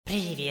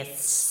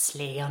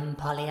Previously on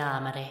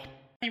Polyamory.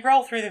 You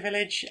roll through the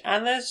village,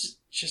 and there's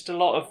just a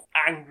lot of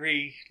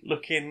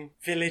angry-looking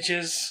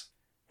villagers.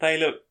 They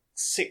look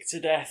sick to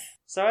death.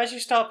 So as you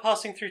start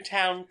passing through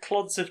town,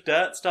 clods of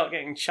dirt start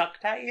getting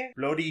chucked at you.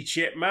 Bloody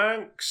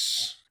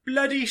chipmunks.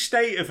 Bloody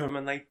state of them.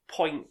 And they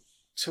point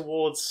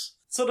towards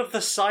sort of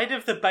the side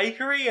of the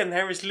bakery, and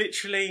there is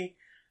literally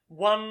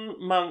one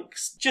monk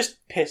just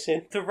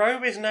pissing. The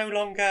robe is no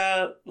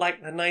longer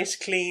like the nice,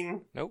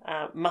 clean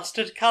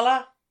mustard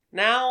colour.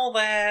 Now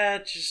they're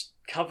just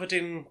covered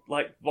in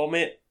like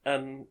vomit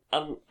and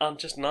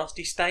just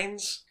nasty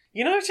stains.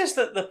 You notice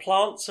that the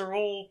plants are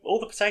all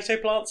the potato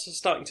plants are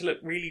starting to look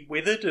really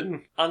withered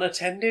and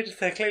unattended.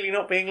 They're clearly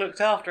not being looked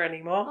after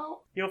anymore. Oh.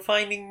 You're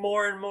finding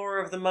more and more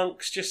of the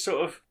monks just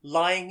sort of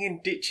lying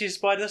in ditches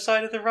by the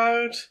side of the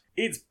road.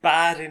 It's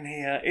bad in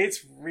here.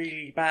 It's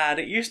really bad.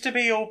 It used to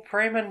be all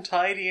prim and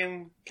tidy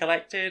and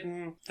collected,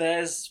 and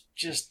there's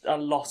just a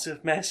lot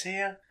of mess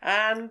here.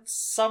 And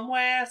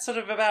somewhere, sort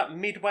of about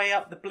midway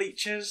up the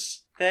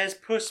bleachers, there's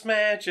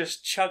Pussmare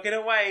just chugging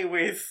away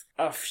with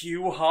a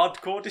few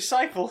hardcore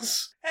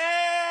disciples.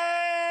 Hey!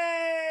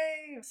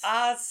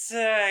 That's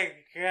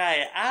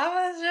great. How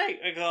much drink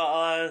we got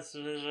on this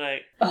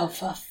week? Oh,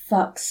 for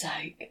fuck's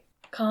sake.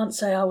 Can't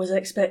say I was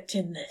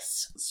expecting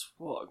this. That's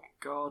what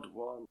God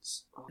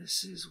wants.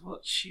 This is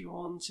what she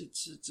wanted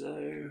to do.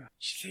 Do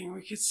you think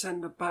we could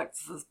send her back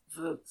to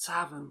the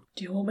tavern?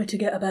 Do you want me to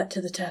get her back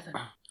to the tavern?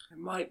 It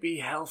might be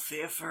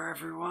healthier for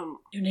everyone.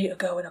 You need to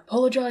go and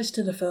apologise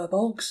to the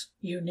Furbolgs.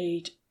 You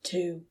need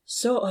to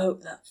sort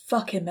out that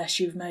fucking mess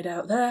you've made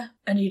out there,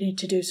 and you need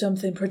to do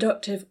something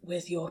productive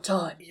with your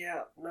time.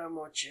 Yeah, no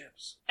more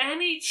chips.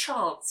 Any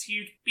chance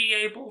you'd be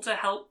able to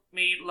help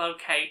me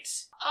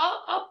locate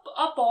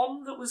a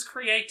bomb that was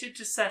created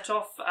to set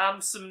off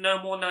some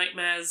No More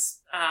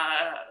Nightmares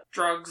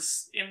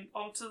drugs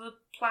onto the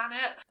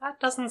planet? That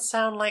doesn't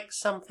sound like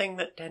something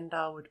that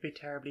Dendar would be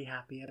terribly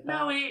happy about.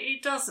 No,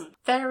 it doesn't.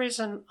 There is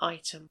an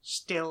item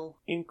still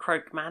in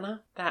Croak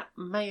Manor that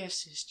may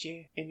assist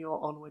you in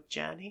your onward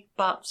journey,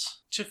 but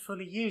to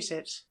fully use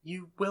it,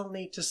 you will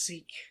need to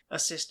seek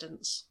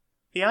assistance.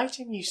 The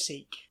item you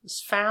seek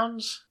is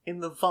found in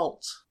the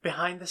vault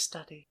behind the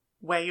study,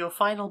 where your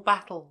final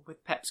battle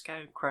with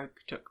Pepsco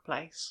Croak took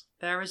place.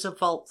 There is a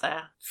vault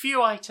there.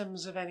 Few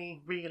items of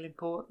any real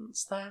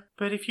importance there,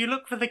 but if you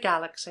look for the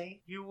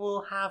galaxy, you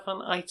will have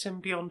an item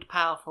beyond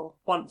powerful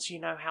once you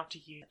know how to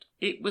use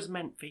it. It was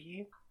meant for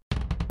you.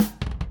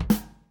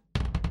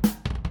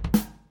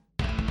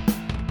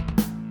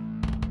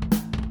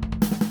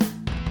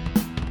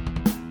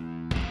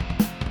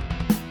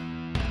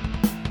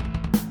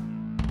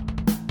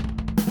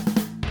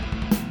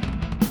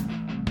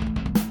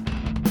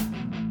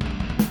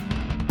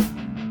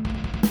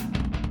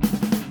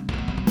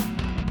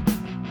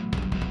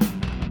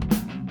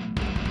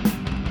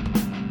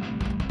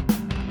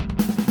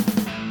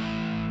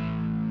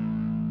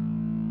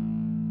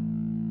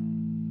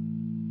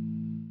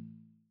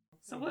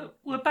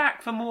 We're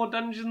back for more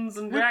Dungeons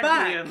and We're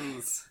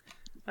Dragons.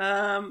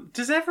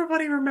 Does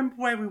everybody remember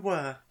where we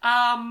were?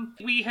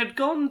 We had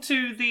gone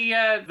to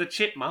the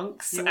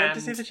chipmunks You went and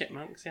to see the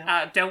chipmunks,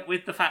 yeah. dealt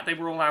with the fact they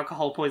were all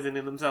alcohol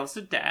poisoning themselves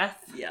to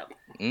death. Yep.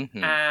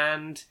 Mm-hmm.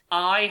 And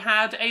I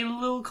had a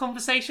little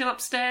conversation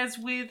upstairs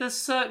with a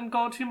certain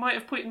god who might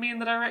have put me in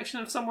the direction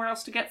of somewhere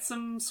else to get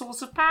some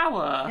source of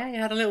power. Yeah, you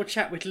had a little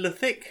chat with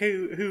Luthic,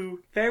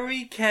 who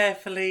very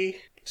carefully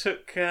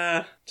took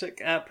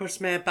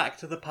Pussmare back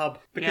to the pub,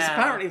 because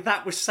apparently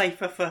that was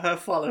safer for her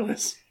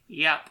followers.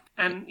 Yep.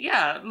 And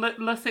yeah,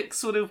 Luthic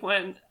sort of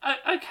went,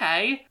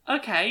 okay,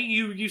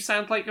 you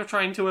sound like you're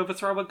trying to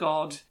overthrow a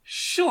god.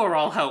 Sure,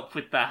 I'll help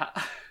with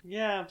that.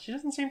 Yeah, she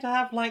doesn't seem to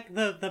have, like,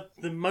 the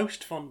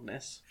most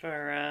fondness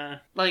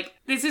for, Like,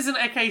 this isn't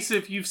a case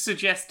of you've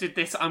suggested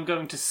this, I'm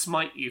going to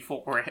smite you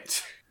for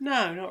it.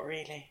 No, not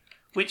really.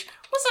 Which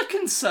was a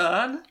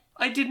concern.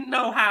 I didn't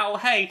know how,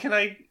 hey, can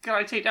I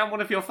take down one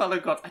of your fellow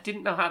gods? I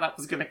didn't know how that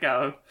was going to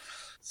go.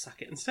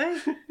 Suck it and see.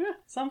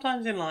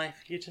 Sometimes in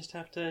life, you just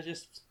have to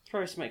just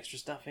throw some extra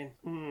stuff in.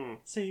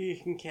 See who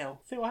you can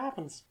kill. See what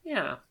happens.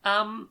 Yeah.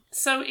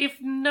 So if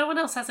no one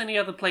else has any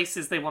other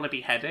places they want to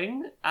be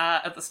heading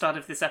at the start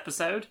of this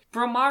episode,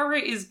 Bromara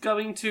is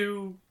going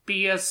to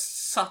be as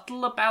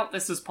subtle about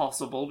this as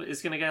possible, but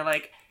is going to go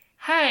like,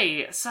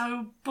 hey,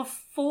 so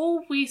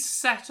before we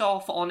set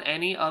off on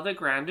any other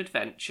grand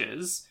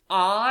adventures,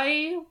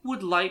 I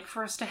would like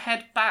for us to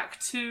head back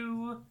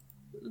to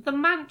the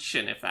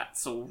mansion, if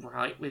that's all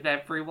right with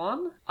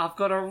everyone. I've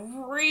got a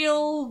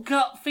real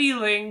gut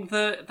feeling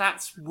that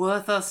that's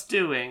worth us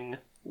doing.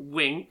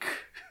 Wink.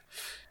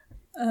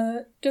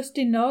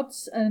 Dusty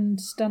nods and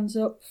stands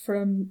up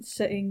from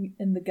sitting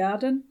in the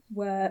garden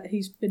where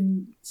he's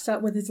been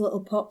sat with his little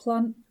pot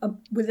plant,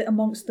 with it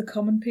amongst the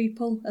common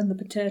people and the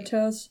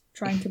potatoes,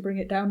 trying to bring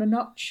it down a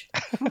notch.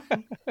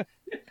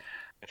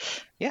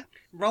 Yeah.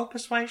 Roll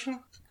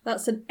persuasion.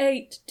 That's an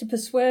 8 to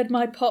persuade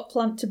my pot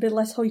plant to be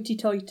less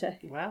hoity-toity.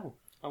 Wow.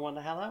 I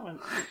wonder how that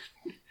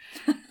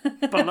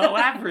went. Below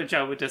average,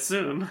 I would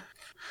assume.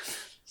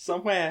 So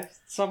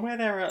Somewhere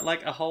there are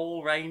like a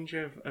whole range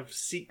of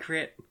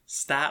secret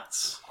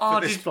stats Oh,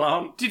 for this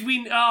plant. Did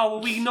we? Oh,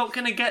 are we not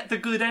going to get the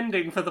good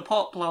ending for the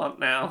pot plant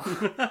now?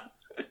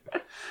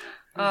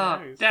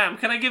 Oh, knows? damn!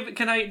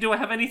 Do I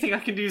have anything I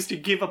can use to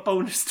give a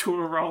bonus to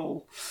a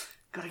roll?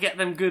 Got to get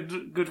them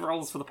good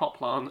rolls for the pot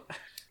plant.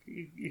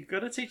 You've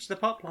got to teach the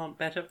pot plant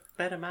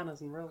better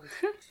manners and rules.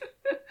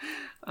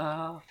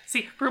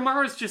 See,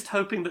 Bromara's just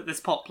hoping that this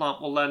pot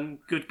plant will learn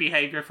good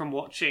behaviour from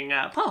watching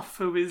Puff,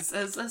 who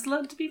has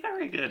learned to be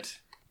very good.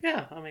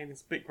 Yeah, I mean,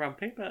 it's a bit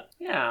grumpy, but...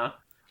 Yeah.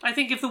 I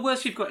think if the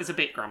worst you've got is a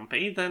bit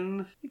grumpy,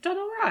 then you've done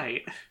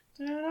alright.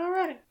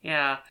 Alright.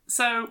 Yeah.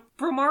 So,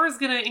 Bromara's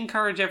going to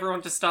encourage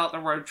everyone to start the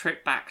road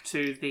trip back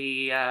to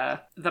the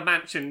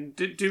mansion.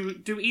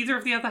 Do either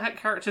of the other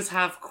characters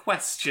have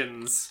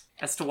questions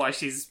as to why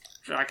she's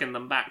dragging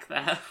them back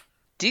there?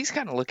 Dee's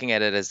kind of looking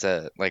at it as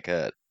a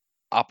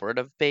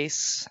operative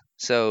base,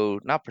 so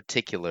not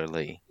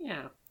particularly.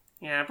 Yeah.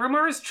 Yeah,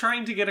 Bromara's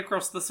trying to get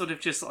across the sort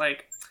of just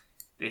like,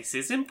 this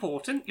is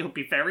important, you'll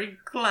be very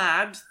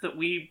glad that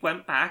we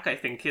went back, I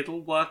think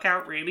it'll work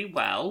out really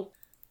well.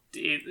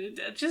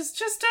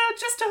 Just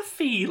a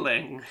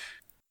feeling.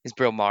 Is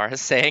Bromara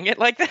saying it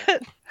like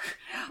that?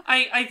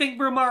 I think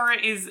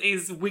Bromara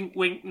is wink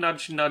wink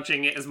nudge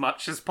nudging it as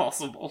much as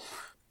possible.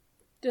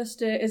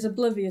 Dusty is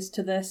oblivious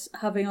to this,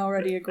 having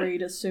already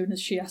agreed as soon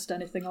as she asked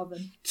anything of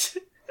him.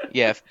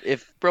 Yeah,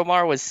 if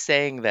Bromara was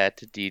saying that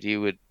to Dee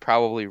would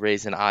probably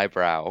raise an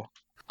eyebrow.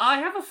 I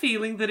have a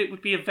feeling that it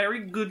would be a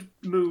very good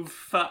move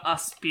for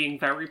us being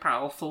very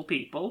powerful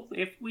people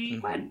if we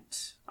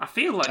went. I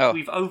feel like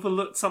we've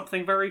overlooked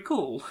something very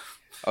cool.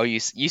 Oh, you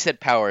said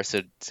power,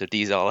 so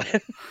Dee's all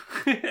in.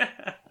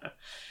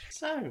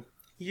 So,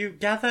 you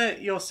gather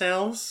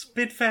yourselves,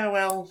 bid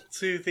farewell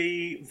to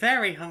the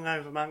very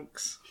hungover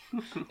monks,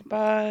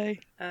 Bye.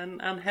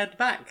 and head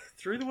back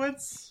through the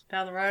woods,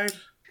 down the road,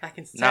 back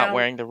into town. Not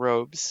wearing the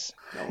robes.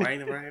 Not wearing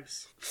the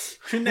robes.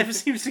 It never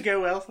seems to go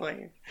well for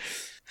you.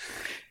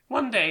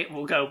 One day it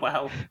will go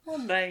well.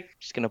 One day.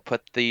 Just gonna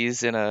put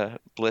these in a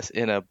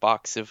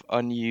box of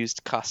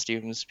unused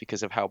costumes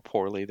because of how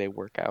poorly they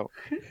work out.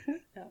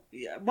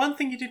 Yeah, one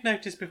thing you did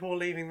notice before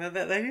leaving, that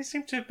they do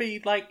seem to be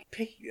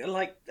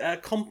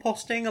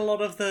composting a lot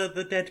of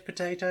the dead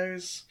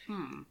potatoes.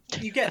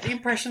 You get the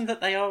impression that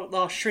they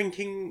are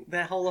shrinking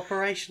their whole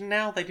operation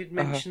now. They did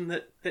mention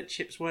that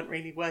chips weren't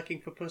really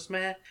working for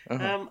Pussmare.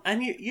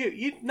 And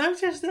you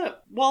notice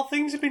that while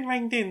things have been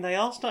reined in, they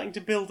are starting to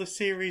build a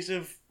series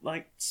of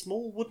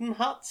small wooden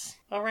huts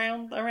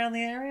around the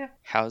area.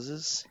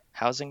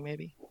 Housing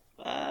maybe.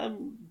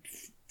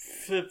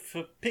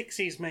 For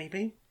pixies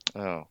maybe.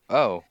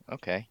 Oh,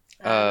 okay.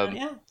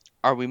 Yeah.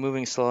 Are we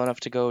moving slow enough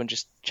to go and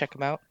just check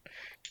them out?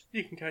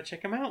 You can go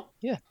check them out.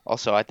 Yeah.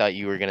 Also, I thought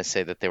you were going to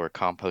say that they were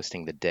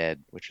composting the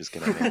dead, which was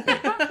going to make me...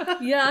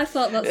 Yeah, I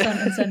thought that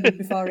sentence ended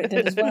before it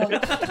did as well.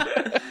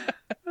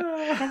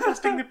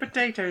 Composting the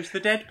potatoes, the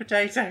dead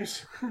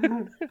potatoes.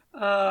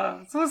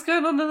 So what's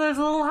going on in those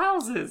little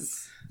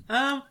houses?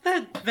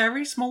 They're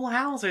very small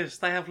houses.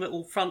 They have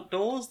little front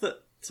doors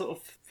that sort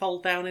of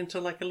fold down into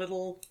like a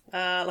little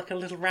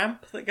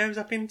ramp that goes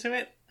up into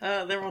it.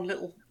 They're on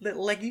little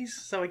leggies,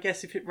 so I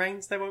guess if it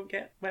rains, they won't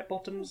get wet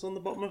bottoms on the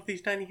bottom of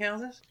these tiny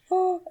houses.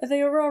 Oh, are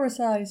they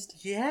Aurora-sized?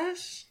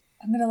 Yes.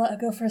 I'm going to let her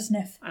go for a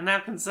sniff. I'm now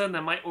concerned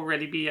there might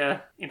already be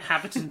a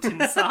inhabitant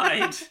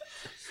inside.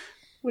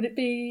 Would it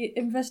be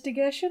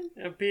investigation?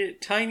 It'll be a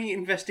tiny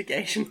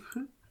investigation.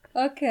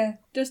 Okay.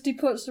 Dusty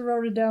puts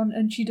Aurora down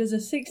and she does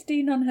a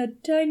 16 on her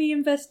tiny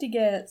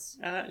investigates.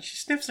 She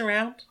sniffs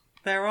around.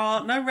 There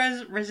are no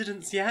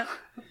residents yet.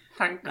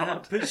 Thank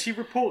God. But she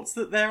reports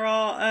that there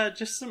are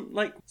just some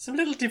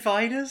little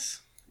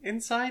dividers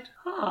inside.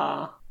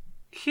 Ah,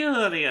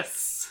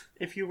 curious.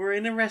 If you were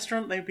in a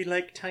restaurant, they'd be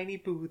like tiny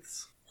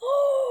booths.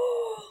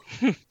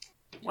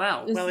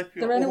 Well, Is if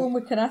you're there anyone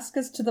we can ask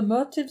as to the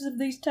motives of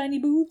these tiny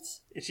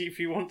booths? If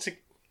you want to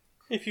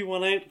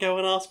go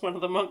and ask one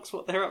of the monks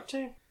what they're up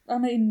to. I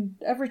mean,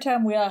 every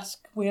time we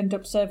ask, we end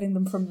up saving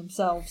them from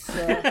themselves,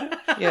 so...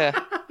 Yeah.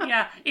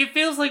 yeah, it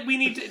feels like we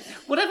need to...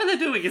 Whatever they're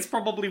doing is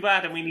probably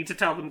bad and we need to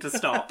tell them to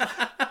stop.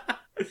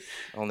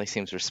 Only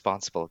seems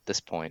responsible at this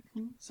point.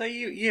 So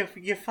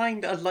you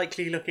find a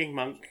likely-looking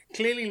monk,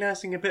 clearly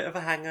nursing a bit of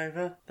a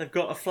hangover. They've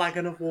got a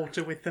flagon of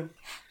water with them.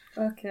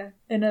 Okay.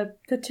 In a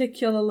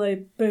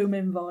particularly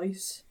booming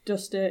voice,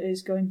 Dusty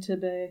is going to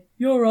be,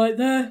 "You're right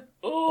there.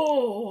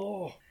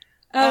 Oh!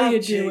 How you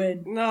gee.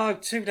 doing? No,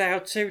 too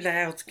loud.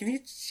 Can you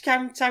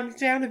tone it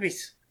down a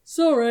bit?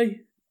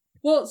 Sorry.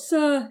 What's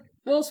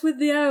with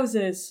the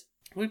houses?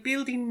 We're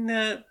building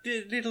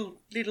little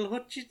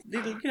hutches,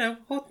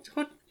 hut.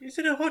 Is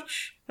it a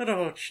hutch? Not a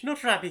hutch,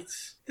 not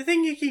rabbits. The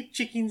thing you keep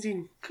chickens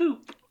in.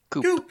 Coop.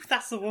 Coop,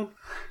 that's the one.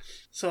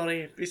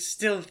 Sorry, it's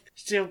still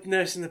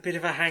nursing a bit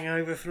of a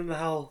hangover from the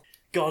whole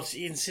God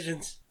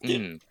incident.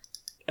 And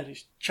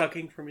he's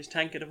chugging from his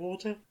tankard of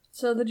water.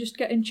 So they're just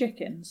getting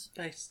chickens?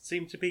 They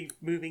seem to be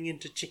moving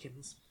into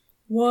chickens.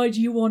 Why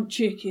do you want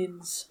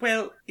chickens?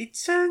 Well, it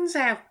turns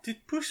out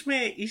that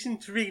Pussmare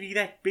isn't really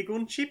that big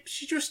on chips.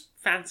 She just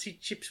fancied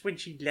chips when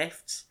she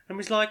left and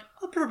was like,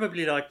 I'll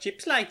probably like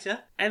chips later.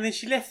 And then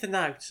she left the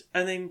note,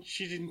 and then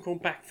she didn't come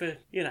back for,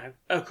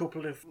 a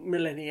couple of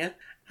millennia.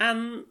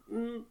 And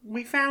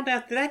we found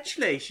out that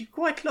actually she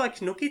quite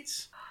likes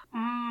nuggets.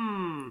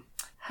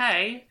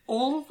 Hey,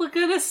 all we're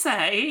gonna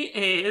say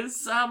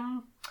is,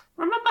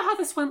 remember how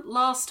this went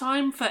last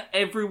time for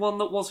everyone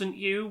that wasn't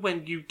you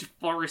when you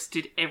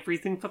deforested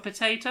everything for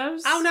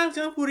potatoes? Oh no,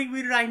 don't worry,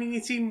 we're reining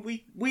it in.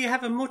 We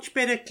have a much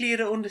better,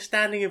 clearer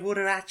understanding of what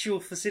our actual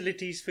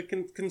facilities for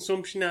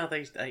consumption are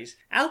these days.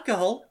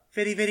 Alcohol,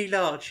 very, very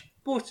large,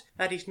 but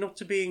that is not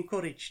to be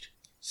encouraged.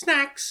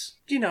 Snacks,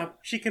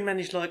 she can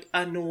manage like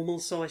a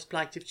normal-sized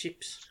plate of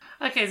chips.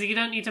 Okay, so you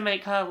don't need to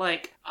make her,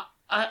 like,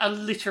 a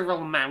literal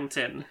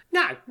mountain.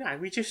 No,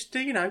 we just,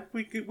 we're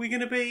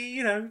going to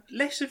be,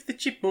 less of the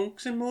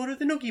chipmunks and more of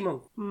the nuggy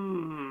monk.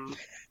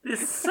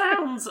 This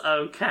sounds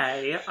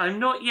okay. I'm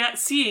not yet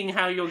seeing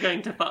how you're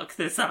going to fuck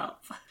this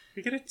up.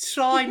 We're going to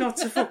try not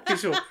to fuck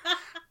this up.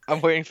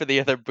 I'm waiting for the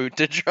other boot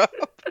to drop.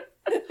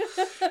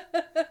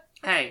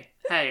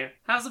 Hey,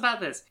 how's about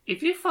this?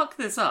 If you fuck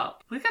this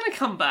up, we're gonna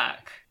come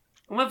back.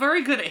 And we're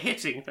very good at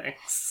hitting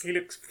things. He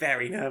looks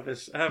very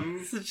nervous.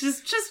 So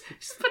just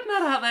putting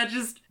that out there,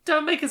 just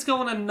don't make us go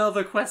on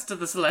another quest to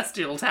the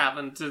Celestial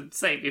Tavern to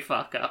save your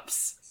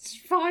fuck-ups. It's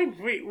fine.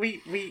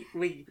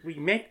 We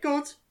met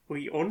God.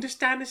 We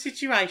understand the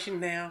situation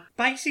now.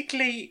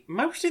 Basically,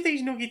 most of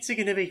these nuggets are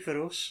going to be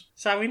for us.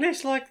 So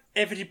unless,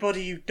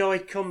 everybody who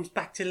died comes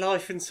back to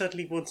life and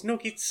suddenly wants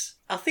nuggets,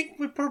 I think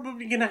we're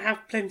probably going to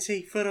have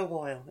plenty for a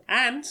while.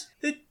 And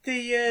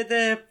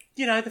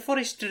the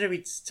forest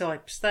druids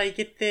types, they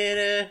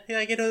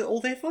get all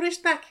their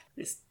forest back.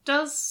 This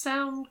does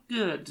sound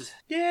good.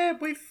 Yeah,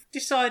 we've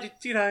decided,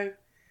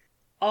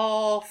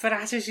 our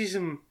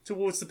fanaticism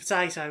towards the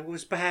potato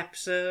was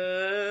perhaps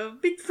a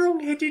bit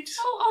wrong-headed.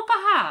 Oh,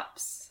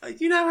 perhaps.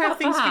 You know how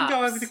things can go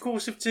perhaps. over the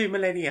course of 2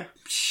 millennia.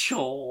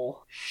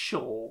 Sure.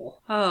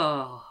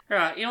 Oh.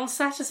 Right, you all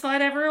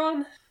satisfied,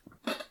 everyone?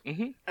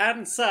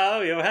 And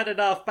so you're headed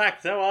off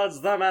back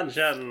towards the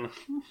mansion.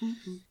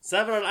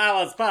 Several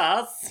hours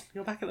pass.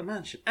 You're back at the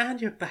mansion.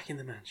 And you're back in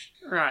the mansion.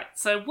 Right,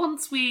 so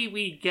once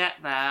we get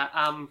there,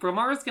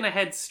 Bromara's gonna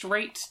head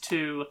straight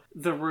to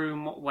the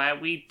room where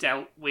we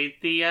dealt with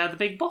the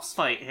big boss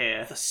fight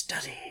here. The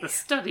study. The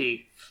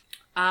study.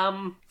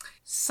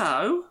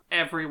 So,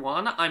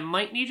 everyone, I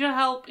might need your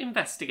help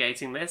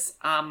investigating this.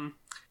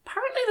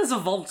 Apparently there's a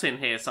vault in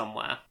here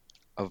somewhere.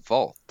 A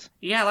vault?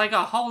 Yeah, like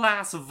a whole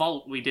ass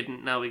vault we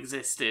didn't know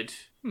existed.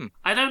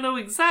 I don't know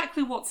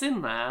exactly what's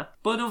in there,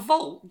 but a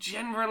vault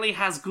generally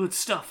has good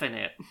stuff in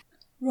it.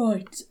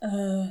 Right,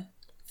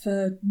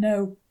 for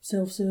no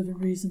self-serving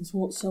reasons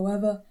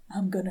whatsoever,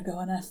 I'm gonna go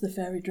and ask the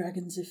fairy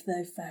dragons if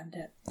they've found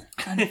it,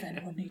 and if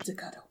anyone needs a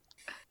cuddle.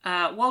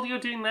 While you're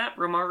doing that,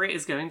 Romari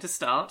is going to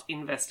start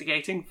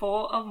investigating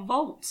for a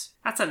vault.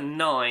 That's a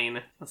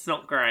 9. That's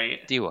not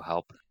great. D will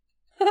help.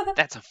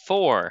 That's a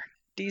 4.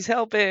 D's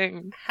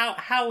helping.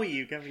 How are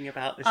you going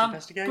about this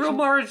investigation?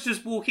 Romari's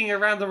just walking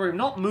around the room,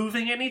 not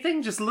moving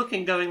anything, just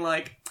looking, going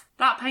like,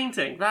 that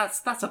painting,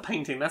 that's a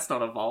painting, that's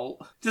not a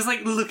vault. Just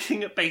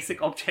looking at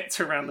basic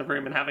objects around the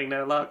room and having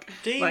no luck.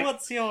 D,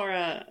 what's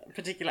your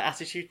particular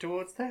attitude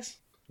towards this?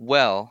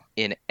 Well,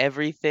 in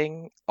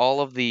everything, all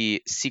of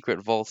the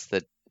secret vaults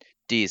that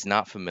D is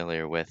not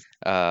familiar with,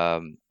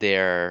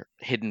 they're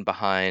hidden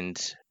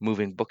behind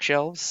moving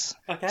bookshelves.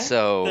 Okay,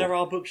 so there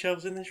are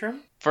bookshelves in this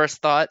room? First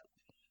thought,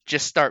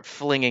 just start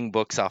flinging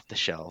books off the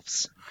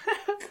shelves.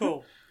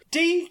 Cool.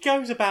 D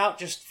goes about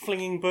just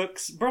flinging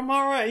books.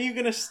 Bromara, are you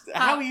gonna?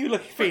 How are you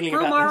feeling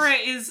about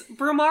this?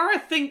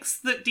 Bromara thinks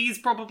that Dee's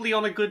probably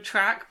on a good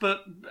track,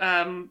 but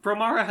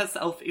Bromara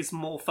herself is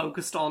more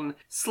focused on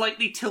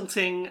slightly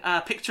tilting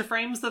picture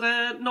frames that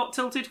are not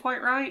tilted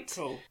quite right.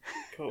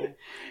 Cool.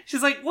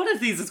 She's like, one of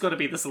these has got to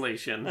be the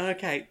solution.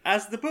 Okay,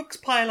 as the books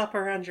pile up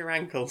around your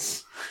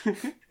ankles,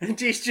 and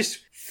Dee's just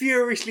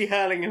furiously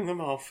hurling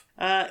them off.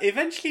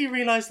 Eventually you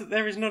realise that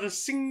there is not a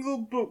single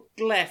book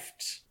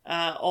left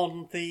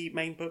on the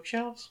main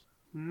bookshelves.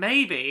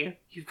 Maybe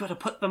you've got to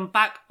put them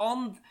back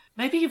on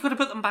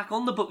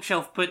the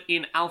bookshelf, but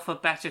in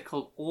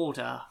alphabetical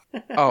order.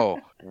 Oh,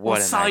 what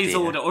or an size idea.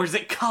 order, or is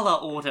it colour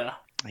order?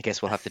 I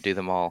guess we'll have to do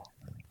them all.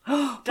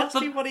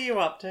 Dusty, what are you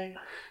up to?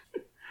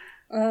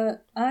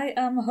 I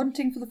am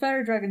hunting for the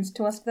fairy dragons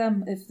to ask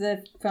them if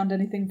they've found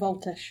anything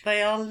vaultish.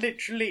 They are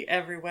literally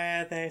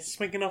everywhere. They're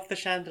swinging off the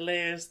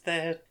chandeliers.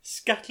 They're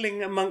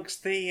scuttling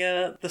amongst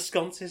the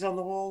sconces on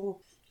the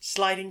wall,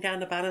 sliding down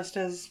the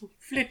banisters,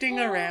 flitting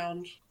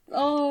around.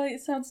 Oh,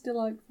 it sounds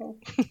delightful.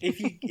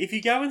 If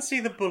you go and see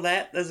the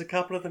bullet, there's a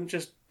couple of them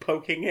just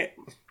poking it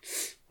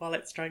while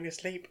it's trying to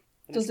sleep.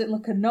 Does it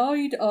look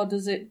annoyed, or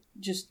does it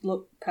just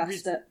look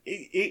past it?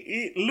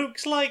 It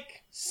looks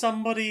like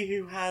somebody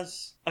who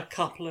has a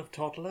couple of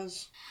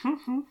toddlers.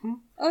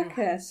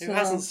 Okay, Who so...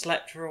 hasn't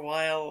slept for a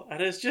while and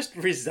is just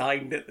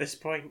resigned at this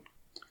point.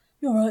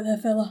 You alright there,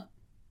 fella?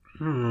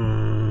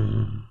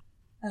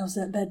 How's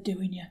that bed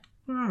doing you?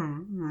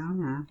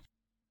 Hmm.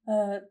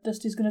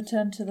 Dusty's going to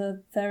turn to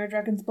the fairy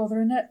dragons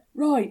bothering it.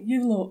 Right,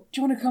 you lot,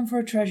 do you want to come for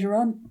a treasure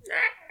hunt?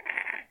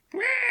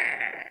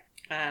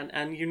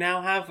 And you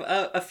now have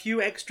a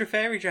few extra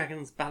fairy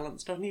dragons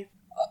balanced on you.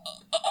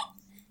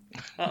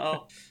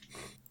 Uh-oh.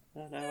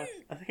 Oh no,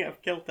 I think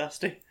I've killed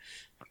Dusty.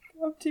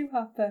 I'm too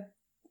happy.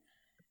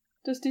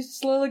 Dusty's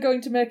slowly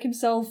going to make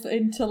himself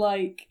into,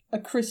 like, a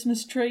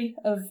Christmas tree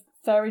of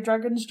fairy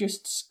dragons,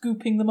 just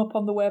scooping them up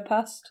on the way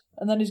past.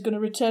 And then he's going to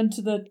return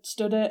to the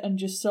study and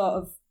just sort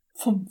of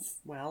thump.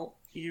 Well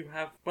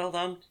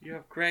done. You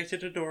have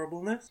created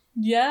adorableness.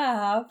 Yeah,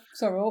 I have.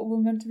 Sorry, what were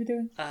we meant to be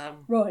doing?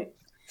 Um, Right,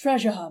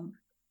 treasure hunt.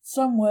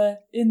 Somewhere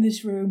in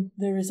this room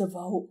there is a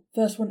vault.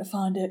 First one to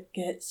find it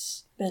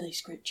gets belly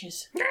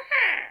scritches.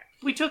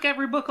 We took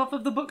every book off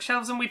of the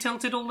bookshelves and we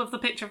tilted all of the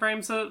picture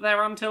frames so that they're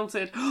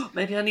untilted.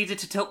 Maybe I needed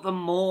to tilt them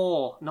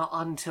more, not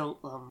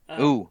untilt them.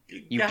 Ooh,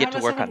 you yeah, get to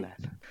let's work have on a-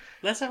 that.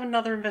 Let's have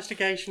another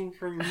investigation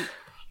from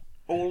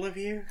all of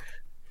you.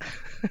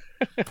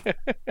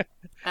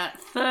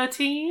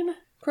 13?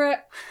 Crit.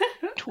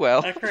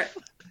 12. Correct.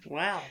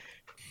 Wow.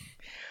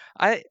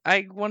 I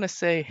want to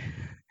say,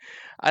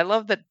 I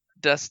love that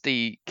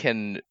Dusty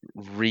can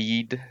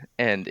read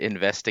and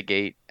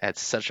investigate at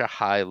such a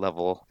high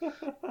level.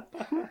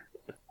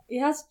 He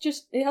has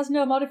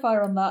no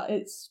modifier on that.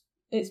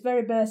 It's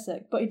very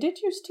basic. But he did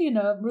used to,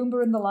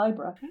 Roomba in the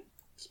library.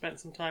 Spent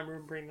some time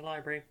remembering the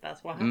library.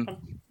 That's what happened.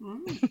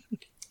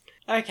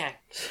 Okay.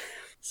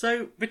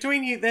 So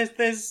between you,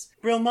 there's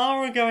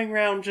Brilmara going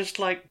around just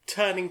like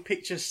turning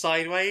pictures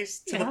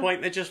sideways to the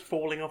point they're just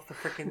falling off the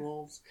freaking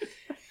walls.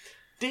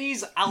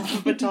 Dee's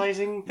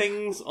alphabetizing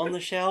things on the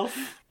shelf,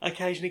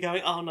 occasionally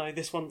going, oh no,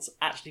 this one's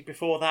actually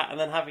before that, and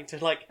then having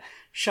to like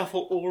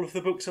shuffle all of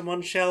the books on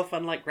one shelf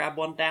and like grab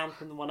one down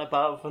from the one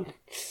above. And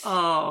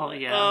Oh,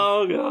 yeah.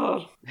 oh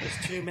god,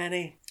 there's too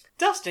many.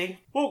 Dusty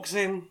walks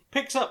in,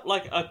 picks up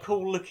like a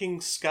cool looking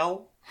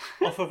skull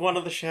off of one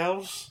of the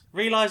shelves,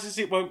 realises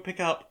it won't pick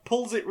up,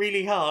 pulls it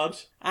really hard,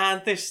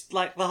 and this,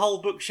 like, the whole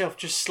bookshelf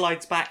just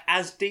slides back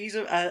as Dee's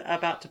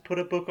about to put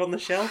a book on the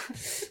shelf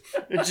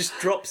and just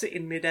drops it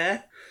in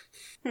midair.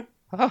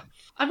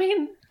 I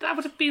mean, that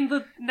would have been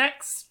the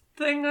next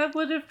thing I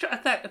would have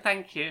tried.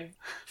 Thank you.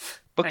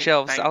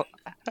 Bookshelves, Thank-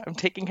 I'm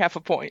taking half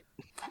a point.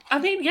 I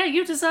mean, yeah,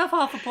 you deserve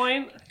half a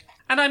point.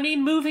 And I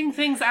mean, moving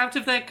things out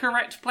of their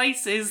correct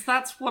places,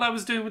 that's what I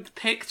was doing with the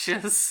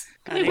pictures.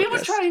 If we were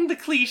Yes. trying the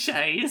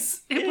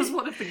cliches, it was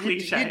one of the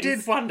cliches. You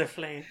did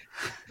wonderfully.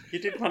 You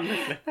did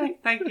wonderfully.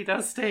 Thank you,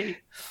 Dusty.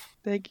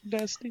 Thank you,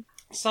 Dusty.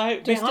 So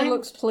Dusty behind,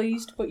 looks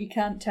pleased, but you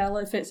can't tell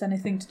if it's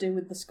anything to do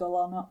with the skull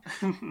or not.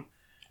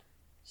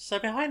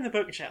 behind the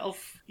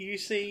bookshelf, you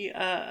see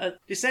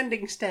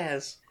descending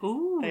stairs.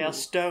 Ooh. They are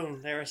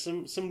stone. There are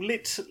some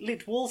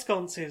lit wall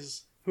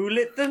sconces. Who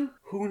lit them?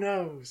 Who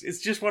knows? It's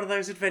just one of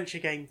those adventure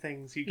game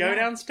things. You go Yeah.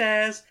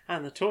 downstairs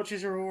and the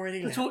torches are already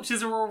The lit.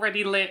 torches are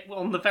already lit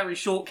on the very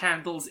short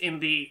candles in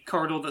the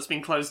corridor that's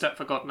been closed up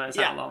for God knows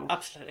how long.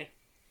 absolutely.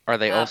 Are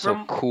they also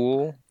from-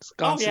 cool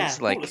sconces? Oh yeah,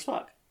 like cool as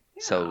fuck.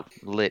 so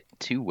lit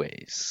two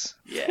ways.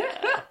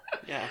 Yeah,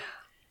 yeah.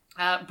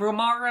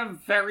 Bromara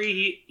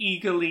very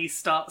eagerly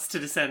starts to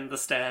descend the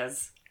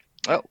stairs.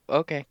 Oh,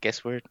 okay.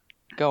 Guess we're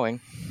going.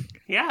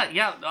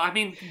 Yeah. I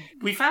mean,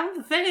 we found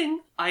the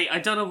thing. I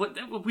don't know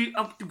what were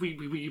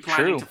you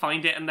planning True. to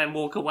find it and then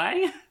walk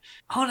away?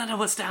 I want to know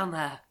what's down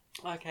there.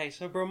 Okay,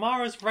 so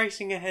Bromara's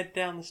racing ahead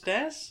down the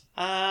stairs.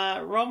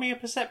 Roll me a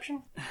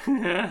perception.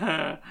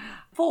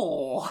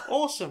 4.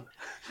 Awesome.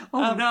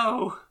 Oh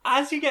no.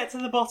 As you get to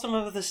the bottom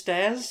of the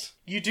stairs,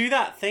 you do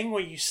that thing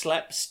where you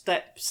step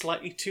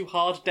slightly too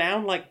hard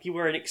down, like you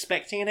weren't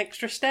expecting an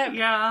extra step.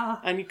 Yeah.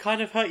 And you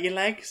kind of hurt your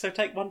leg, so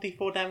take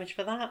 1d4 damage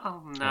for that.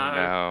 Oh no. Oh,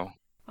 no.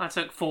 I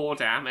took 4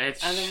 damage.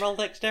 And then roll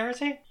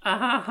dexterity.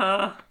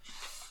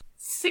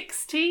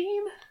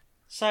 16?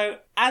 So,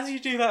 as you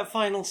do that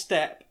final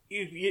step,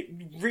 you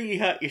really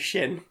hurt your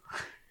shin.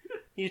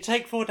 You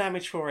take 4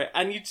 damage for it,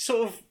 and you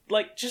sort of,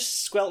 like,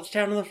 just squelch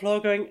down on the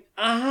floor going,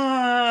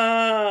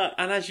 ah!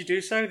 And as you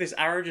do so, this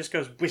arrow just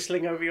goes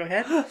whistling over your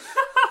head,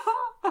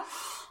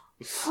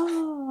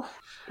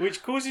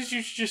 which causes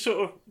you to just sort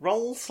of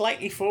roll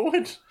slightly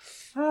forward.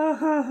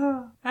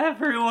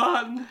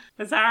 Everyone,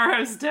 there's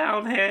arrows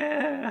down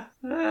here.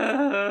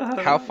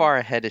 How far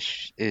ahead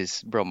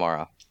is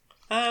Bromara?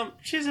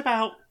 She's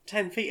about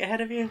 10 feet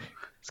ahead of you.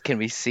 Can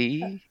we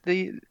see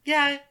the?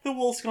 Yeah, the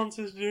wall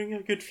sconces are doing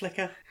a good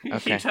flicker.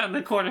 Okay. You turn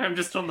the corner, I'm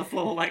just on the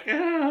floor like...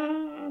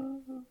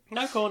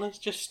 No corners,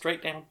 just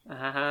straight down.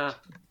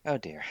 Oh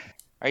dear.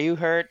 Are you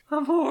hurt?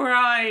 I'm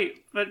alright,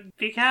 but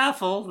be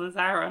careful, there's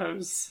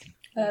arrows.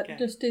 Okay.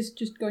 Dusty's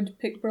just going to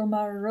pick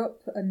Brilmara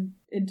up and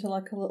into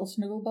like a little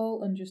snuggle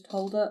ball and just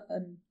hold her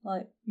and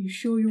like, you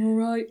sure you're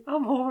alright?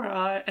 I'm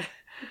alright.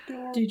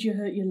 Did you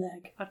hurt your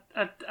leg?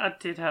 I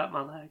did hurt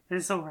my leg.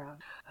 It's alright.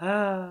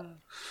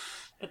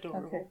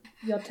 Adorable. Okay,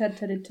 you're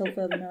tented until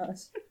further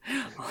notice.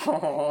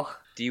 Oh.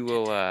 Do you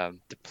will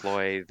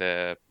deploy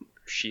the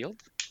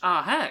shield?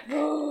 Ah, heck.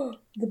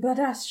 The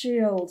badass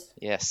shield.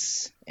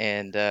 Yes,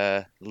 and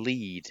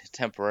lead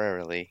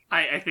temporarily.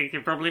 I think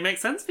it probably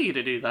makes sense for you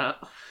to do that.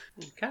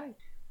 Okay.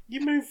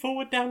 You move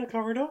forward down the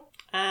corridor.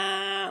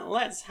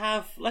 Let's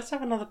have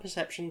another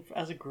perception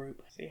as a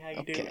group. See how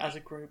you do Okay. as a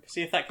group.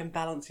 See if that can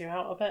balance you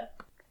out a bit.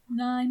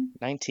 9.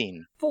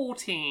 19.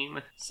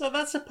 14. So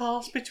that's a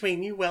pass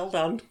between you. Well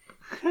done.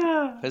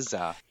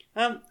 Huzzah.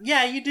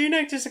 Yeah, you do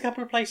notice a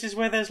couple of places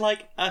where there's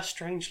like a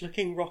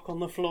strange-looking rock on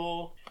the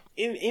floor.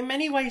 In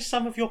many ways,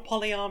 some of your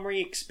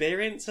polyarmory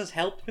experience has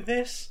helped with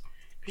this.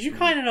 Because you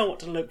kind of know what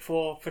to look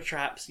for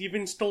traps. You've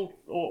installed,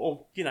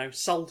 or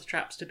sold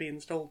traps to be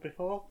installed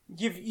before.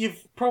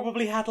 You've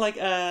probably had like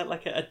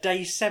a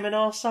day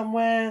seminar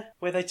somewhere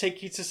where they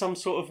take you to some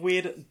sort of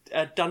weird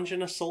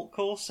dungeon assault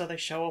course, so they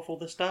show off all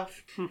the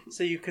stuff,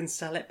 so you can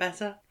sell it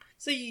better.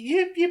 So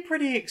you're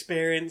pretty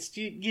experienced.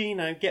 You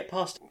get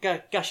past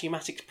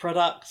Gashimatic's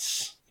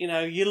products.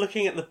 You're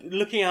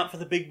looking out for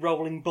the big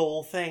rolling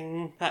ball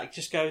thing that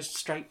just goes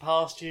straight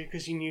past you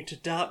because you knew to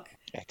duck.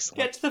 Excellent.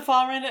 Get to the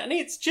far end, and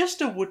it's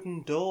just a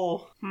wooden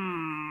door.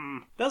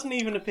 Doesn't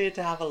even appear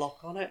to have a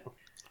lock on it.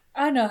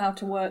 I know how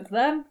to work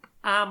them.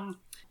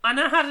 I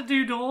know how to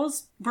do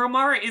doors.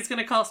 Bromara is going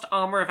to cast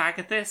Armour of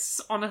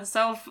Agathis on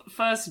herself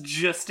first,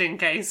 just in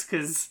case,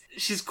 because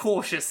she's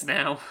cautious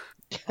now.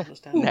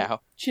 Understand?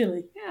 Now.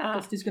 Chilly. Yeah.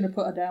 Dusty's going to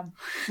put her down.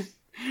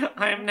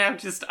 I am now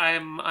just, I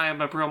am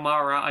a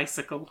Bromara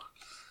icicle.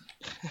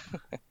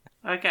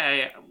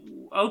 Okay,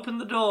 open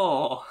the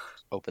door.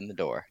 Open the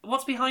door.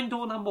 What's behind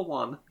door number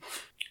 1?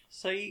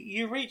 So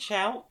you reach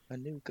out A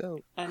new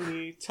goat. and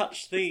you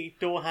touch the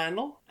door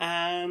handle,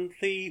 and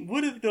the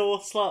wood of the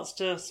door starts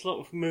to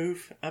sort of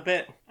move a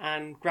bit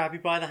and grab you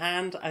by the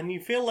hand, and you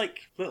feel like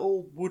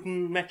little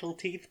wooden metal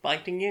teeth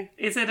biting you.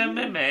 Is it a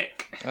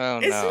mimic? Oh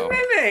It's no. a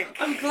mimic!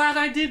 I'm glad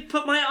I did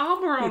put my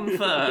armour on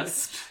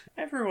first.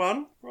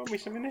 Everyone, roll me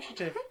some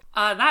initiative.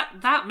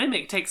 That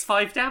mimic takes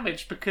 5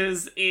 damage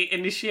because it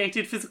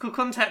initiated physical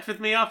contact with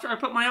me after I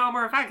put my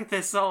Armour of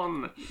Agathis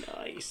on.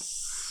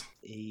 Nice.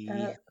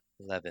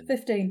 11.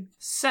 15.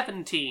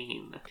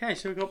 17. Okay,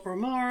 so we've got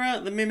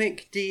Bromara, the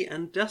Mimic, Dee,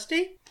 and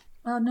Dusty.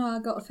 Oh no, I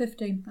got a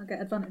 15. I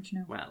get advantage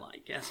now. Well, I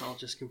guess I'll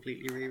just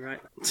completely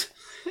rewrite that.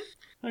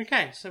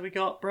 Okay, so we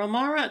got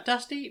Bromara,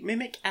 Dusty,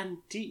 Mimic, and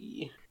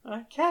Dee.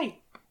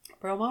 Okay,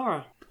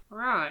 Bromara.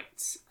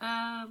 Right.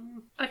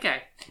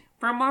 Okay.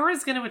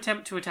 Bromara's going to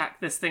attempt to attack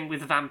this thing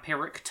with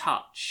Vampiric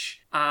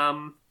Touch.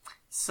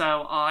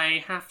 So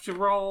I have to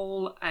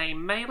roll a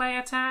melee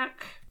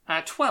attack.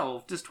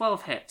 12. Does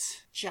 12 hit?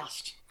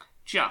 Just.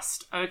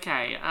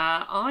 Okay.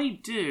 I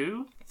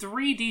do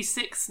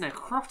 3d6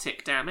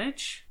 necrotic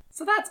damage.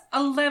 So that's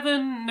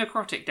 11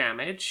 necrotic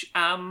damage.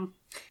 And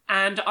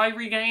I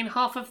regain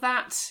half of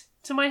that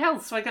to my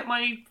health, so I get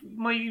my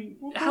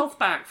health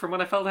back from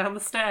when I fell down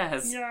the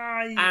stairs.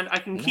 Yay! And I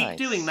can keep Nice.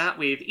 doing that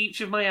with each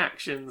of my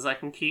actions. I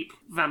can keep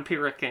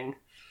vampiricking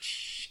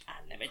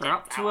for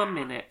up to a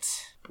minute.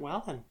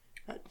 Well then.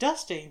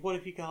 Dusty, what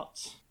have you got?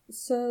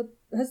 So,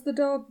 has the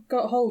dog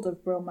got hold of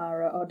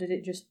Bromara, or did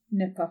it just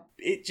nip her?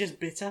 It just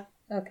bit her.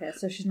 Okay,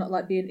 so she's not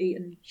like being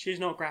eaten. She's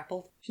not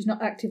grappled. She's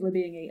not actively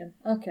being eaten.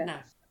 Okay. No.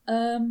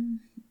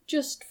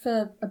 Just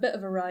for a bit of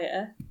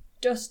variety,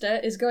 Dusty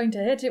is going to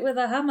hit it with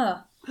a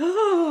hammer.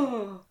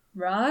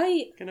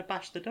 Right? Gonna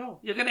bash the door.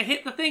 You're going to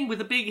hit the thing with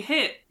a big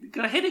hit. You're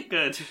going to hit it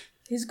good.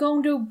 He's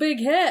going to do a big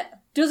hit.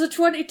 Does a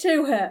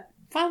 22 hit?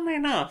 Funnily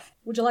enough,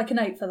 Would you like an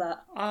 8 for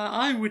that?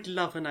 I would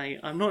love an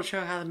 8. I'm not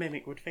sure how the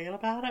Mimic would feel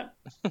about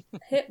it.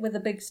 Hit with a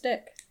big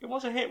stick. It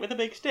was a hit with a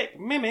big stick.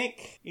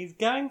 Mimic is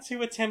going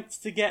to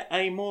attempt to get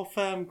a more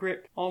firm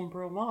grip on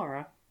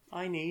Bromara.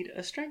 I need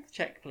a strength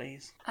check,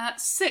 please.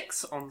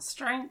 6 on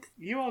strength.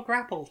 You are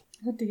grappled.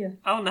 Oh dear.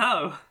 Oh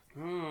no.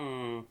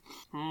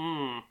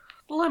 Hmm.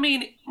 Well, I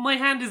mean, my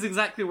hand is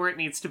exactly where it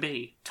needs to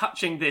be,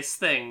 touching this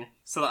thing,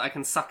 so that I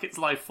can suck its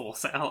life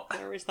force out.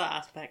 There is that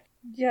aspect.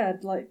 Yeah,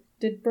 like,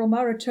 did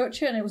Bromara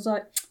touch it and it was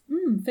like,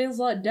 feels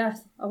like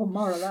death. I want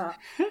more of that.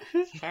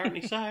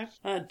 Apparently so.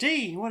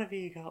 Dee, what have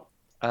you got?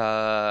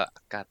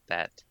 Got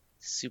that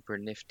super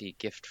nifty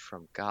gift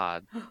from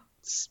God,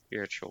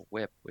 Spiritual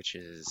Whip, which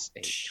is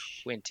a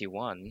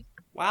 21.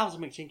 Wowza,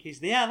 McChinkies.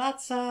 Yeah,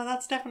 that's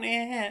definitely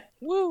a hit.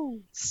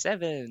 Woo!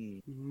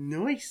 7.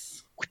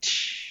 Nice.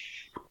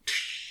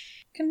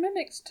 Can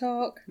mimics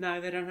talk? No,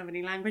 they don't have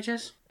any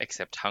languages.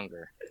 Except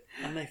hunger.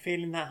 And they're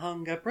feeling that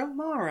hunger.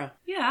 Bromara,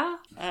 Yeah.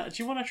 do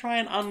you want to try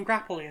and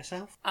ungrapple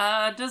yourself?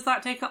 Does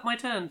that take up my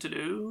turn to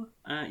do?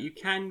 You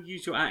can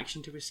use your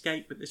action to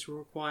escape, but this will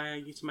require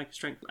you to make a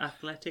strength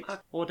athletics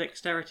or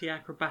dexterity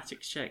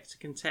acrobatics check to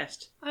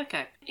contest.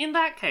 Okay. In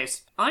that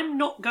case, I'm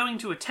not going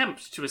to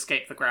attempt to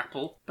escape the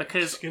grapple,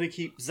 because Just gonna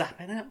keep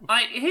zapping it.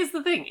 here's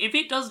the thing, if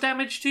it does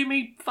damage to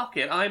me, fuck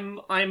it. I'm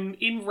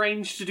in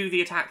range to do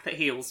the attack that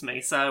heals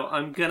me, so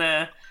I'm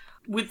gonna...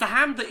 With the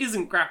hand that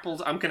isn't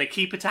grappled, I'm gonna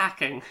keep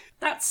attacking.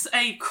 That's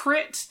a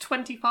crit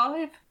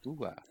 25. Ooh.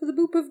 For the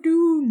boop of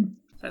doom.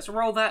 Let's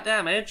roll that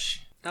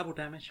damage. Double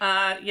damage.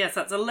 Yes,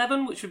 that's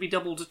 11, which would be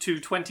doubled to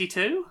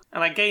 22,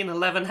 and I gain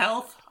 11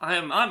 health.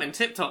 I'm in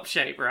tip-top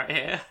shape right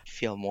here.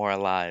 Feel more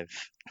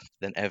alive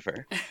than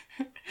ever.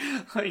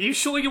 Are you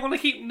sure you want to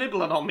keep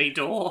nibbling on me,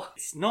 door?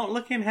 It's not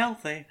looking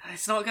healthy.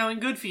 It's not going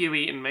good for you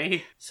eating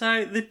me.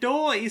 So the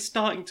door is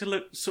starting to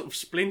look sort of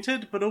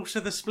splintered, but also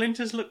the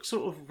splinters look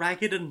sort of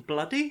ragged and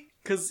bloody,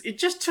 because it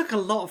just took a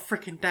lot of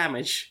freaking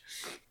damage.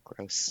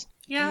 Gross.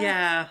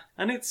 Yeah.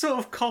 And it sort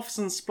of coughs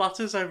and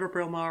splutters over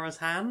Brilmara's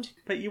hand,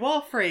 but you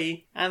are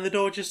free, and the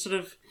door just sort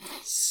of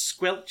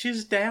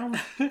squelches down.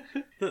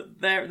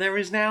 There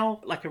is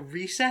now like a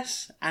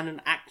recess and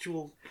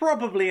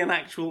probably an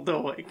actual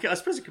door. I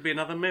suppose it could be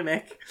another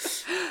mimic.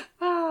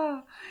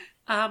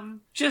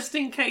 Just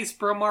in case,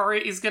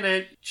 Brilmara is going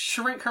to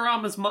shrink her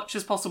arm as much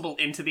as possible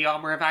into the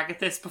armour of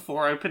Agathis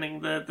before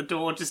opening the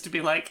door, just to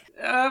be like,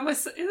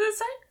 is it good?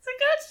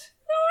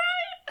 Alright?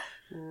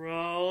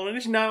 Roll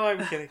it. No,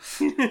 I'm kidding.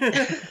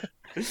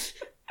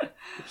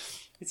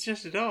 It's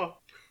just a door.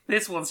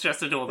 This one's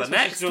just a door. The This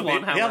next one's just a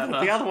one, door.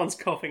 however... The other one's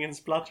coughing and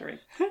spluttering.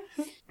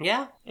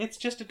 Yeah, it's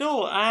just a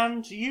door,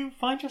 and you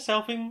find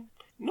yourself in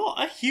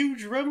not a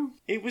huge room.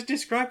 It was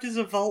described as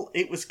a vault.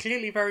 It was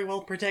clearly very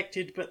well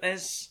protected, but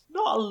there's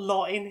not a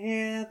lot in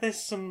here.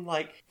 There's some,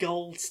 like,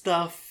 gold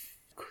stuff,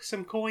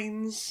 some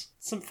coins,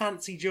 some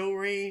fancy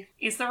jewellery.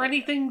 Is there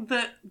anything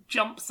that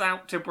jumps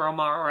out to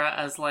Brilmara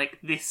as, like,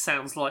 this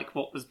sounds like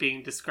what was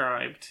being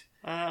described?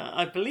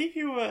 I believe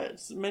you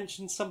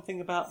mentioned something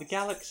about the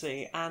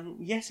galaxy, and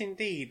yes,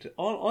 indeed,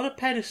 on a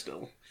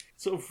pedestal,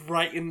 sort of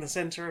right in the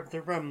centre of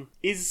the room,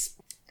 is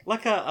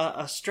like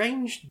a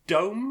strange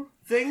dome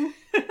thing.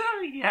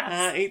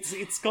 Yes.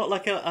 It's got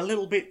like a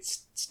little bit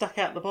stuck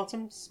out the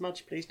bottom.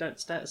 Smudge, please don't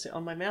sit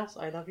on my mouse.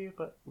 I love you,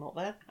 but not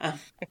there.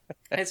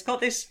 It's got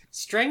this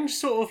strange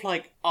sort of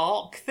like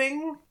arc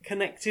thing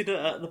connected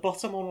at the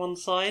bottom on one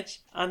side,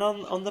 and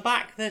on the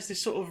back there's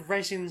this sort of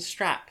resin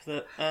strap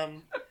that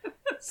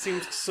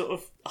seems to sort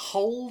of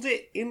hold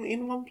it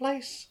in one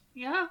place.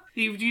 Yeah.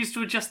 You've used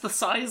to adjust the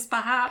size,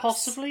 perhaps?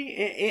 Possibly.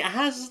 It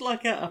has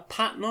like a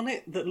pattern on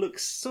it that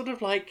looks sort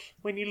of like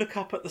when you look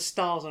up at the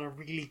stars on a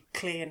really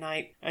clear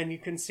night and you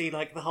can see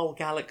like the whole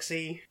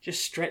galaxy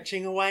just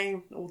stretching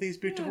away, all these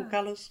beautiful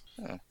colours.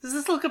 Does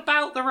this look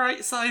about the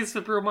right size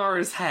for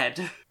Brilmara's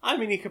head? I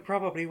mean, you could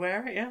probably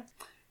wear it, yeah.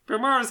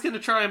 Brilmara's going to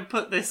try and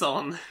put this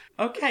on.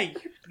 Okay,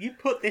 you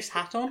put this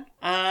hat on.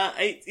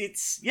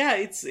 It's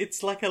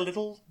like a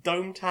little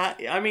domed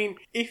hat. I mean,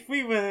 if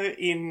we were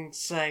in,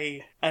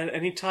 say, an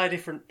entire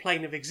different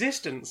plane of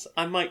existence,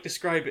 I might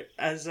describe it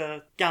as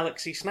a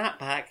galaxy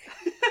snapback.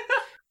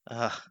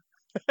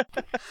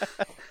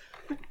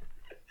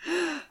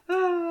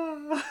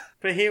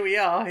 But here we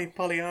are in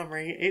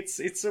polyamory.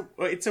 It's a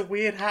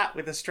weird hat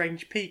with a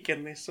strange peak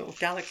and this sort of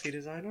galaxy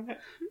design on it.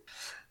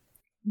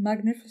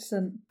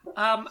 Magnificent.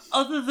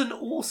 Other than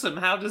awesome,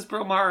 how does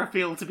Brilmara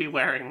feel to be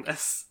wearing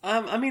this?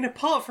 I mean,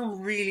 apart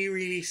from really,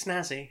 really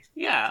snazzy,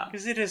 Yeah.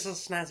 because it is a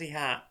snazzy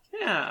hat.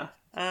 Yeah.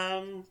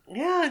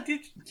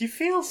 Did you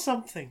feel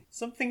something?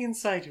 Something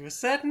inside you, a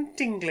certain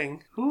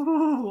tingling.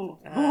 Ooh.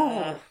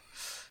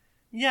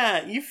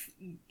 Yeah,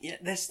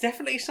 there's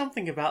definitely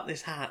something about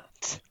this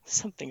hat.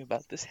 Something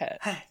about this hat.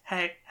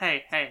 Hey.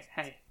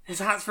 This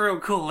hat's real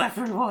cool,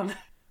 everyone.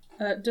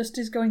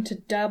 Dusty's going to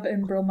dab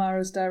in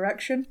Brilmara's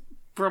direction.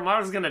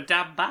 Brilmara's going to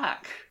dab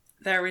back.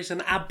 There is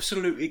an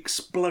absolute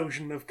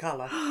explosion of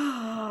colour.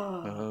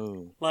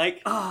 Oh.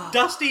 Like,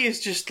 Dusty is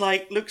just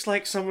like, looks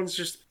like someone's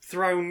just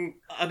thrown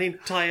an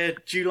entire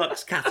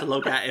Dulux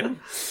catalogue at him.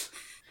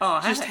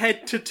 Just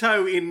head to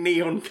toe in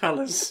neon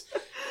colours.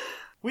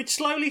 Which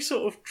slowly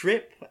sort of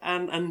drip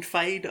and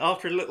fade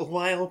after a little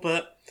while,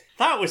 but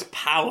that was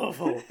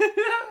powerful.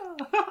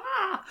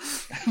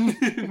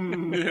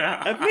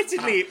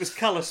 Admittedly, it was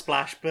colour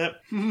splash, but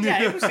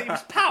yeah, it was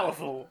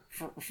powerful.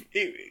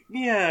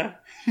 Yeah.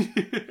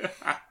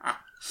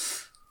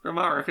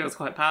 Brilmara feels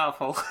quite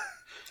powerful.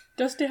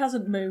 Dusty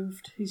hasn't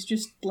moved. He's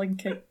just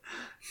blinking.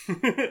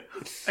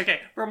 Okay,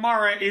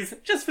 Brilmara is,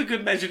 just for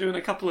good measure, doing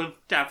a couple of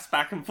dabs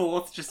back and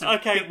forth. Just a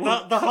Okay, bit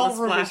more the whole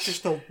colour room splash.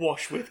 is just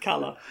awash with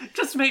colour.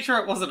 Just to make sure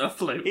it wasn't a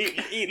fluke.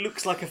 It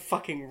looks like a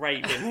fucking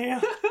raid in here.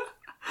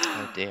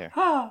 Oh dear.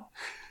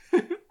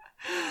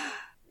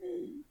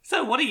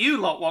 So, what do you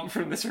lot want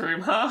from this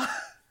room, huh?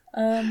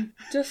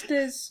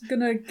 Dusty's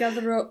gonna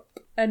gather up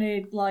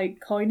any, like,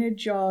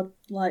 coinage or,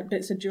 like,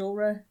 bits of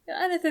jewellery.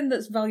 Anything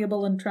that's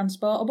valuable and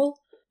transportable.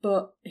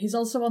 But he's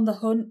also on the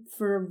hunt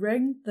for a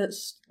ring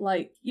that's,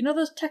 like, you know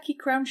those techie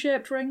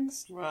crown-shaped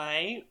rings?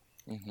 Right.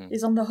 Mm-hmm.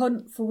 He's on the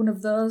hunt for one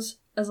of those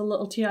as a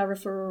little tiara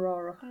for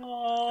Aurora.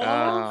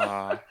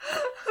 Aww.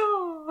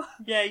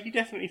 Yeah, you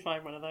definitely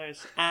find one of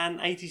those.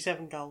 And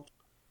 87 gold.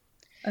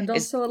 And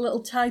also a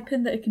little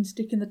tie-pin that he can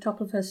stick in the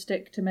top of her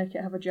stick to make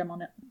it have a gem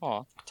on it.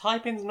 Aw.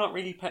 Tie-pin's not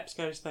really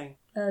Pepsco's thing.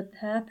 A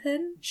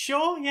hairpin?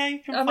 Sure, yeah, you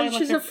can I find mean,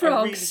 she's a like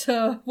frog, really...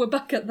 so we're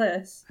back at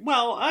this.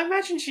 Well, I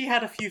imagine she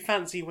had a few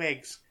fancy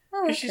wigs.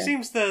 Oh, Because okay. she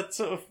seems the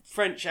sort of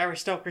French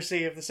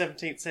aristocracy of the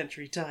 17th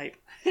century type.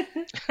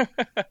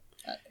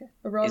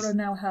 Aurora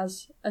now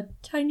has a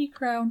tiny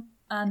crown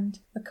and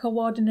a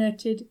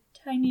coordinated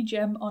tiny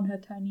gem on her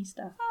tiny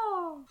staff.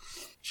 Oh.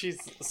 She's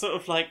sort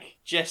of like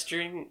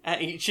gesturing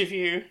at each of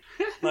you,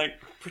 like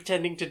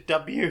pretending to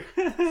dub you.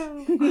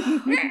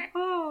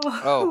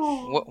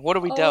 Oh, what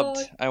are we dubbed?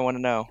 Oh. I want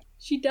to know.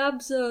 She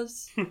dabs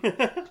us.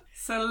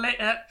 So,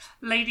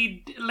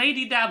 Lady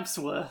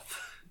Dabsworth.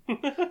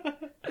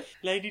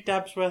 Lady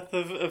Dabsworth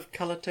of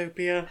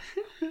Colourtopia.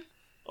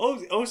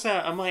 Also,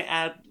 I might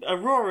add,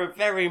 Aurora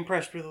very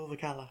impressed with all the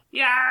colour.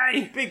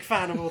 Yay! Big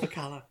fan of all the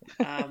colour.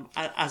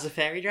 As a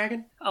fairy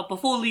dragon, Oh,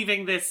 before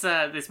leaving this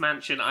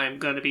mansion, I'm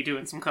going to be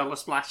doing some colour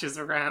splashes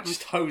around.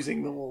 just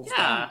hosing the walls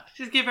Yeah, down.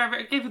 just give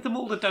them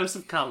all a dose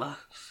of colour.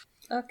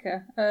 Okay.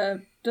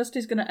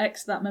 Dusty's going to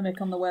X that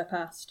mimic on the way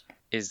past.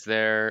 Is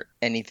there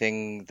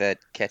anything that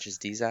catches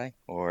Dee's eye,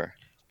 or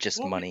just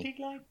What money? would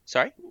Dee like?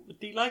 Sorry.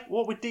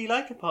 What would Dee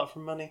like apart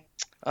from money?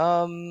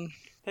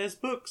 There's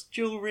books,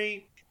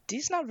 jewellery.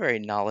 Dee's not very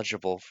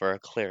knowledgeable for a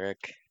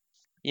cleric.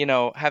 You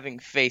know, having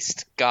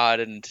faced God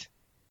and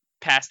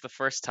passed the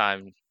first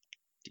time,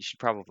 you should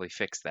probably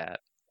fix that.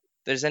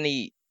 If there's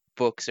any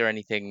books or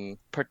anything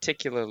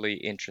particularly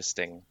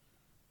interesting.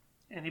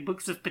 Any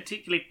books of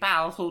particularly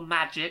powerful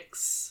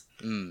magics?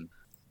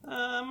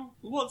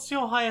 What's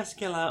your higher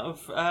skill out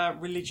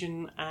of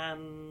religion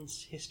and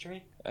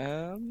history?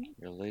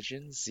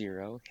 Religion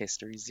 0,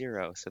 history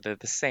 0, so they're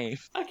the same.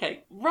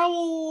 Okay,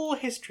 roll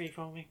history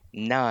for me.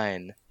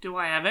 9. Do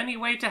I have any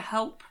way to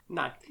help?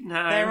 No.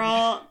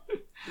 No.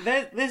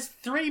 There's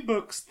 3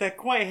 books. They're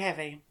quite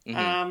heavy.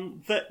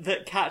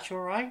 That catch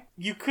your eye.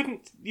 You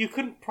couldn't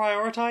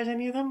prioritize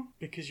any of them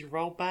because you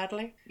rolled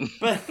badly.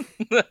 But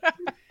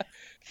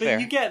Fair.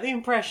 you get the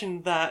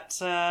impression that this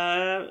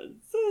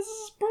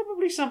is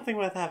probably something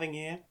worth having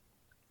here.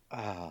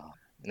 Oh,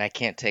 and I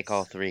can't take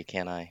all 3,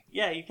 can I?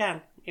 Yeah, you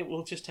can. It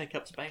will just take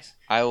up space.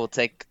 I will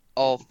take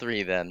all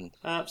 3 then.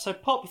 So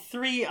pop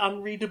 3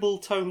 unreadable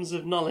tomes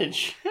of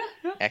knowledge.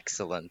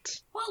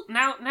 Excellent. Well,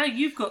 now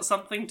you've got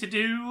something to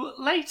do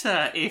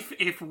later.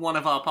 If one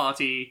of our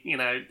party,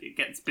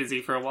 gets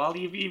busy for a while,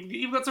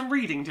 you've got some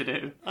reading to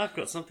do. I've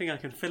got something I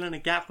can fill in a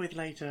gap with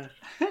later.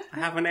 I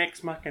have an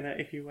ex machina,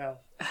 if you will.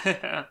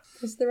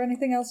 Is there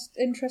anything else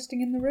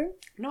interesting in the room?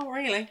 Not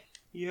really.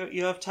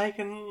 You have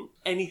taken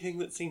anything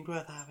that seemed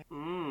worth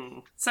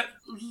having. So,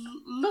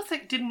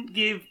 Luthic didn't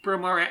give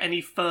Bromara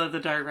any further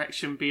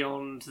direction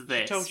beyond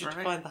this, Told you right?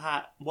 to find the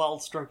hat while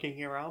stroking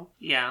your arm.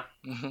 Yeah.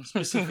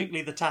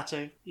 Specifically the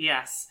tattoo.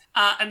 Yes.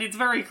 And it's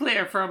very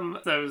clear from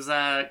those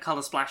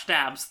colour splash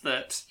dabs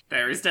that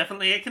there is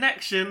definitely a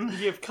connection.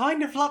 You've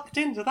kind of lucked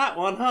into that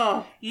one,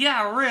 huh?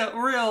 Yeah,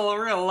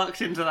 real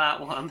lucked into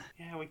that one.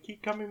 Yeah, we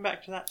keep coming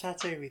back to that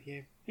tattoo with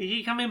you. You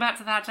keep coming back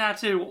to that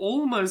tattoo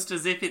almost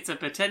as if it's a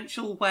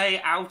potential way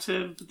out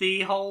of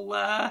the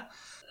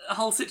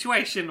whole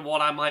situation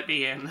what I might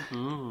be in.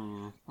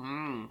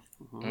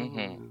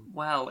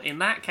 Well, in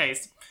that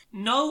case,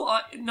 no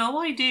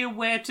idea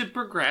where to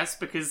progress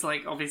because,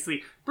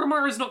 obviously,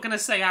 Bromara's not going to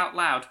say out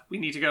loud, we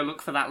need to go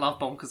look for that love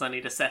bomb because I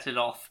need to set it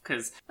off,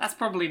 because that's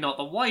probably not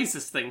the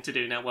wisest thing to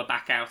do now we're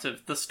back out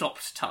of the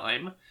stopped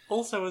time.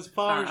 Also, as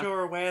far as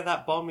you're aware,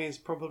 that bomb is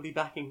probably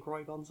back in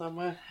Croydon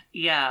somewhere.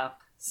 Yeah,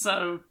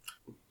 so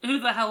who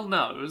the hell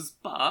knows,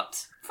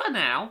 but for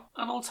now,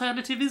 an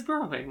alternative is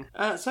brewing.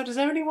 So does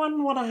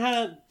anyone want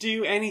to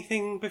do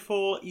anything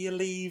before you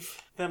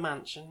leave the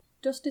mansion?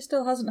 Dusty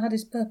still hasn't had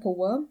his purple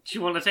worm. Do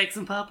you want to take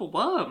some purple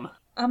worm?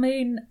 I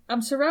mean,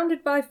 I'm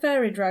surrounded by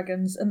fairy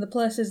dragons and the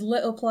place is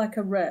lit up like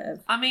a rave.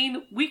 I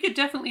mean, we could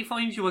definitely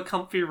find you a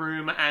comfy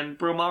room and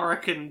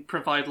Bromara can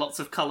provide lots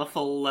of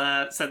colourful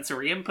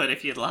sensory input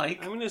if you'd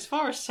like. I mean, as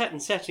far as set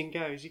and setting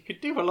goes, you could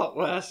do a lot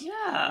worse.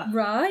 Yeah.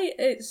 Right,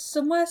 it's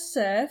somewhere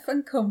safe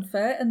and comfy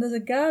and there's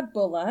a guard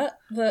bullet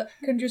that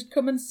can just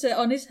come and sit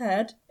on his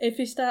head if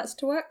he starts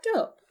to act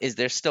up. Is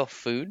there still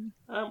food?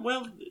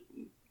 Well,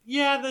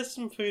 yeah, there's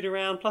some food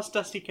around, plus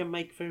Dusty can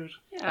make food.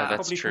 Yeah. Oh,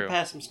 that's Probably true.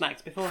 prepare some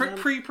snacks beforehand.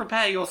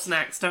 Prepare your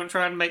snacks, don't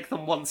try and make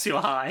them once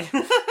you're high.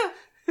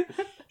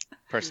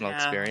 Personal Yeah.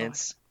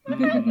 experience.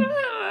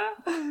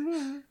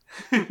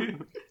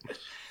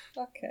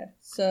 Okay,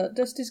 so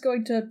Dusty's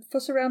going to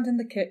fuss around in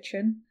the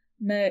kitchen,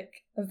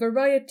 make a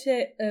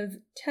variety of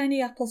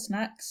tiny apple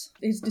snacks.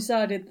 He's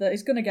decided that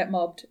he's going to get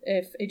mobbed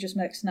if he just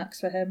makes snacks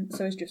for him,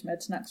 so he's just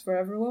made snacks for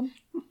everyone.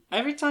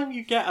 Every time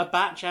you get a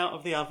batch out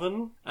of the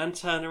oven and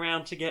turn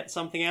around to get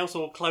something else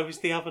or close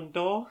the oven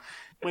door,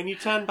 when you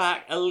turn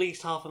back, at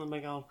least half of them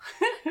are gone.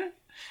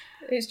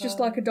 It's just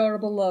like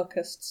adorable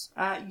locusts.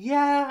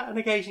 Yeah, and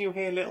occasionally you'll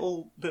hear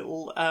little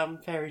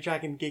fairy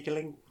dragon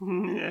giggling.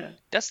 Yeah.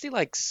 Dusty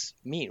likes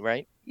meat,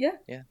 right? Yeah.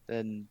 Yeah.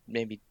 Then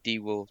maybe Dee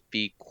will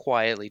be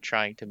quietly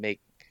trying to make,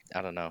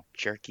 I don't know,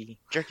 jerky.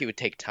 Jerky would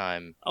take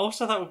time.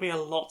 Also, that would be a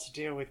lot to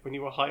deal with when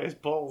you were high as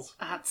balls.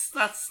 That's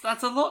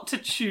a lot to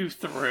chew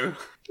through.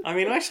 I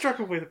mean, I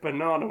struggle with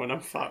banana when I'm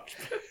fucked.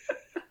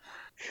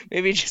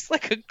 Maybe just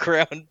like a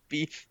ground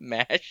beef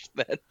mash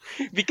then.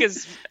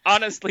 Because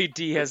honestly,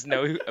 Dee has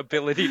no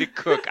ability to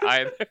cook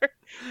either.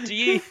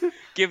 Dee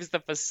gives the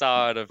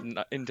facade of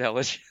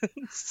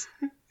intelligence.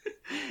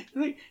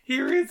 Like,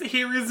 here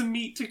is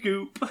meat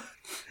goop.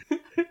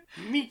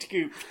 Meat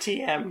goop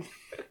TM.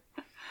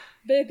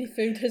 Baby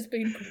food has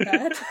been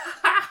prepared.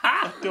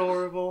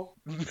 Adorable.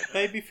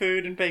 Baby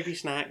food and baby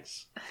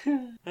snacks.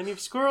 And you've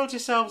squirreled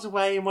yourselves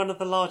away in one of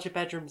the larger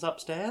bedrooms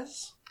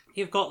upstairs.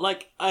 You've got,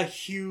 like, a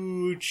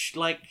huge,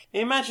 like,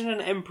 imagine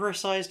an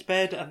emperor-sized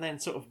bed and then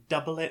sort of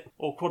double it,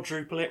 or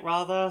quadruple it,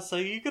 rather, so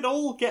you could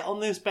all get on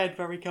this bed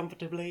very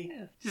comfortably.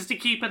 Yeah. Just to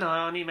keep an eye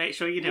on you, make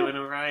sure you're doing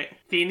all right.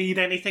 If you need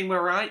anything,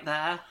 we're right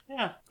there.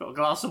 Yeah. Got a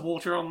glass of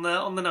water on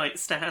the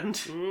nightstand.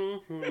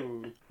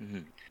 Mm-hmm.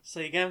 So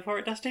you going for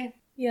it, Dusty?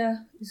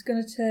 Yeah, he's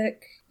going to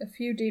take a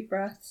few deep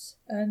breaths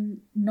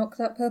and knock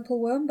that purple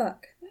worm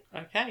back.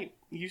 Okay.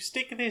 You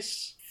stick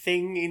this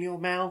thing in your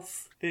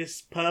mouth,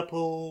 this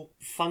purple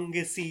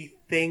fungusy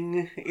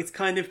thing. It's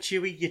kind of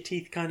chewy, your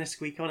teeth kind of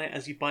squeak on it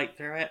as you bite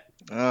through it.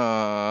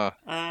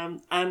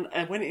 And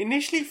when it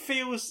initially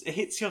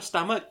hits your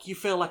stomach, you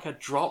feel like a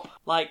drop.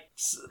 Like,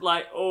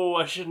 oh,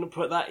 I shouldn't have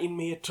put that in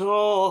me at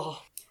all.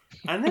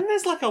 And then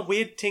there's like a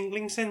weird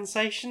tingling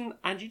sensation,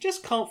 and you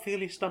just can't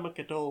feel your stomach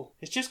at all.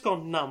 It's just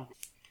gone numb.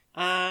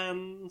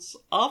 And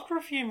after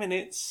a few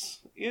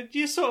minutes,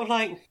 you're sort of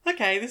like,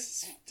 okay,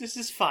 this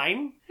is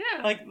fine.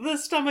 Yeah. Like, the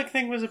stomach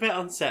thing was a bit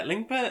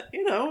unsettling, but,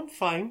 I'm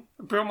fine.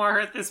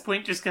 Bromar at this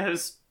point just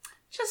goes,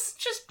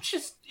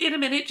 just in a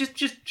minute,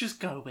 just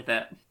go with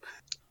it.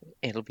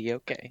 It'll be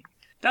okay.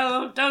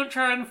 Don't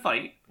try and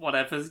fight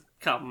whatever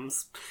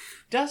comes.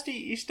 Dusty,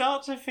 you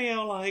start to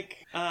feel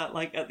like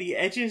at the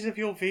edges of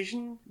your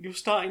vision, you're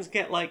starting to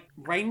get, like,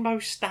 rainbow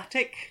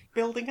static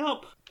building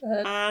up.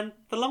 And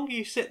the longer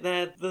you sit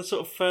there, the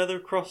sort of further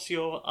across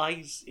your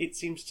eyes it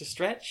seems to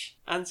stretch.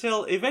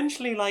 Until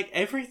eventually, like,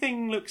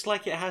 everything looks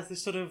like it has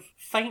this sort of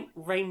faint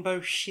rainbow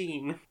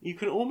sheen. You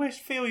can almost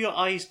feel your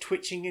eyes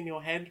twitching in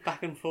your head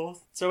back and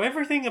forth. So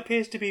everything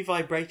appears to be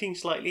vibrating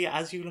slightly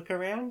as you look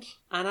around.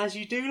 And as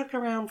you do look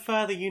around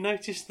further, you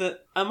notice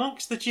that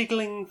amongst the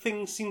jiggling,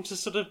 things seem to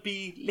sort of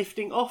be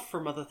lifting off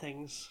from other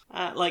things.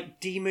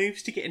 Like D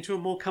moves to get into a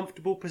more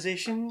comfortable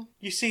position.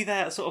 You see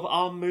their sort of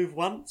arm move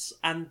once,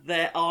 and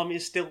their arm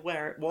is still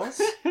where it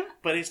was,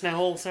 but it's now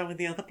also in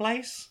the other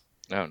place.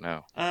 Oh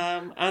no.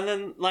 And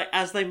then, like,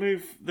 as they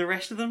move the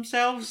rest of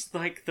themselves,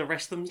 like, the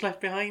rest of them's left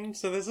behind.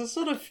 So there's a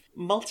sort of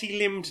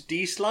multi-limbed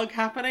D-slug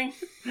happening.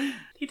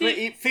 But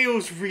it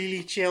feels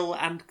really chill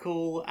and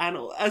cool, and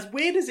as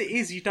weird as it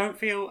is, you don't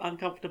feel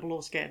uncomfortable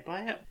or scared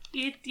by it.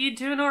 You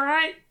doing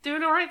alright?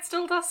 Doing alright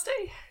still,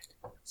 Dusty?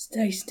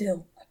 Stay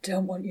still. I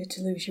don't want you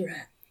to lose your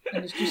head.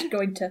 And it's just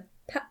going to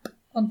tap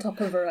on top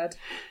of her head.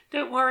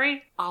 Don't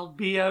worry, I'll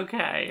be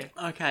okay.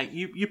 Okay,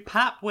 you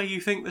pap where you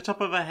think the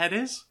top of her head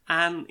is,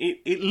 and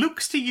it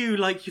looks to you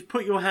like you've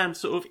put your hand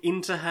sort of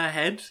into her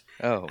head.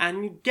 Oh.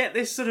 And you get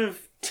this sort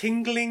of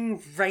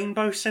tingling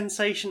rainbow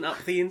sensation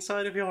up the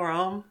inside of your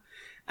arm,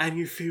 and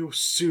you feel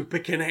super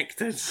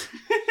connected.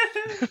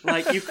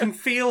 Like, you can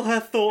feel her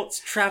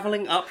thoughts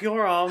travelling up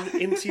your arm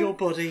into your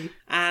body,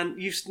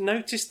 and you've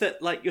noticed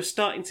that, like, you're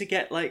starting to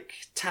get, like,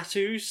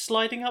 tattoos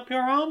sliding up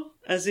your arm,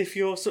 as if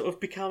you're sort of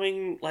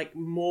becoming, like,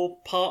 more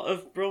part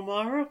of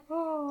Bromara.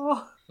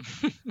 Oh.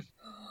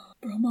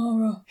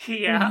 Bromara.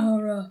 Yeah.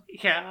 Bromara.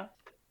 Yeah.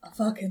 I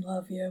fucking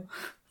love you.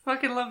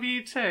 Fucking love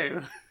you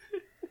too.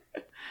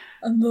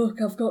 And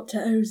look, I've got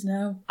tattoos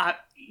now.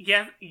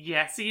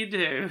 Yes, you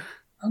do.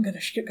 I'm going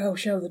to go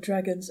show the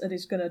dragons, and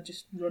he's going to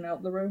just run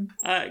out the room.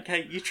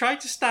 Okay, you try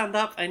to stand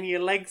up and your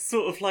legs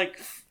sort of like...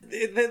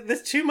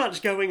 There's too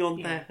much going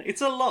on there.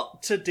 It's a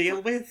lot to deal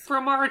with.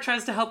 Bromara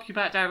tries to help you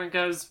back down and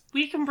goes,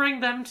 we can bring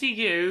them to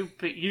you,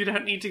 but you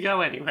don't need to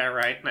go anywhere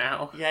right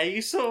now. Yeah,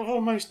 you sort of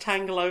almost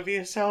tangle over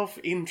yourself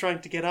in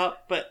trying to get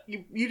up, but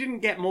you didn't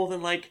get more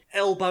than, like,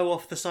 elbow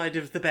off the side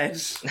of the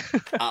bed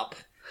up.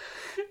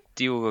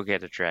 Do you go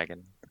get a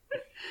dragon?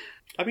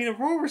 I mean,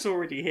 Aurora's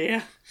already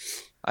here.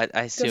 I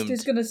assumed...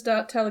 Dusty's going to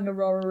start telling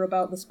Aurora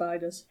about the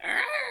spiders.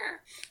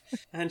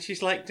 And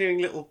she's, like,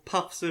 doing little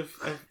puffs of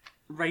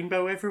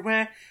rainbow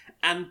everywhere,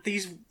 and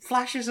these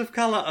flashes of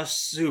colour are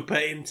super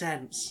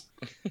intense.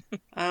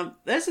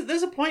 There's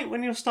a point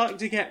when you're starting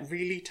to get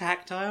really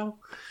tactile.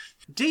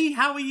 Dee,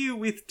 how are you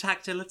with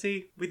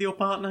tactility with your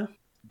partner?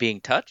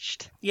 Being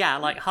touched? Yeah,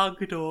 like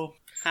hugged or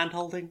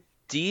hand-holding.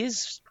 D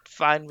is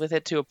fine with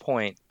it to a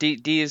point.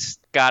 D's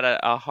got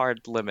a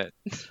hard limit.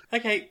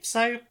 Okay,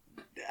 so...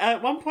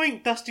 At one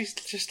point, Dusty's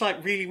just,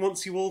 like, really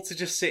wants you all to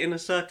just sit in a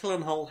circle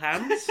and hold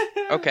hands.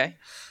 Okay.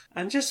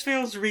 And just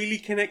feels really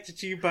connected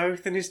to you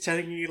both, and is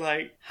telling you,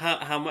 like,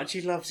 how much he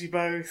loves you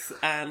both,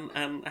 and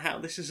how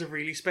this is a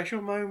really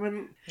special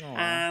moment.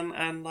 Aww.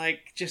 And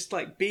like, just,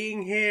 like,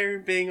 being here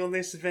and being on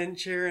this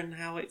adventure, and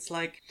how it's,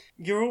 like,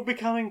 you're all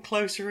becoming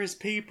closer as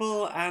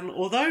people, and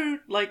although,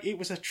 like, it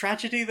was a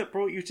tragedy that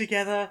brought you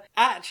together,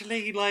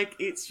 actually, like,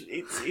 it's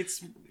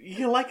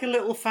you're like a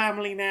little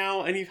family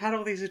now, and you've had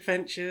all these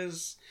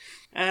adventures,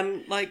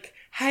 and, like...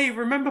 Hey,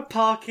 remember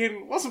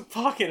Parkin? Wasn't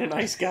Parkin a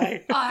nice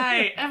guy?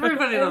 Aye,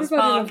 everybody loves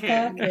Everybody loves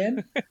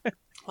Parkin. Parkin.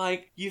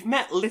 Like, you've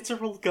met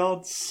literal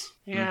gods.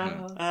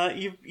 Yeah.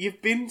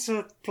 You've been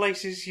to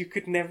places you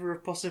could never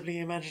have possibly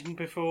imagined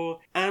before,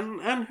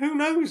 and who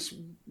knows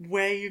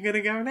where you're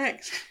gonna go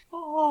next.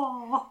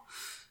 Oh.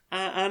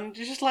 And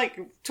just like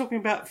talking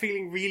about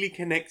feeling really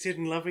connected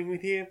and loving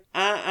with you.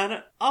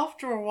 And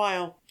after a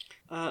while,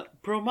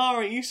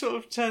 Bromara, you sort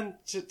of turn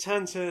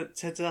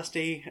to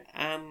Dusty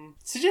and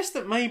suggest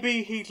that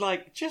maybe he'd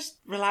like just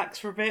relax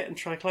for a bit and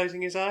try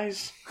closing his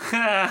eyes.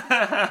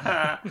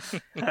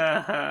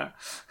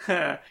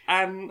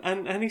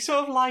 And he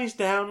sort of lies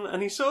down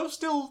and he's sort of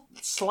still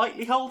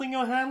slightly holding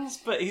your hands,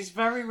 but he's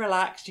very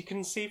relaxed. You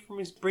can see from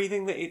his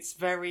breathing that it's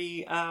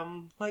very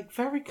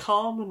very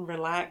calm and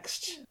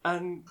relaxed.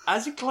 And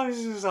as he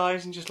closes his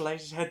eyes and just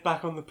lays his head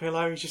back on the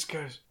pillow, he just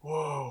goes,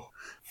 "Whoa,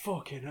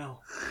 fucking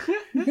hell."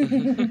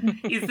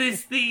 Is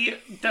this the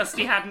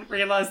Dusty hadn't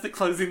realised that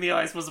closing the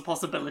eyes was a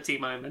possibility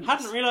moment?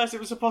 Hadn't realised it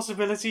was a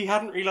possibility,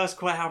 hadn't realised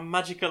quite how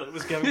magical it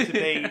was going to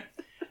be.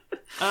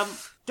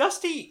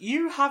 Dusty,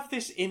 you have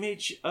this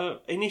image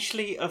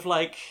initially of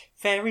like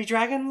fairy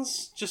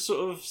dragons just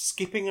sort of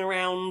skipping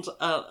around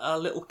a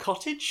little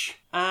cottage,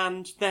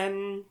 and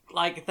then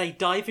like they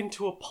dive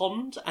into a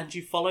pond and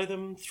you follow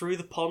them through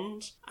the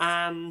pond,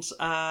 and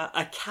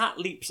a cat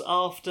leaps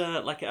after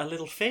like a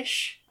little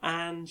fish,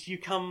 and you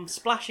come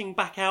splashing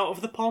back out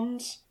of the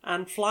pond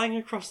and flying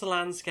across the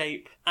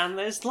landscape, and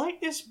there's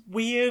like this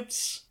weird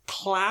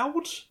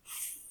cloud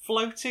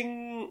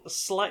floating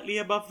slightly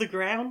above the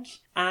ground,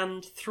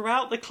 and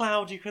throughout the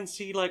cloud you can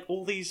see like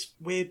all these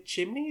weird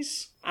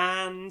chimneys,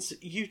 and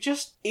you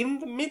just, in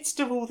the midst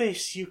of all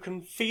this, you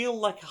can feel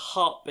like a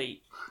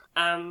heartbeat,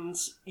 and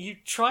you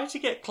try to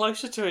get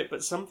closer to it,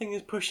 but something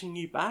is pushing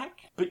you back,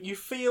 but you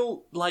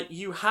feel like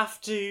you have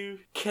to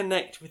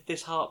connect with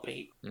this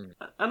heartbeat.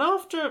 And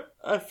after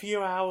a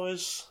few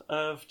hours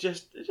of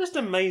just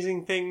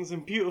amazing things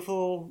and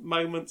beautiful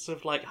moments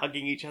of like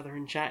hugging each other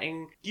and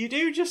chatting, you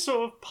do just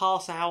sort of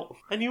pass out,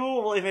 and you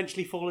all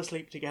eventually fall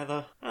asleep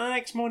together, and the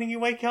next morning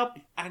you wake up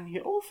and you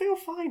all feel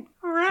fine.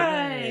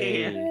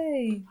 Hooray!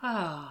 Hey,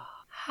 Ah,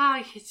 how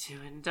you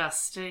doing,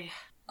 Dusty?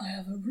 I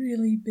have a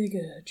really big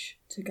urge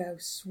to go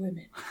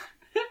swimming.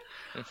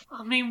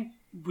 I mean,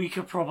 we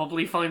could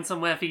probably find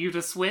somewhere for you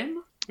to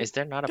swim. Is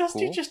there not a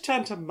Dusty pool? just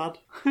turned to mud.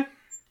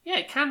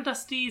 Yeah, can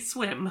Dusty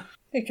swim?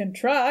 He can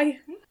try.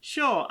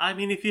 Sure, I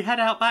mean, if you head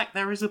out back,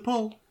 there is a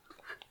pool.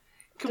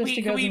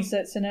 Dusty goes and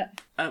sits in it.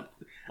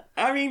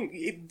 I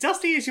mean,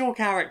 Dusty is your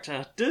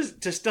character. Does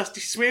Dusty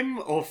swim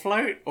or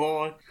float,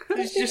 or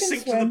does he Dusty just can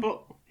sink to the swim.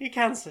 bottom? He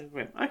can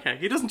swim. Okay,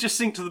 he doesn't just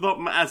sink to the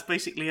bottom as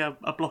basically a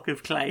block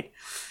of clay.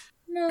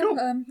 No,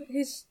 Cool.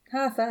 he's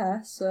half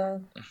air,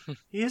 so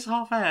He is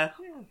half air.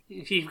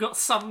 You've got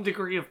some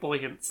degree of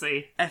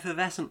buoyancy.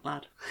 Effervescent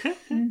lad.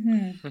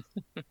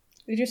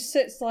 he just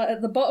sits like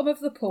at the bottom of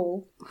the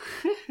pool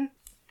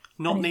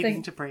Not And he needing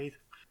think- to breathe.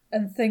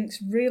 and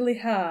thinks really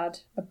hard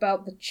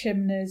about the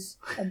chimneys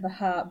and the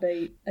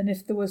heartbeat, and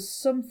if there was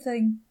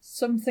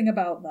something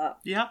about that.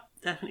 Yeah,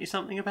 definitely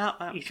something about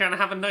that. You're trying to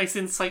have a nice,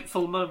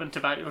 insightful moment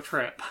about your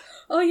trip.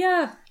 Oh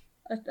yeah,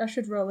 I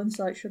should roll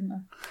insight, shouldn't I?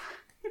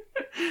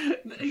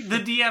 The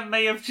DM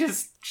may have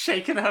just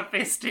shaken her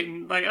fist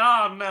in, like,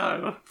 oh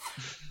no.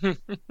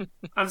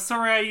 I'm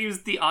sorry I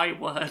used the I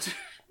word.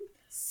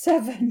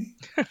 7.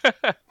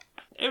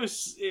 It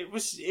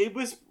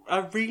was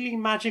a really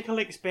magical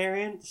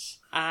experience,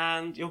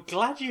 and you're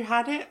glad you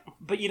had it,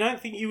 but you don't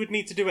think you would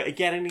need to do it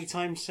again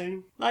anytime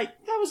soon. Like,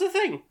 that was a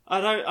thing.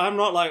 I'm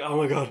not like, oh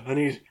my god, I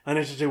need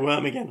to do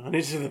worm again. I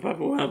need to do the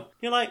purple worm.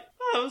 You're like,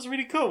 oh, that was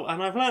really cool,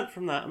 and I've learnt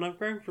from that, and I've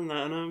grown from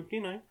that,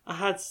 and I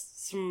had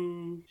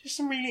some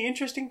really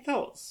interesting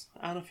thoughts,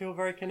 and I feel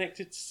very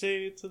connected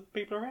to the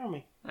people around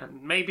me.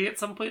 And maybe at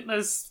some point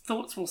those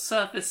thoughts will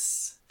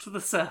surface to the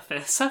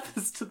surface.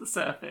 Surface to the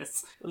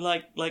surface.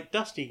 Like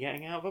Dusty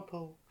getting out of a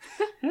pool.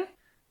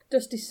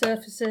 Dusty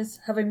surfaces,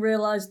 having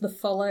realised the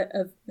folly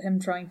of him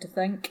trying to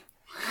think.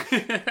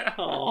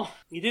 Oh,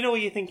 you did all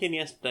your thinking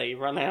yesterday. You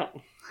run out.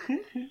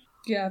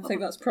 Yeah, I think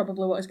that's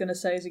probably what he's going to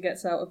say as he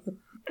gets out of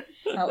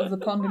the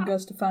pond and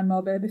goes to find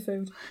more baby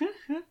food.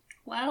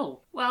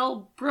 Well,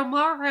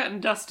 Bromara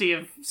and Dusty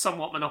have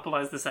somewhat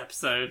monopolised this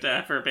episode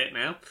for a bit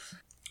now.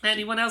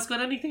 Anyone else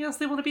got anything else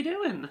they want to be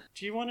doing?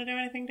 Do you want to do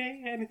anything,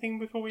 Dave? Anything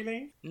before we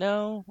leave?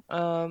 No.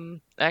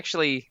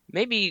 Actually,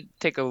 maybe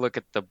take a look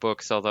at the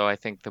books, although I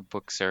think the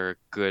books are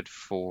good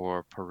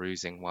for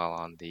perusing while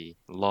on the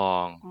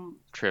long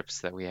trips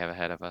that we have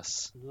ahead of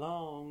us.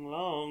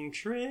 Long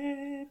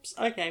trips.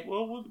 Okay,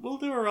 well, we'll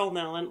do a roll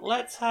now then.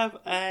 Let's have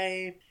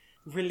a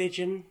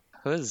religion.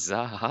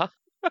 Huzzah!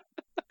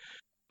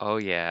 Oh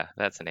yeah,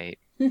 that's an 8.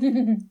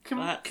 Can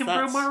That's-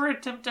 Bromara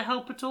attempt to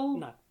help at all?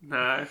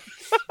 No.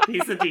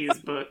 These are D's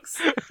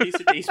books. These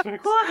are these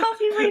books. Well, I'll help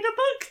you read a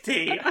book,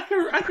 D.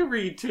 I can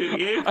read to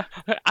you.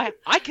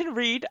 I can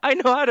read. I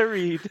know how to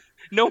read.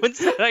 No one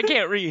said I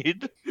can't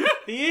read.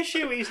 The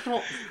issue is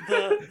not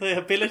the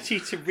ability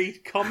to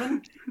read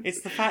common.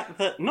 It's the fact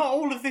that not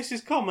all of this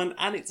is common,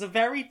 and it's a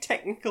very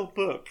technical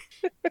book.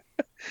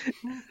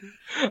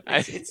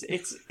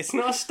 It's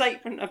not a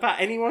statement about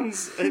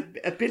anyone's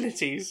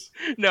abilities.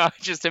 No, I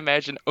just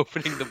imagine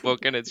opening the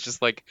book and it's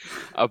just like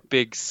a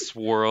big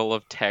swirl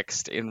of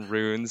text in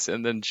runes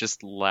and then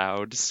just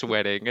loud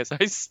sweating as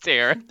I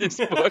stare at this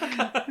book.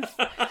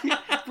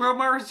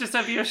 Romara's just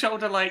over your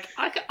shoulder like,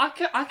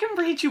 I can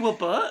read you a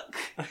book.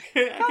 I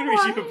can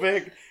read you a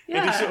book.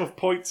 And Yeah. he sort of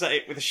points at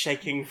it with a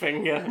shaking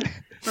finger.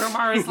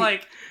 Romara's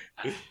like,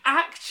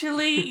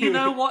 actually, you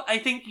know what? I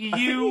think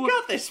You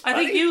got this, I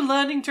think buddy. you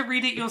learning to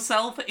read it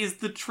yourself is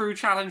the true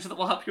challenge that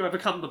will help you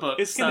overcome the book.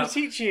 It's going to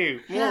teach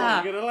you more.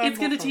 Yeah, You're gonna learn it's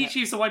going to more from teach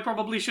you, so I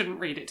probably shouldn't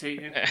read it to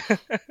you.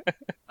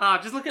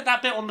 Just look at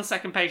that bit on the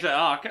second page there.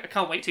 I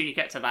can't wait till you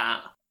get to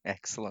that.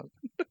 Excellent.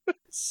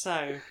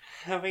 So,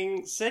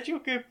 having said your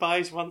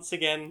goodbyes once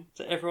again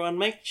to everyone,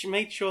 make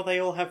sure they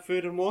all have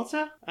food and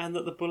water, and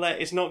that the bullet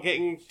is not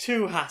getting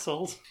too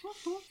hassled.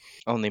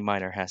 Only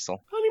minor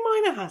hassle. Only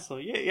minor hassle.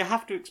 You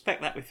have to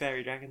expect that with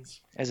fairy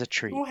dragons. As a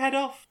treat. You all head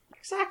off.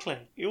 Exactly.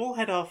 You all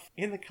head off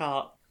in the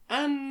cart.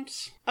 And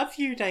a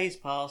few days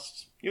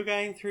passed. You're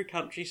going through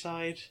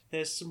countryside.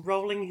 There's some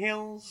rolling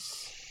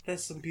hills.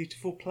 There's some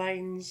beautiful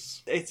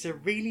plains. It's a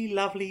really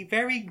lovely,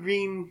 very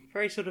green,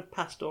 very sort of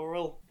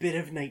pastoral bit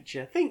of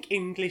nature. Think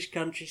English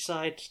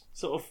countryside,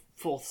 sort of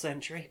 4th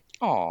century.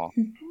 Aw.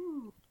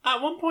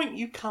 At one point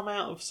you come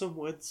out of some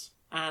woods,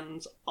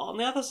 and on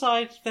the other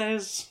side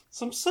there's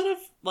some sort of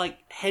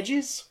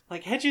hedges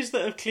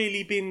that have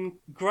clearly been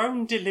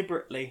grown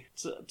deliberately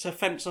to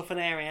fence off an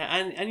area,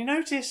 and you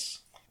notice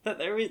that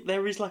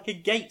there is like a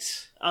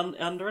gate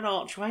under an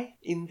archway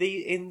in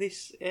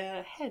this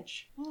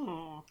hedge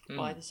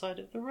by the side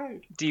of the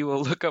road. Dee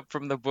will look up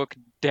from the book,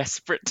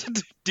 desperate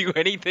to do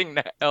anything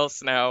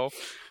else now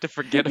to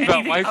forget about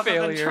Anything my other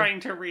failure. than trying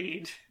to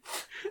read.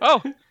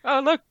 Oh,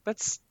 look,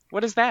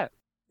 what is that?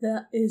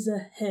 That is a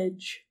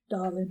hedge,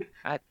 darling.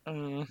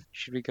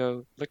 Should we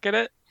go look at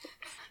it?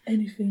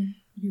 Anything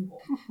you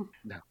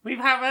want. We've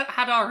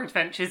had our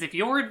adventures. If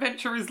your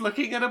adventure is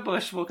looking at a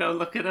bush, we'll go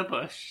look at a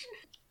bush.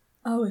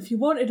 Oh, if you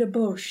wanted a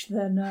bush,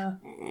 then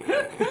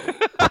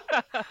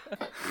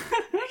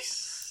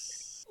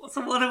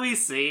So what do we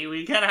see?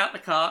 We get out the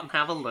cart and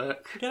have a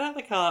look. Get out of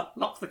the cart.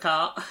 Lock the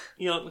cart.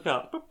 You lock the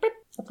cart. Boop, boop.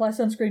 apply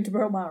sunscreen to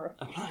Bromara.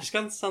 Apply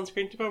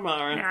sunscreen to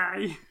Bomara.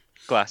 Yay.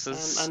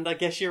 Glasses. And I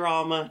guess your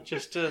armour,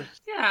 just to...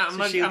 Yeah, So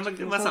my shield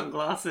yourself.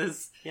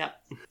 sunglasses. Yeah.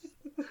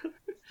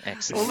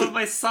 Excellent. All of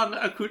my sun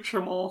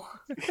accoutrements.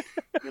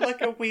 You're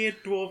like a weird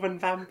dwarven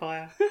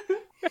vampire.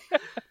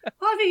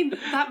 I mean,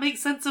 that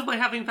makes sense of my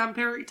having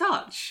vampiric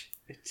touch.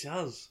 It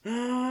does.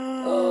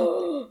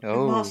 Oh,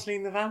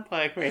 Marceline the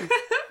Vampire Queen.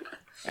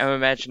 I'm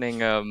imagining,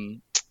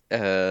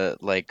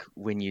 like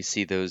when you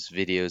see those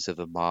videos of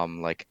a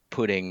mom, like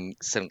putting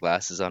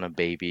sunglasses on a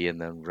baby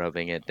and then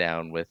rubbing it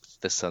down with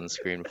the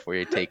sunscreen before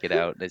you take it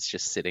out, and it's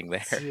just sitting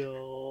there.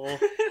 Oh.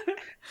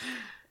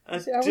 I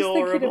was thinking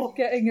Adorable. of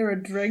getting her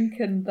a drink,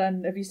 and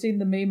then have you seen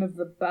the meme of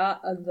the bat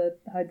and the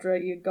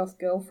hydrate your goth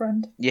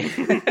girlfriend? Yeah.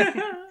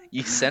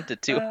 You sent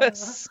it to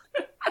us.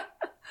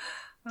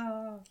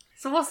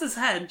 So what's this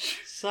hedge?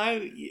 So, are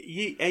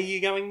you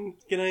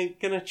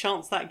gonna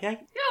chance that gate?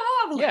 Yeah,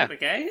 I'll have a look Yeah. at the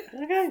gate.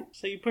 Okay.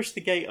 So you push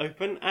the gate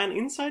open, and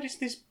inside is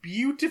this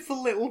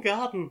beautiful little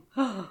garden.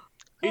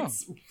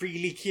 It's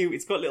really cute.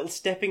 It's got little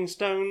stepping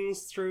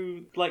stones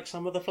through like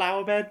some of the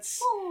flower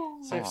beds.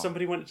 So if Aw.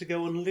 somebody wanted to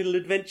go on a little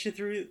adventure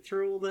through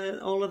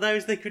all of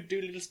those, they could do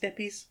little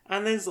steppies.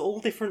 And there's all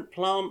different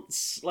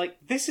plants. Like,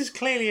 this is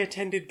clearly a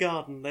tended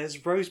garden.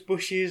 There's rose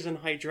bushes and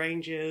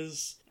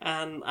hydrangeas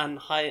and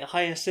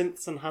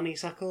hyacinths and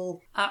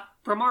honeysuckle.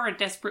 Bromara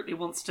desperately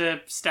wants to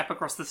step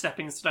across the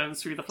stepping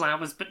stones through the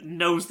flowers, but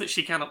knows that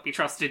she cannot be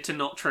trusted to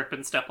not trip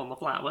and step on the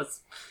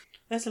flowers.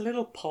 There's a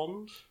little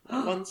pond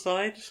at one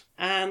side.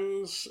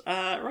 And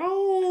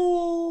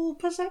roll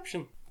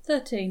perception.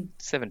 13.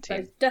 So 17.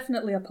 it's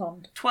definitely a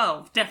pond.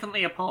 12,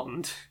 definitely a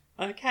pond.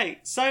 Okay,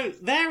 so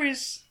there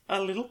is a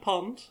little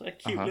pond, a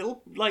cute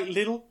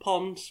little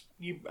pond.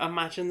 You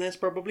imagine there's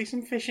probably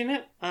some fish in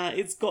it.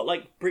 It's got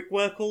like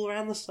brickwork all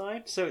around the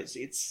side, so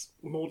it's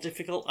more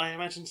difficult, I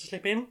imagine, to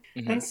slip in.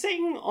 And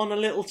sitting on a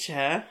little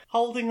chair,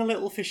 holding a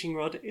little fishing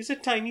rod, is a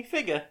tiny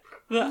figure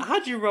that,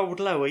 had you rolled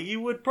lower, you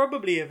would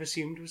probably have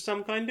assumed was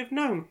some kind of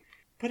gnome.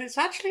 But it's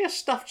actually a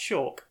stuffed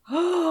shark.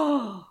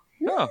 Oh.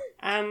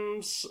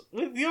 And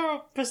with your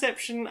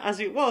perception as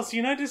it was,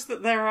 you notice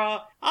that there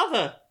are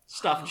other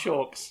stuffed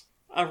sharks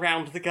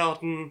around the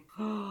garden.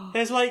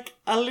 There's like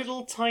a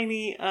little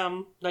tiny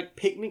like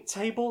picnic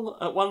table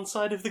at one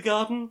side of the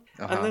garden,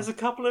 and there's a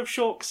couple of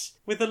sharks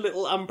with a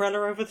little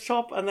umbrella over the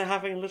top, and they're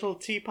having a little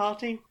tea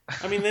party.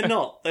 I mean, they're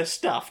not, they're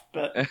stuffed,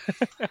 but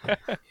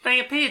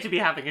They appear to be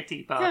having a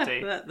tea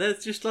party. yeah,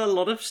 there's just a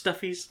lot of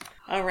stuffies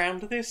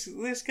around this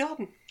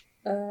garden.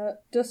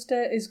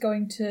 Duster is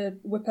going to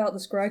whip out the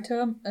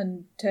Scrytome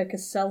and take a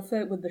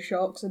selfie with the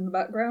sharks in the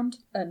background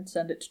and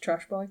send it to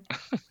Trash Boy.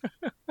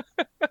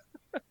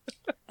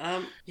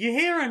 You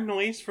hear a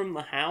noise from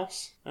the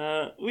house,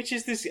 which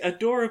is this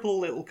adorable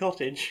little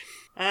cottage.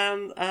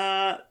 And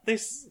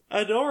this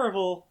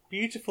adorable,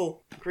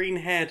 beautiful,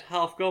 green-haired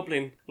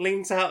half-goblin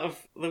leans out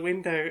of the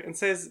window and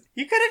says,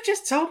 "You could have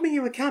just told me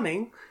you were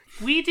coming."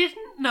 We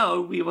didn't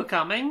know we were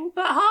coming,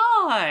 but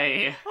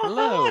hi! Oh,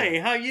 Hello. Hi,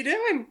 how you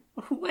doing?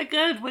 We're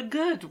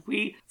good.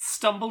 We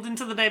stumbled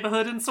into the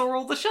neighbourhood and saw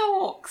all the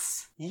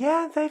sharks.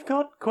 Yeah, they've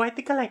got quite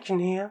the collection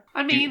here.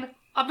 I mean,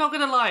 I'm not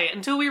gonna lie,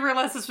 until we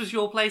realised this was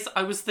your place,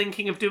 I was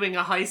thinking of doing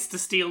a heist to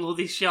steal all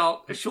these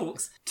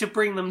sharks to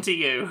bring them to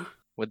you.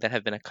 Would that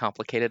have been a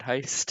complicated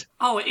heist?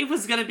 Oh, it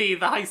was gonna be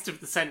the heist of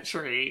the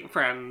century,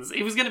 friends.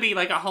 It was gonna be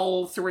like a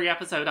whole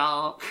 3-episode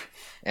arc.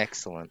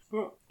 Excellent.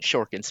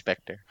 Shork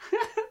Inspector.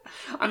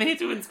 I'm here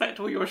to inspect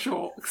all your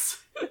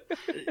sharks.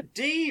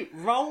 D,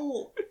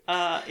 roll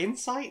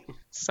insight.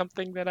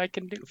 Something that I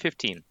can do.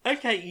 15.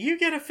 Okay, you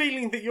get a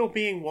feeling that you're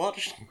being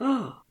watched.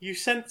 You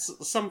sense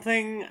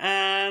something,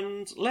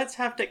 and let's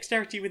have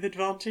dexterity with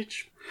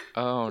advantage.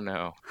 Oh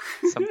no.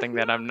 Something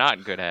that I'm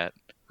not good at.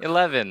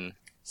 11.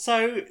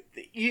 So,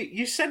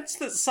 you sense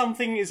that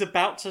something is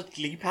about to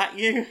leap at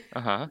you.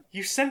 Uh-huh.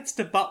 You sensed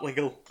a butt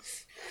wiggle.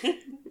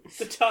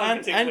 The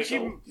targeting And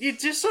wiggle. you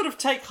just sort of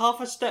take half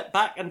a step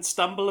back and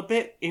stumble a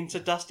bit into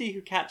Dusty,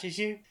 who catches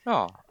you.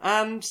 Oh.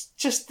 And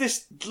just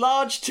this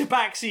large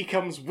tabaxi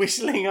comes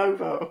whistling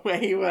over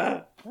where you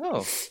were.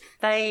 Oh.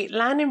 They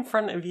land in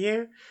front of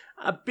you,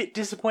 a bit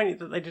disappointed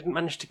that they didn't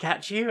manage to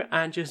catch you,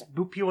 and just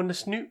boop you on the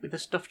snoot with a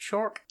stuffed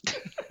shark.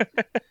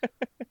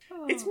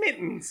 It's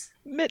Mittens.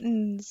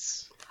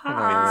 Mittens.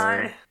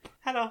 Hi.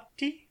 Hello,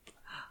 T.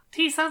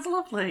 Tea sounds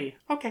lovely.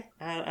 Okay.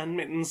 And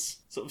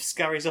Mittens sort of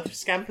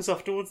scampers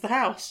off towards the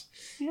house.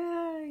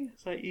 Yay.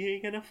 So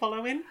you gonna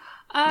follow in?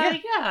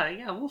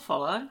 Yeah, we'll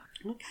follow.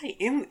 Okay.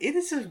 It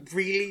is a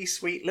really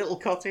sweet little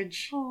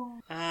cottage.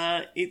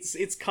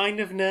 It's kind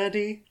of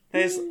nerdy.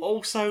 There's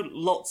also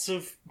lots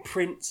of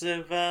prints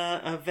of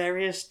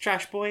various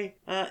Trash Boy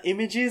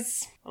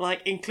images,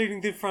 like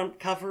including the front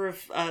cover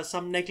of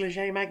some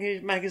negligee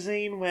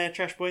magazine where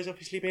Trash Boy's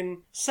obviously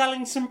been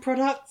selling some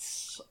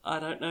products. I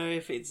don't know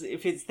if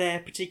it's their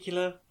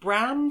particular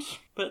brand,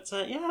 but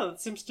yeah, they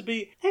seem to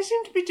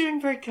be doing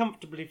very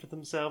comfortably for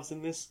themselves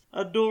in this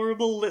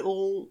adorable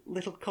little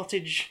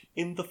cottage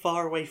in the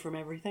far away from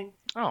everything.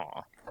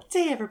 Oh.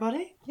 Tea,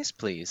 everybody. Yes,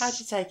 please. How'd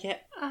you take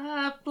it?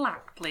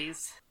 Black,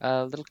 please.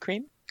 Little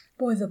cream?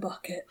 Boy, the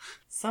bucket.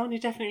 Someone who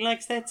definitely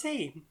likes their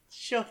tea.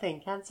 Sure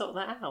thing, can sort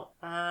that out.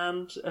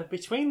 And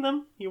between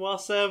them, you are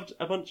served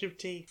a bunch of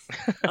tea.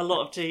 A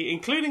lot of tea,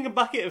 including a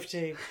bucket of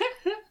tea.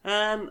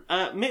 And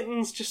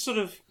Mittens just sort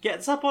of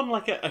gets up on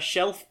like a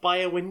shelf by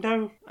a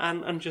window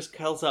and just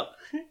curls up,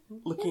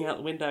 looking out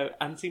the window,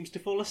 and seems to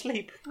fall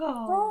asleep.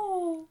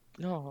 Oh.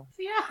 Oh.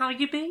 So yeah, how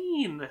you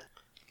been?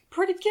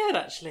 Pretty good,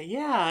 actually.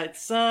 Yeah,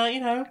 it's,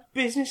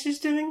 business is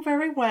doing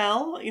very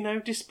well,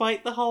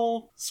 despite the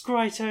whole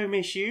Scrytome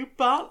issue.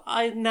 But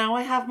now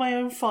I have my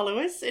own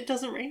followers. It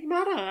doesn't really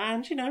matter.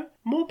 And,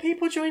 more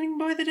people joining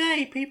by the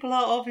day. People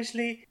are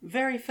obviously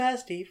very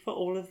thirsty for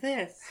all of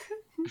this.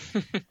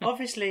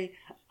 Obviously,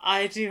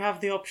 I do have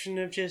the option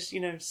of just,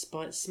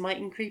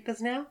 smiting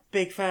creepers now.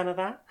 Big fan of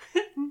that.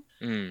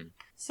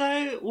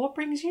 So, what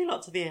brings you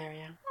lot to the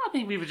area? I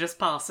mean, we were just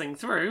passing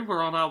through.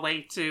 We're on our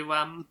way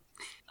to,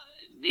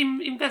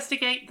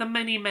 investigate the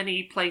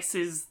many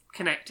places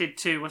connected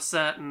to a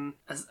certain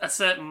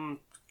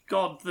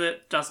god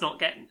that does not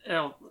get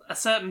a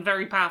certain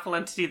very powerful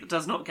entity that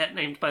does not get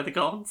named by the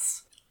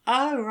gods.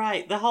 Oh,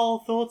 right, the whole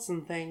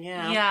Thornton thing,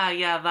 yeah.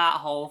 Yeah,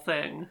 that whole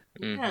thing.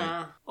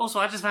 Yeah.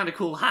 Also, I just found a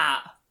cool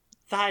hat.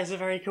 That is a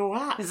very cool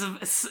hat.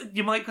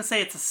 You might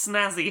say it's a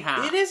snazzy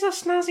hat. It is a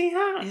snazzy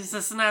hat. It's a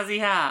snazzy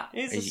hat.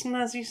 It's a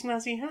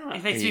snazzy hat.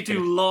 It makes me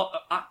do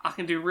I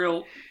can do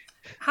real.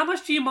 How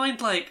much do you mind,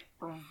 like,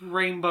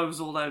 rainbows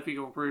all over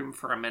your room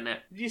for a minute?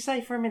 Did you say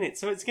for a minute?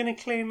 So it's going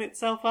to clean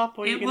itself up,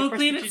 or It will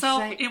clean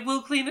itself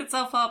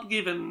up,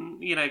 given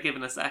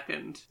a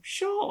second.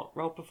 Sure.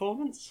 Roll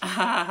performance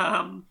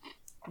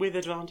with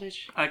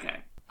advantage.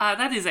 Okay.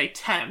 That is a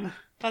 10.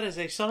 That is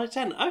a solid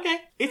 10. Okay,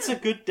 it's a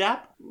good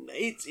dab.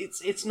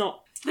 It's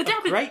not The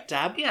dab a great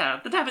dab. Yeah,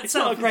 the dab itself. It's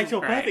not a great isn't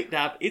or perfect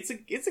dab. It's a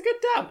good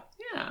dab.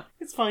 Yeah.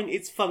 It's fine.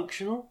 It's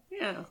functional.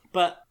 Yeah.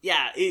 But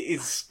yeah, it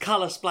is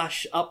colour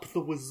splash up the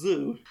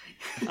wazoo.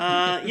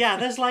 Yeah,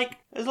 there's like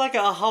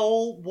a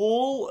whole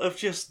wall of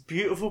just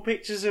beautiful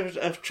pictures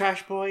of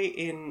Trash Boy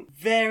in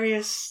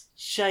various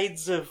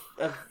shades of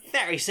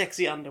very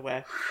sexy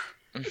underwear,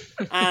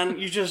 and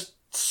you just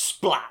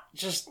splat.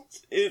 Just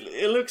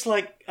it looks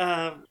like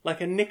a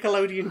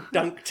Nickelodeon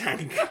dunk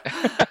tank.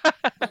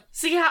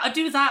 So yeah, I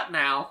do that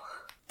now.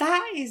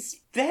 That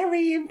is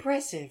very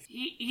impressive.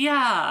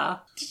 Yeah.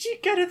 Did you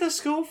go to the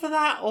school for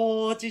that,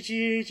 or did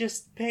you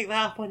just pick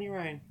that up on your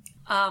own?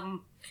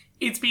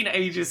 It's been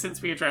ages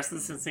since we addressed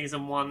this in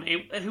season 1.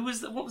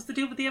 What was the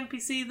deal with the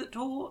NPC that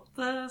taught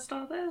the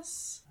start of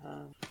this?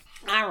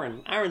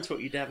 Aaron. Aaron taught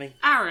you dabbing.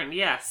 Aaron,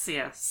 yes.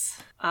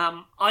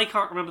 I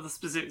can't remember the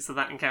specifics of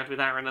that encounter with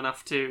Aaron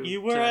enough to...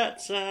 You were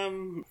at...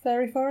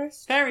 Fairy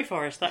Forest? Fairy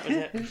Forest, that was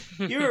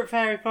it. You were at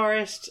Fairy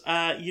Forest,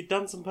 you'd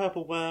done some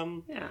purple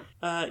worm. Yeah.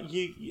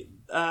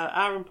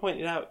 Aaron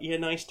pointed out your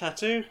nice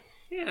tattoo.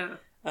 Yeah.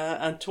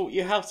 And taught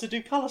you how to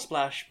do colour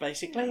splash,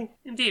 basically.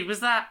 Indeed. Was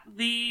that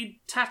the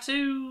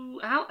tattoo...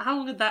 How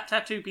long had that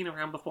tattoo been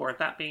around before? Had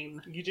that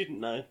been... You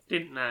didn't know.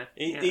 Didn't know.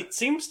 It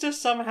seems to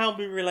somehow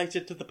be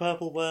related to the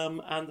purple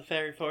worm and the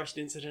Fairy Forest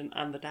incident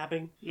and the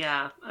dabbing.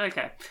 Yeah,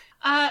 okay.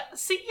 I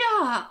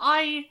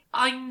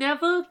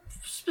never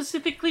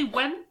specifically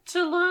went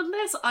to learn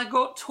this. I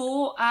got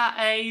taught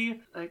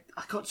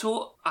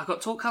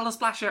colour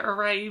splash at a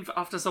rave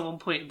after someone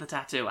pointed the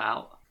tattoo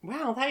out.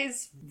 Wow, that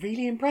is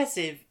really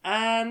impressive.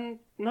 And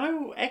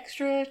no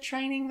extra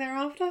training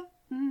thereafter?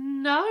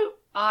 No,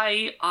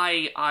 I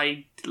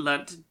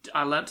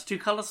learnt to do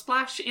colour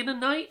splash in a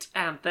night,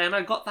 and then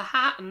I got the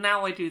hat, and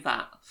now I do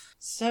that.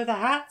 So the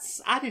hat's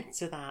added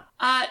to that.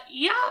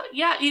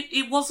 Yeah.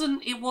 It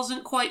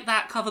wasn't quite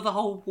that cover the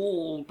whole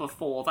wall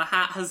before. The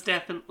hat has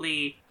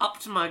definitely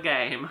upped my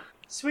game.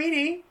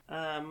 Sweetie!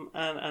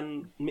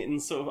 And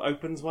Mittens sort of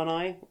opens one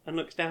eye and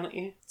looks down at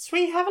you.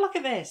 Sweetie, have a look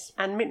at this!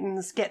 And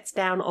Mittens gets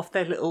down off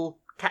their little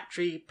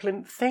cat-tree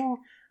plinth thing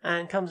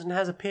and comes and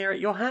has a peer at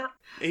your hat.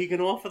 Are you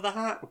going to offer the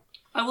hat?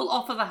 I will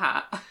offer the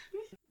hat.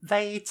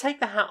 They take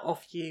the hat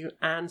off you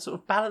and sort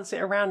of balance it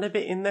around a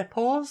bit in their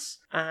paws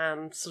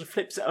and sort of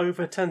flips it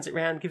over, turns it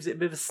around, gives it a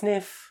bit of a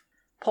sniff,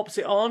 pops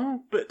it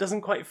on, but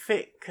doesn't quite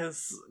fit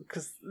because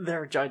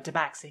they're a giant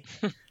tabaxi.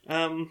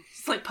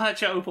 It's like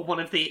perch it over one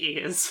of the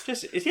ears.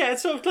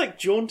 It's sort of like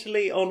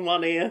jauntily on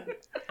one ear.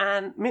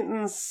 And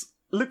Mittens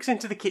looks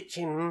into the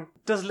kitchen,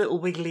 does a little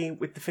wiggly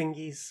with the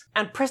fingies,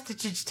 and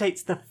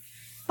prestidigitates the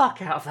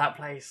fuck out of that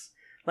place.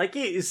 Like,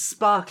 it is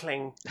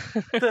sparkling.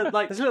 There's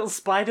a little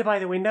spider by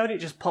the window and it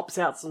just pops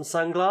out some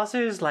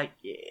sunglasses. Like,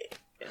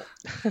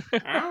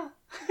 yeah.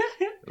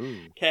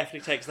 Carefully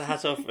takes the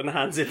hat off and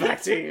hands it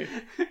back to you.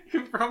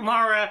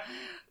 Romara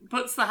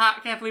puts the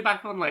hat carefully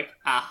back on, like,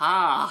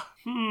 aha.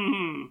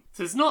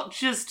 So it's not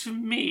just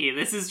me,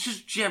 this is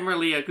just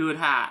generally a good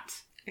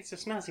hat. It's a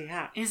snazzy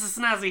hat. It's a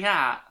snazzy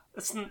hat.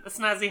 A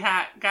snazzy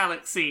hat,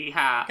 galaxy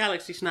hat.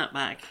 Galaxy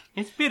snapback.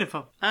 It's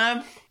beautiful.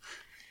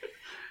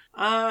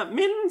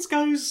 Mittens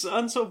goes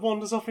and sort of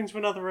wanders off into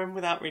another room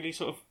without really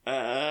sort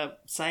of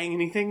saying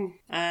anything.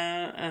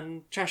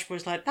 And Trash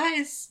Boy's like, that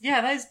is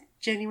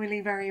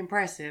genuinely very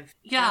impressive.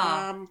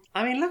 Yeah.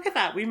 I mean, look at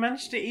that. We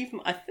managed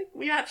to I think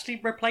we actually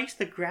replaced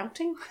the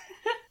grouting.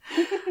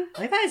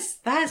 Like,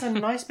 that is a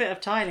nice bit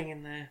of tiling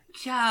in there.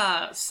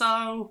 Yeah,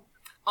 so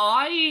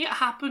I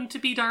happen to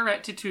be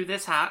directed to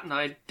this hat, and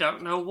I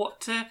don't know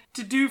what to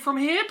do from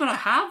here, but I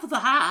have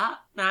the hat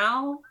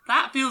now.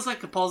 That feels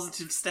like a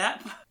positive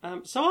step.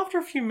 So after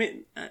a few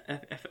minutes,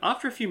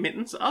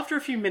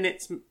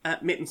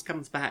 Mittens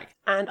comes back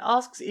and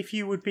asks if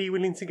you would be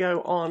willing to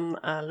go on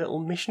a little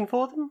mission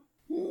for them.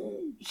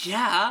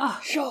 Yeah.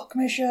 Shark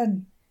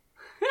mission!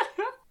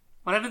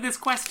 Whatever this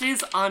quest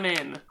is, I'm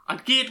in.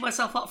 I've geared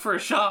myself up for a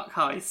shark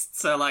heist,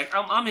 so, like,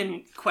 I'm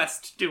in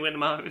quest doing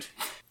mode.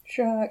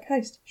 Shark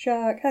heist,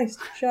 shark heist,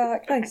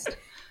 shark heist.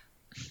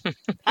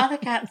 Other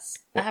cats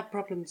have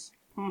problems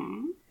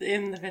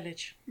in the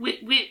village.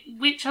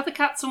 Which other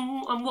cats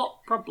and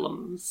what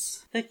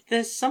problems?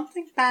 There's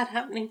something bad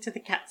happening to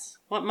the cats.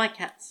 My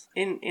cats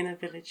in a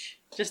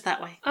village. Just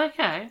that way.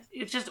 Okay.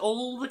 It's just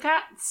all the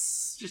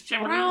cats? Just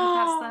generally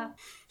all the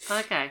cats there?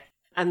 Okay.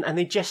 And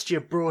they gesture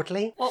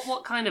broadly.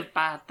 What kind of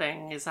bad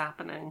thing is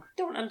happening?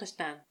 Don't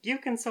understand. You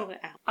can sort it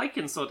out. I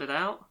can sort it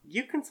out.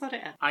 You can sort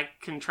it out. I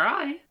can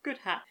try. Good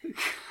hat.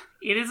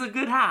 It is a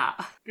good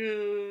hat.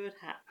 Good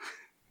hat.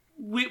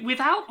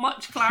 Without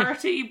much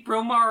clarity,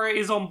 Bromara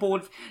is on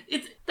board.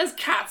 There's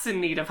cats in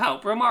need of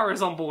help. Bromara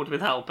is on board with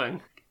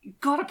helping.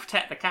 Gotta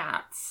protect the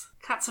cats.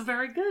 Cats are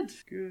very good.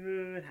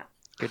 Good hat.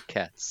 Good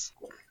cats.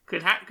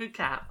 Good hat, good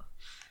cat.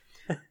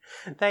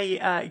 They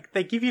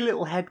give you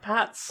little head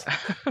pats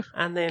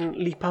and then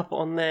leap up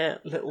on their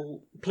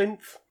little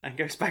plinth and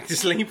goes back to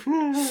sleep.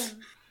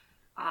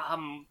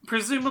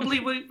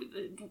 Presumably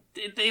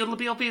it'll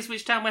be obvious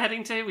which town we're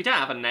heading to. We don't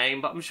have a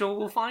name, but I'm sure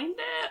we'll find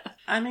it.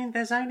 I mean,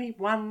 there's only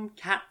one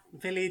cat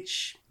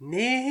village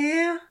near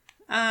here.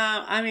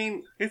 I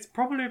mean, it's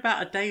probably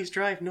about a day's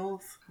drive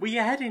north. Were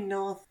you heading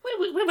north?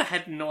 We were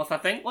heading north, I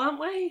think,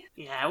 weren't we?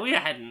 Yeah, we were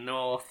heading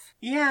north.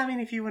 Yeah, I mean,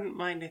 if you wouldn't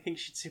mind, I think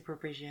she'd super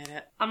appreciate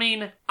it. I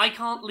mean, I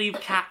can't leave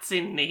cats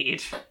in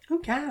need.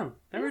 Who can?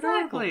 They're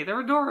exactly, adorable. they're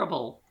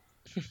adorable.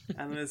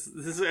 And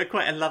there's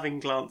quite a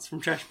loving glance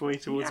from Trash Boy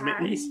towards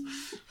Mittens.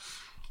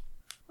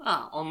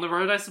 On the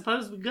road I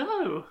suppose we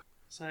go.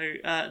 So,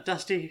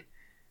 Dusty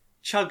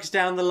chugs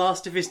down the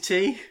last of his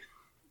tea,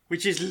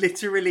 which is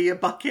literally a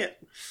bucket.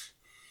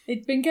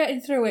 He'd been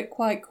getting through it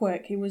quite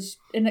quick. He was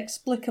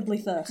inexplicably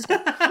thirsty.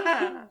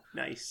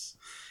 Nice.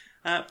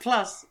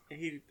 Plus,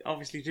 he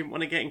obviously didn't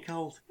want to get in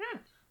cold.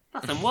 Yeah,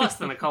 nothing worse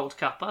than a cold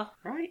cuppa.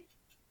 Right?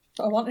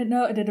 But I want it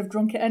noted I'd have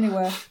drunk it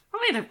anyway.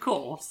 I mean, of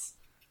course.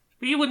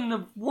 But you wouldn't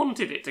have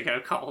wanted it to go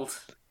cold.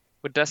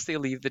 Would Dusty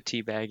leave the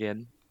tea bag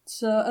in?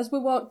 So as we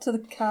walk to the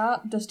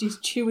cart, Dusty's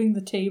chewing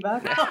the tea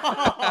bag.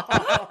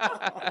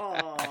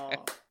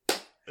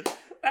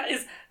 That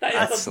is the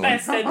Excellent.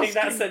 best ending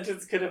that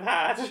sentence could have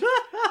had.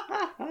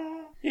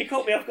 You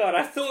caught me off guard.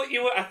 I thought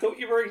you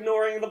were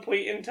ignoring the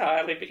point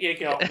entirely, but you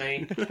got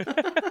me.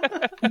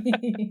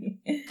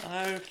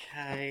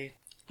 Okay.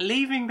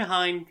 Leaving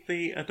behind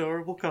the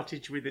adorable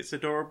cottage with its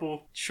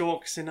adorable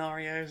chalk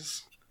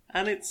scenarios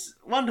and its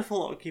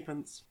wonderful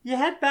occupants, you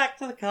head back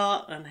to the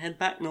cart and head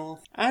back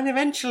north. And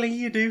eventually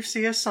you do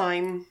see a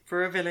sign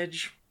for a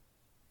village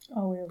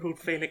Oh, really? called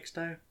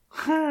Felixstowe.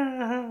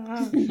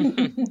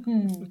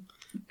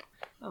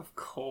 Of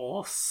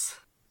course.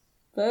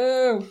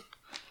 Boo!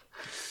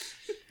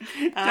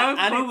 Don't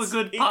and blow a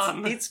good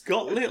pun. It's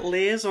got little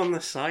ears on the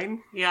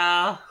sign.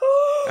 Yeah.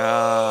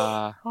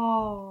 Ah.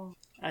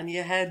 And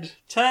you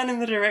turn in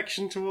the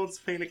direction towards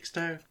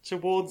Felixstowe,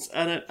 towards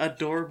an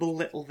adorable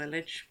little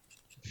village.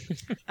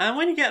 And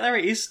when you get there,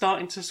 it is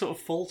starting to sort of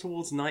fall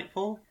towards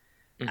nightfall.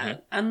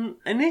 And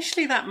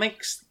initially that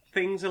makes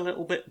things a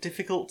little bit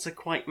difficult to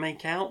quite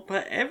make out,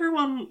 but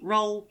everyone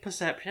roll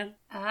perception.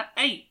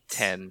 8.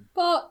 10.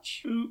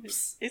 Botch!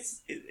 Oops.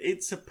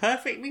 It's a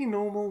perfectly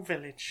normal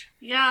village.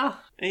 Yeah.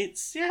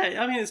 It's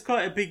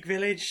quite a big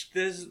village.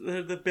 There's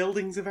the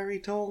buildings are very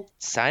tall.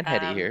 Sign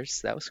had ears.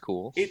 That was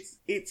cool.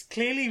 It's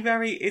clearly a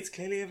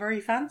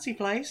very fancy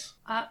place.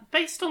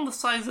 Based on the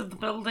size of the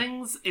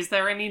buildings, is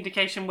there any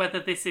indication whether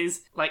this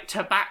is, like,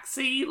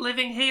 tabaxi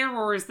living here,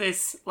 or is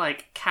this,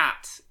 like,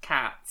 cats?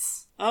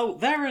 Oh,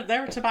 there are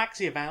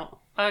tabaxi about,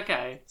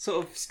 Okay.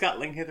 sort of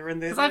scuttling hither and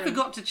thither. Because I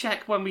forgot to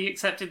check when we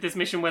accepted this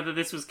mission whether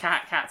this was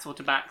cats or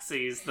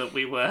tabaxis that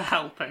we were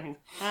helping.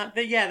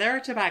 There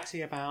are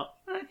tabaxi about.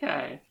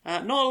 Okay.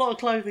 Not a lot of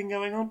clothing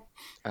going on,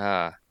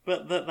 Ah.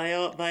 but that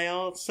they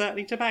are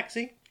certainly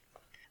tabaxi.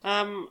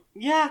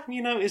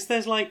 You notice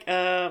there's like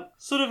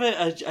sort of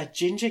a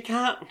ginger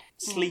cat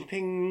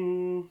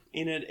sleeping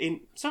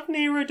in sort of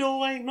near a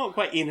doorway, not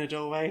quite in a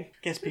doorway.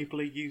 Guess people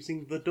are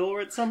using the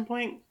door at some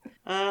point.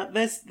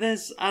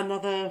 There's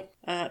another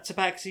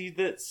tabaxi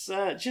that's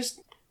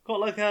just got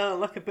like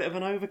a bit of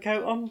an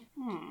overcoat on.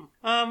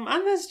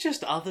 And there's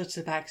just other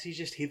tabaxi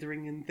just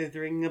hithering and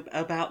thithering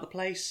about the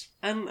place.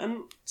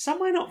 And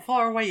somewhere not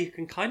far away you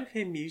can kind of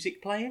hear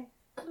music playing.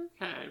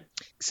 Okay.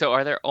 So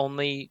are there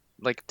only,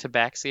 like,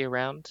 tabaxi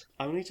around?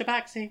 Only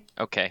tabaxi.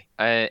 Okay.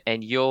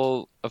 And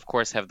you'll, of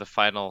course, have the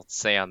final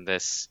say on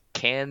this.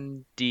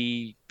 Can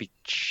the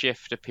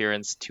shift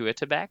appearance to a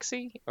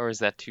tabaxi? Or is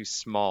that too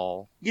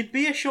small? You'd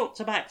be a short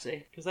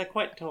tabaxi, because they're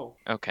quite tall.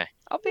 Okay.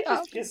 I'll be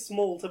A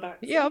small tabaxi.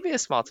 Yeah, I'll be a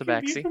small You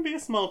tabaxi. can be a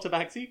small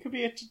tabaxi, you could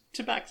be a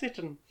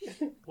tabaxitan.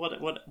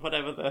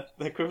 Whatever the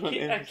equivalent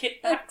A is. kit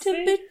A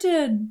taxi?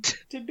 Tibetan!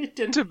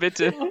 Tibetan.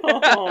 Tibetan.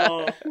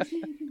 Oh.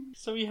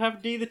 So you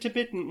have D the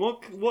Tibetan.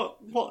 What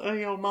are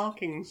your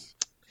markings?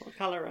 What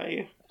colour are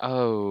you?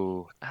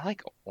 Oh, I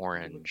like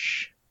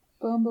orange.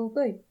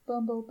 Bumblebee,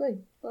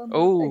 Bumblebee, Bumblebee.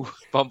 Oh,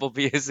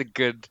 Bumblebee is a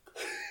good.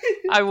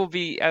 I will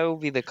be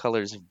the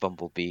colors of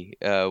Bumblebee.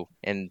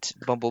 And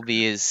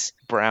Bumblebee is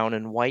brown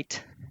and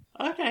white.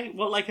 Okay,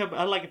 well, like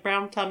a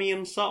brown tummy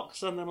and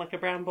socks, and then like a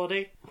brown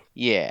body.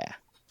 Yeah.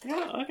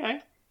 Yeah, okay.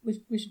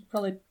 We should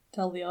probably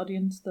tell the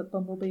audience that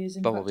Bumblebee is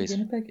in fact a Bumblebee's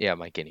guinea pig. yeah,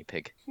 my guinea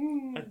pig.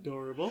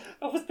 Adorable.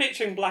 I was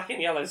picturing black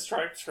and yellow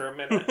stripes for a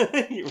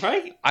minute.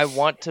 Right?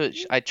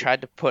 I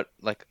tried to put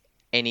like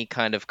any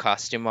kind of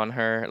costume on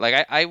her.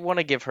 Like I want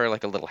to give her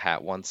like a little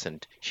hat once,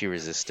 and she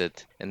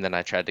resisted. And then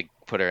I tried to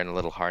put her in a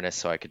little harness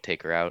so I could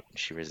take her out.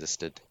 She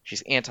resisted.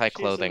 She's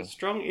anti-clothing. She's a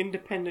strong,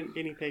 independent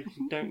guinea pig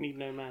who don't need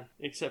no man,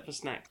 except for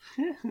snacks.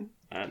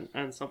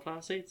 and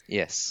sunflower seeds.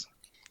 Yes.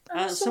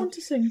 That's someone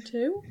to sing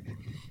to.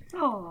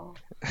 Oh.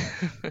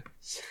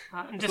 As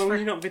long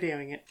as you're not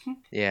videoing it.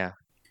 Yeah.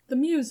 The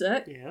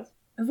music. Yes.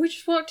 Have we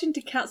just walked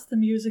into Cats the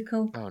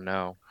Musical? Oh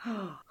no.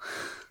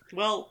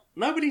 Well,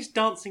 nobody's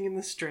dancing in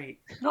the street.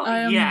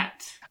 Not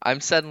yet.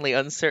 I'm suddenly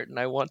uncertain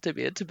I want to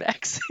be a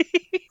tabaxi.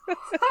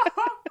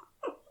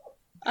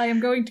 I am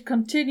going to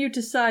continue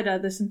to side-eye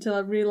this until I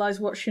realise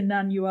what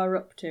shenan you are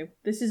up to.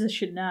 This is a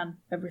shenan.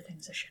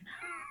 Everything's a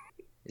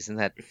shenan. Isn't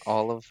that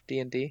all of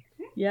D&D?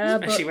 Yeah,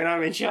 Especially but... when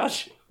I'm in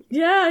charge.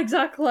 Yeah,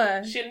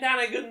 exactly.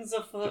 Shenanigans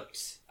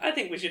afoot. I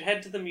think we should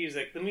head to the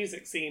music. The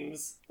music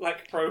seems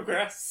like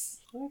progress.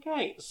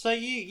 Okay, so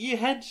you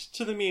head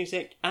to the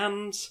music,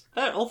 and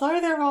although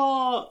there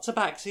are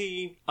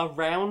tabaxi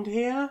around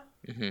here,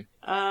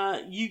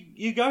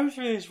 you go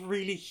through this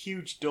really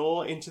huge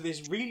door into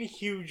this really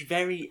huge,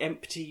 very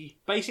empty,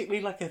 basically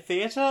like a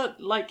theatre,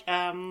 like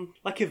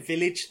a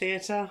village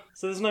theatre.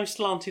 So there's no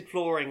slanted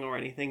flooring or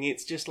anything.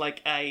 It's just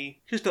like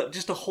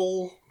just a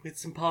hall with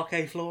some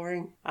parquet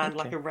flooring and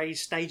like a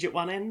raised stage at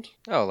one end.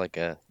 Oh, like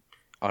a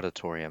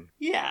auditorium.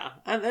 Yeah,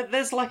 and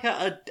there's like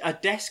a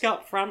desk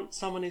up front.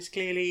 Someone is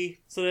clearly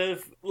sort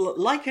of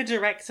like a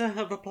director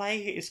of a play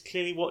is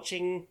clearly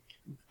watching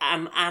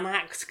an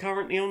act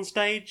currently on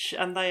stage,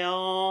 and they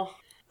are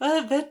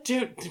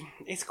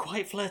It's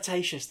quite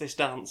flirtatious, this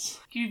dance.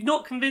 You've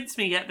not convinced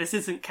me yet this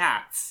isn't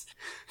Cats.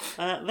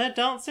 They're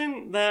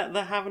dancing. They're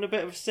having a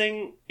bit of a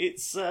sing.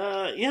 It's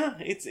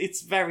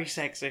very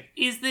sexy.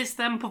 Is this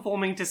them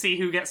performing to see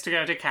who gets to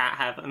go to cat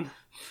heaven?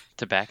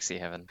 Tabaxi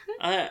heaven.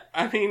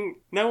 I mean,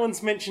 no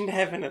one's mentioned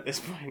heaven at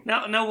this point.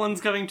 No one's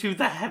going to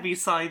the heavy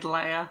side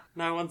layer.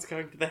 No one's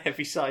going to the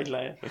heavy side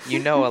layer. You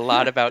know a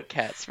lot about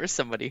cats for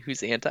somebody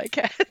who's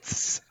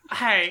anti-cats.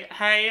 Hey,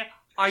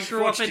 I grew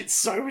up Watched in it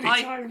so many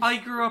times. I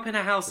grew up in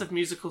a house of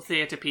musical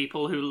theatre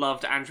people who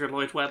loved Andrew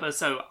Lloyd Webber,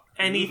 so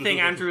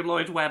anything Andrew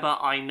Lloyd Webber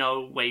I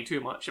know way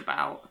too much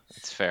about.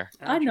 It's fair.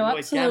 I know Andrew Lloyd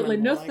absolutely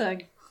Gammon,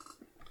 nothing.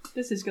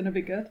 This is going to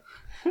be good.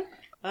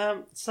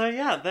 So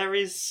yeah, there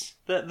is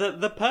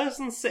the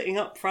person sitting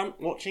up front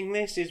watching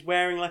this is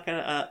wearing like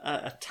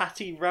a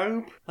tatty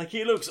robe. Like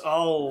it looks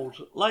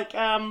old, like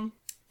an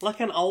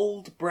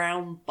old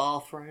brown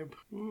bathrobe.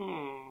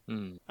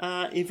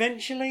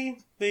 Eventually,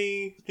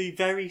 the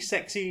very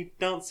sexy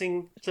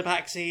dancing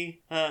Tabaxi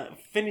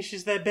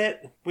finishes their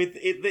bit with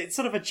it. It's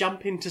sort of a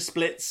jump into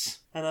splits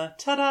and a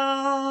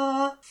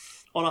ta-da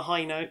on a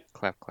high note.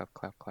 Clap, clap,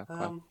 clap, clap,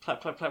 clap.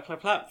 Clap, clap, clap, clap,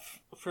 clap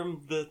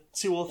from the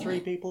 2 or 3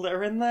 people that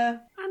are in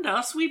there. And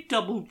us, we've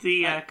doubled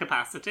the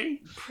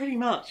capacity. Pretty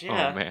much,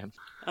 yeah. Oh, man.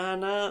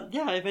 And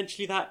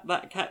eventually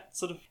that cat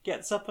sort of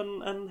gets up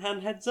and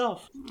heads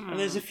off. And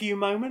there's a few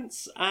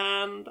moments,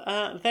 and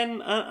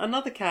then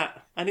another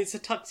cat, and it's a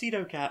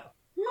tuxedo cat.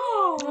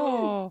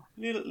 Oh.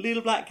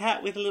 Little black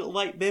cat with a little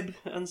white bib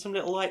and some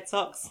little white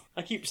socks.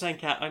 I keep saying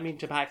cat, I mean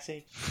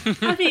Tabaxi.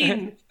 I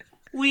mean,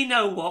 we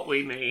know what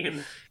we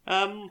mean.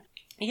 And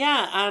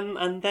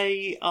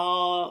they've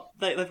got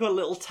a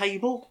little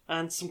table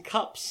and some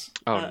cups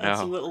and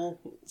some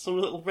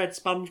little red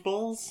sponge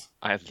balls.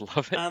 I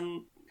love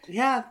it.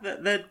 Yeah,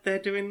 they're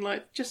doing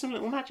like just some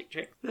little magic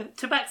trick.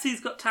 Tabaxi's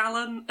got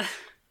talent.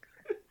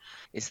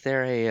 Is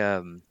there a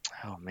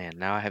oh man,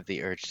 now I have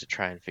the urge to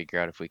try and figure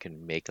out if we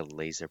can make a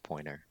laser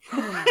pointer.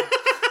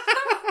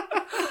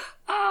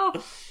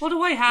 Oh, what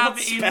do I have?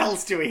 What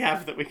spells do we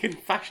have that we can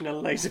fashion a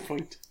laser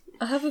point?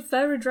 I have a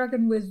fairy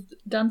dragon with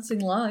dancing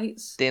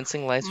lights.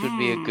 Dancing lights would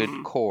be a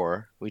good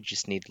core. We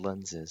just need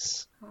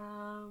lenses.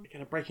 We're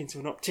gonna break into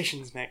an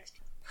optician's next.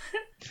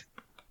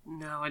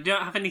 No, I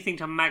don't have anything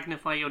to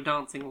magnify your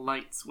dancing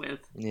lights with.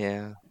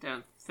 Yeah. I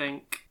don't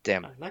think.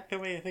 Damn. I like the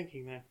way you're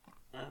thinking there.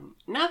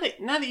 Now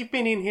that you've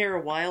been in here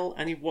a while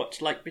and you've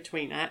watched like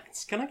between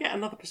acts, can I get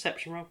another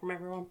perception roll from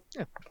everyone?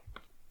 Yeah.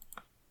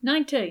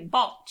 19.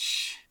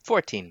 Botch.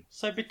 14.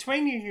 So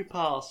between you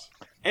pass.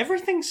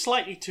 Everything's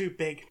slightly too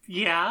big.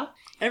 Yeah.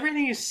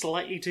 Everything is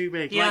slightly too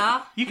big. Yeah.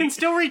 Like, you can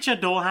still reach a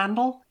door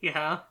handle,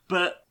 Yeah.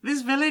 but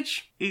this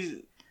village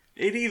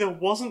it either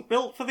wasn't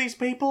built for these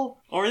people,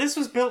 or this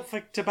was built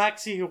for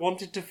Tabaxi who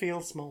wanted to feel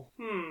small.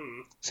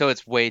 So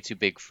it's way too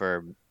big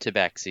for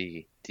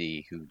Tabaxi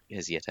D, who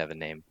has yet to have a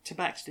name.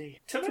 Tabaxi.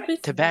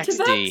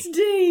 Tabaxi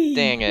D.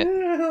 Dang it.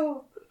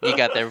 You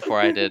got there before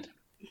I did.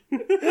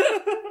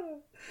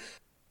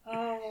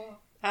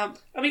 I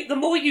mean, the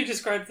more you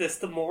describe this,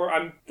 the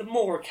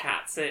more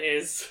cats it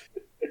is.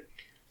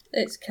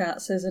 It's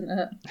cats, isn't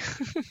it?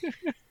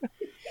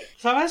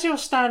 So as you're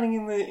standing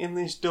in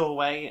this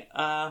doorway,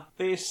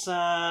 this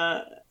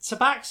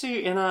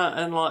Tabaxi in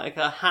like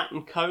a hat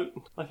and coat,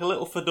 like a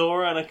little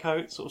fedora and a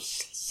coat, sort of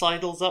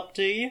sidles up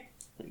to you.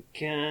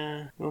 Like,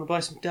 you want to buy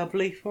some dub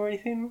leaf or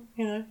anything?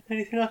 You know,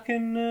 anything I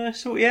can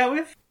sort you out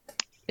with?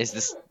 Is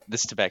this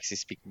Tabaxi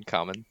speaking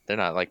common? They're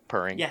not like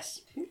purring?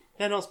 Yes,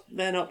 they're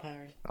not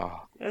pairing.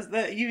 Oh.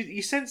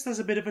 You sense there's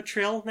a bit of a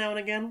trill now and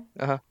again.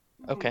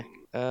 Okay.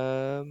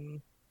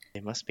 They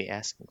must be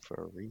asking for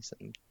a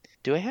reason.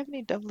 Do I have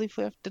any dove leaf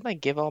left? Didn't I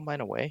give all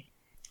mine away?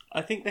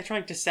 I think they're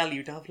trying to sell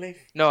you dove leaf.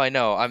 No, I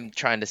know. I'm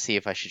trying to see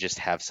if I should just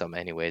have some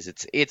anyways.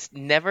 It's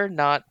never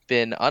not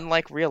been,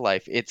 unlike real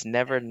life, it's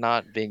never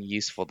not been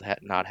useful to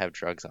not have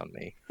drugs on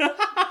me.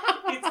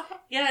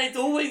 It's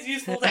always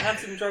useful to have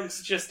some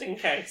drugs just in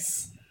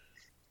case.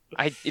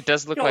 It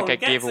does look Go like on, I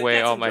get gave some- away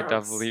get all some my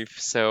drugs. dove leaf,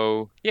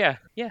 so yeah.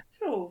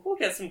 Sure, we'll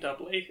get some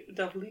dove leaf.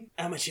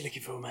 How much you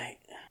looking for, mate?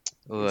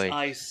 Oy. His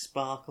eyes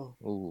sparkle.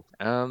 Ooh.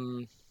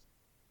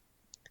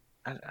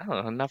 I don't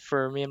know, enough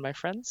for me and my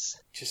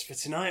friends? Just for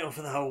tonight or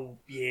for the whole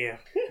year?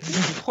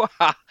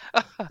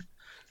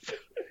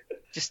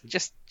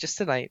 just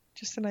tonight.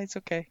 Just tonight's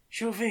okay.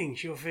 Sure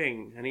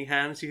thing. And he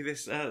hands you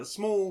this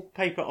small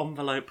paper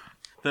envelope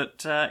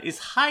that is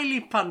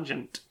highly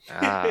pungent.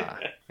 Ah,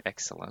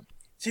 excellent.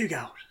 2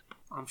 gold.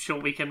 I'm sure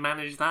we can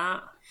manage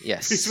that.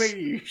 Yes. Between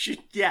you should,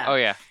 yeah. Oh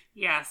yeah.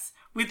 Yes,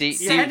 with The-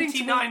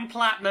 79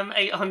 platinum,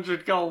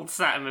 800 gold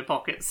sat in my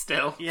pocket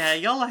still. Yeah,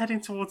 y'all are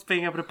heading towards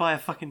being able to buy a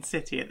fucking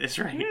city at this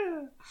rate.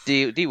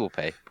 D will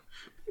pay.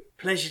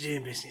 Pleasure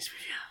doing business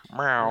with you.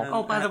 Meow.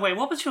 Oh, by the way,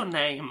 what was your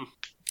name?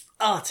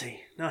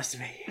 Artie, nice to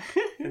meet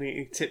you. And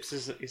he tips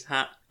his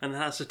hat and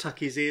has to tuck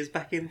his ears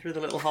back in through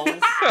the little holes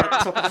at the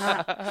top of the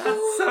hat.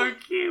 That's so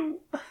cute.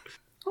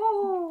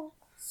 Oh.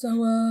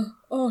 So,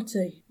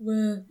 Artie,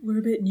 we're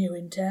a bit new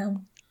in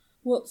town.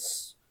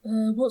 What's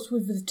What's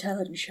with the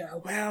talent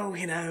show? Well,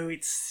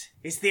 it's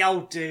the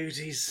old dude.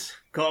 He's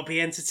got to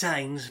be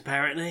entertained,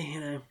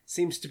 apparently,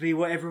 Seems to be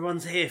what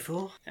everyone's here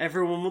for.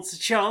 Everyone wants a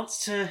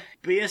chance to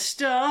be a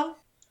star.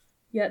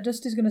 Yeah,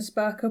 Dusty's going to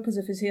spark up as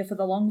if he's here for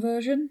the long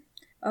version.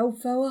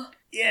 Old fella.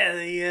 Yeah,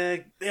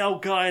 the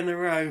old guy in the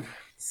robe.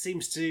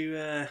 Seems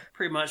to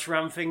pretty much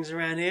run things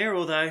around here,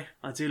 although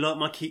I do like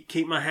my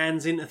keep my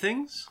hands into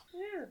things.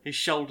 Yeah. His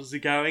shoulders are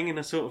going in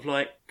a sort of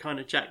like kind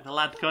of Jack the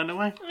Lad kind of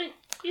way. I mean,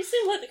 you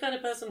seem like the kind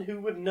of person who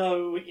would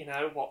know,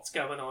 what's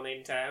going on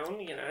in town.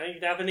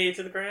 You'd have an ear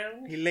to the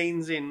ground. He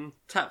leans in,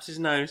 taps his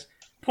nose,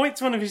 points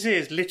one of his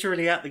ears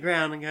literally at the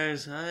ground and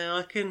goes,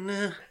 I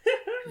can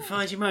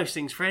find you most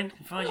things, friend.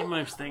 Can find you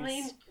most things. I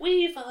mean,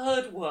 we've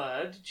heard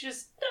word,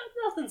 just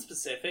nothing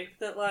specific,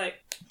 that,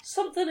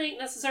 something ain't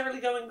necessarily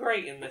going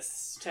great in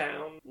this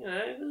town.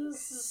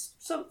 There's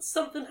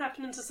something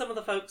happening to some of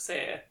the folks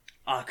here.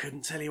 I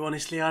couldn't tell you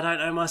honestly, I don't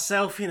know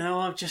myself,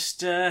 I'm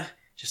just a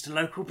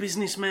local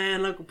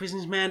businessman.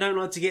 Don't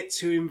like to get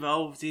too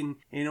involved in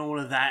all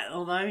of that,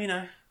 although,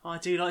 I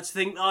do like to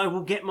think I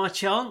will get my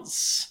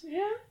chance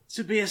Yeah?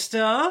 to be a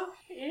star.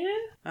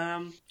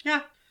 Yeah?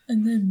 Yeah.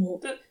 And then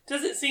what?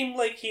 Does it seem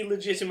like he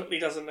legitimately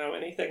doesn't know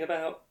anything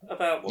about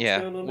what's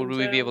Yeah. going on Would in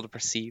we town? be able to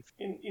perceive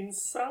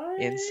Inside?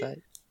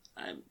 insight?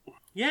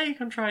 Yeah, you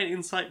can try an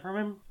insight from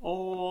him,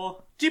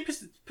 or do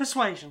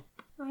persuasion.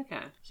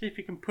 Okay. See if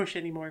you can push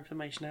any more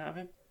information out of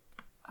him.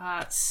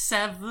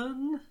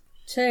 7?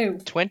 2.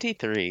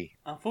 23.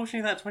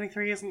 Unfortunately, that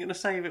 23 isn't going to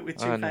save it with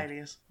two Oh, no.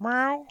 failures.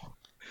 Meow.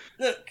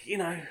 Look,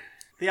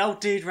 the old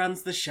dude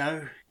runs the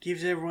show,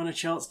 gives everyone a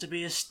chance to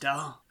be a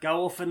star,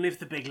 go off and live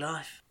the big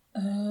life.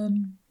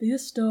 Be a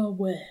star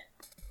where?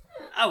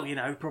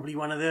 Oh, probably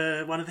one of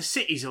the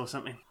cities or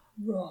something.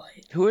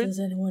 Right. Who would- Does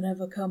anyone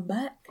ever come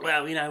back?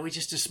 Well, we're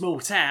just a small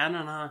town,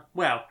 and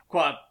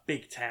quite a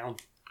big town.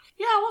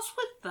 Yeah, what's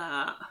with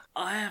that?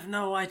 I have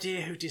no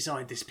idea who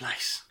designed this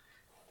place.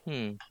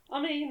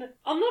 I mean,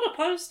 I'm not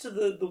opposed to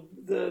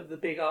the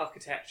big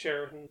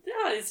architecture, and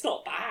yeah, it's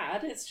not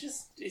bad.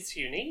 It's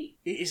unique.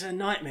 It is a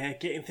nightmare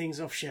getting things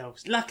off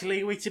shelves.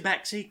 Luckily, we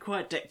Tabaxi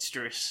quite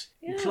dexterous.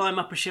 You Yeah. climb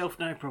up a shelf,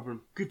 no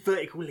problem. Good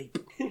vertical leap.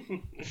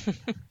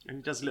 And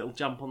he does a little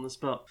jump on the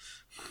spot.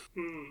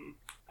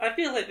 I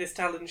feel like this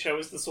talent show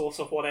is the source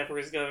of whatever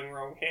is going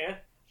wrong here.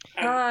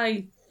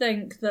 I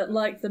think that,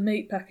 like the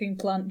meatpacking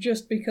plant,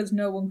 just because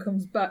no one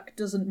comes back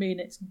doesn't mean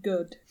it's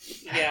good.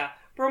 Yeah,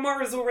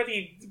 Bromar is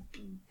already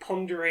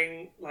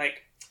pondering,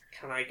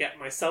 can I get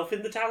myself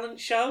in the talent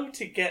show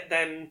to get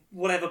then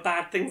whatever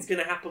bad thing's going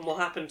to happen will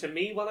happen to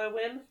me when I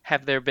win?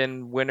 Have there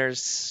been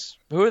winners?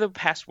 Who are the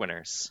past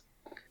winners?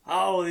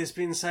 Oh, there's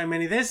been so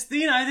many. There's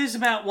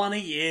about one a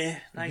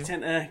year. They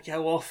tend to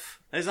go off.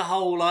 There's a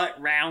whole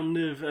round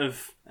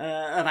of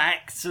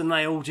acts, and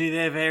they all do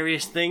their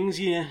various things.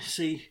 You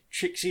see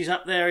Trixie's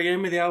up there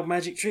again with the old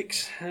magic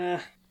tricks.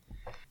 I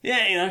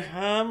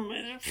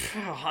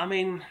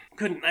mean,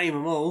 couldn't name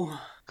them all.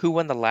 Who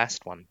won the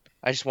last one?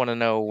 I just want to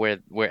know where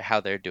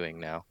how they're doing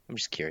now. I'm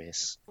just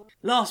curious.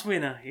 Last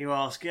winner, you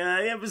ask?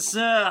 It was,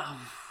 I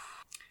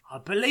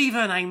believe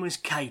her name was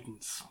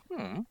Cadence.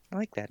 I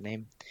like that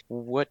name.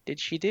 What did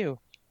she do?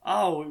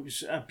 Oh, it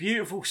was a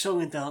beautiful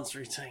song and dance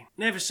routine.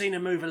 Never seen a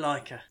mover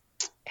like her.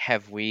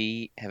 Have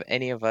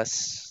any of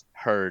us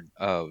heard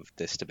of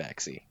this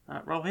Tabaxi?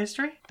 Roll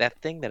history?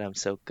 That thing that I'm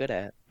so good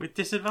at. With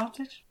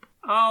disadvantage?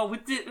 Oh,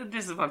 with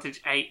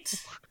disadvantage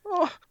 8.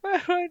 Oh,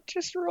 I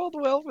just rolled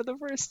well for the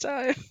first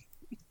time.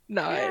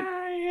 9.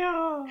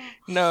 Yeah.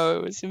 No,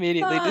 it was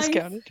immediately 5.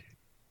 discounted.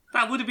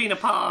 That would have been a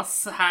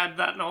pass had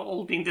that not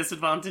all been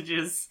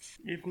disadvantages.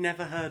 You've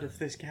never heard of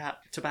this cat,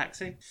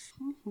 Tabaxi?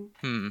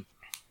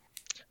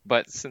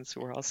 But since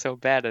we're all so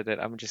bad at it,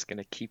 I'm just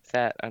gonna keep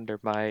that under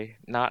my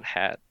not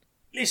hat.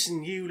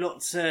 Listen, you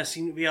lot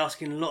seem to be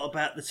asking a lot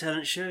about the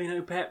talent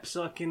show. Perhaps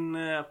I can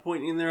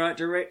point you in the right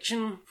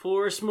direction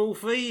for a small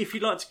fee if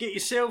you'd like to get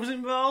yourselves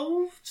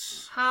involved.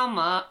 How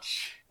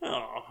much?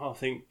 Oh, I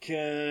think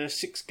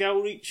 6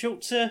 gold each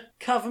ought to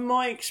cover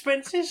my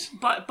expenses.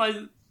 But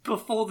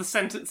before the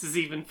sentence is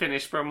even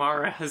finished,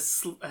 Bromara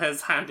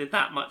has handed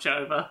that much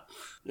over.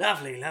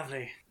 Lovely,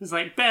 lovely. He's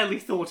barely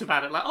thought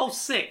about it.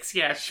 6,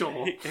 yeah,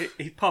 sure.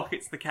 He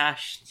pockets the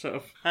cash, sort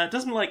of.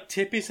 Doesn't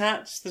tip his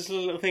hat. Just this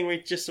little thing where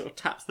he just sort of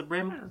taps the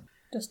brim.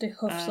 Dusty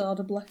huffs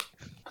audibly.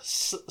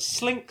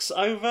 Slinks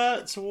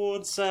over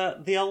towards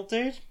the old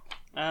dude.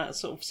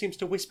 Sort of seems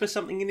to whisper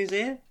something in his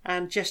ear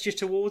and gesture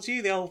towards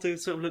you. The old dude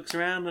sort of looks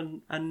around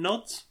and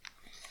nods.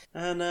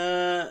 And,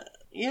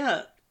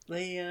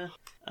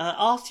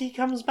 Artie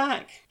comes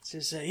back.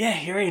 Says,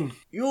 you're in.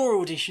 Your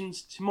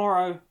auditions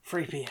tomorrow,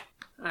 3 p.m.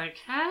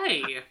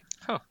 Okay.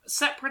 Huh.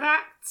 Separate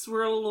acts?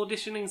 We're all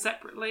auditioning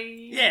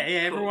separately?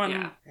 Yeah, Cool,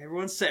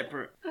 everyone's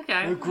separate.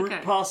 Okay. No group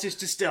okay. passes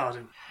to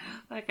stardom.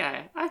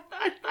 Okay.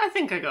 I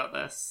think I got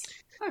this.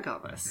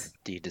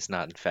 D does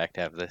not, in fact,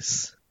 have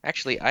this.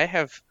 Actually, I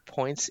have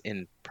points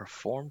in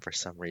perform for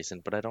some reason,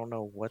 but I don't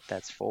know what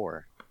that's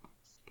for.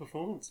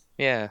 Performance.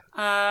 Yeah.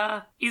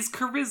 Is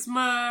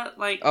charisma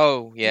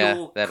Oh, yeah.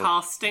 your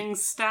casting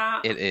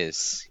stat? It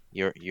is.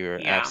 You're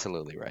Yeah.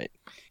 absolutely right.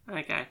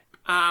 Okay.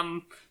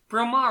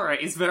 Bromara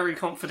is very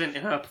confident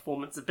in her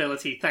performance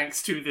ability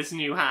thanks to this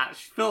new hat.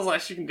 She feels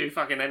like she can do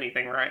fucking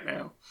anything right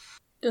now.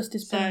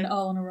 Dusty's pinning it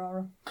all on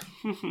Aurora.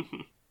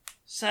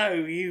 So,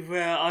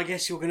 I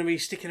guess you're going to be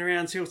sticking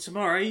around till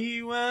tomorrow.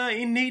 You,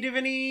 in need of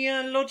any,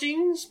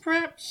 lodgings,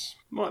 perhaps?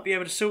 Might be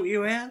able to sort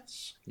you out.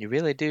 You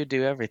really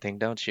do everything,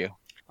 don't you?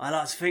 I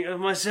like to think of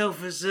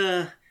myself as,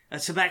 a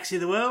tabaxi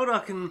of the world. I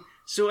can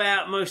sort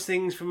out most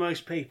things for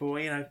most people,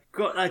 you know.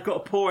 I've got a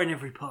paw in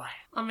every pie.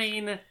 I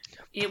mean,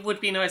 it would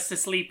be nice to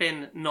sleep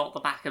in not the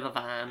back of the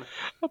van.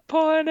 A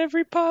paw in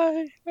every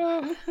pie.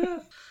 Oh,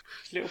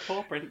 Little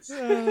paw prints.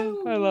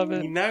 I love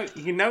it.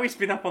 You know he's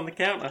been up on the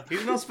counter.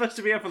 He's not supposed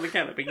to be up on the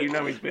counter, but you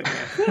know he's been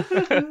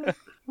there.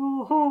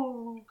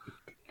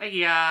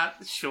 Yeah,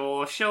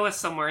 sure. Show us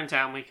somewhere in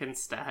town we can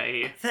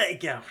stay. There you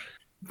go.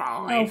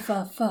 Oh, Fine.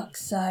 for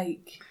fuck's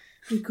sake.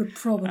 We could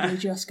probably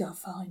just go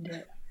find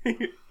it.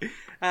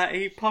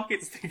 He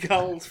pockets the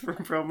gold from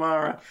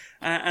Bromara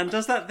and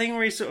does that thing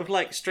where he sort of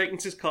like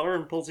straightens his collar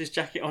and pulls his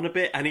jacket on a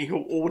bit and he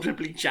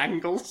audibly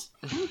jangles.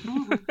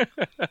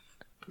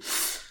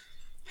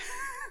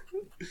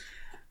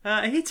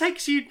 He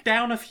takes you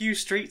down a few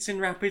streets in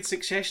rapid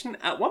succession.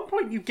 At one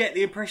point you get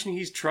the impression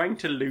he's trying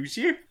to lose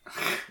you.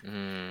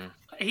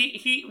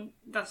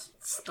 That's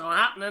still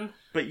happening.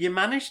 But you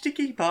manage to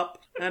keep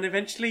up, and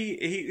eventually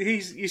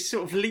he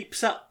sort of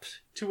leaps up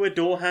to a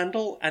door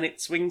handle, and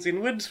it swings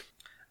inward.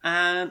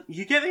 And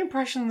you get the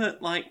impression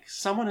that, like,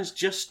 someone has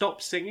just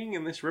stopped singing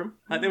in this room.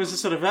 Like, there was a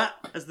sort of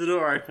as the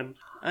door opened.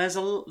 There's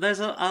a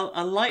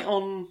light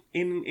on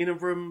in a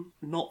room,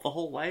 not the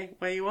hallway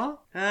where you are.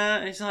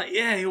 It's like,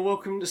 yeah, you're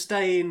welcome to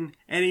stay in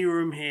any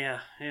room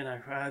here. You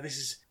know,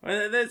 there's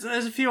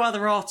a few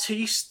other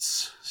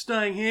artistes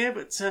staying here,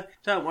 but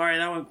don't worry,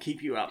 they won't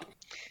keep you up.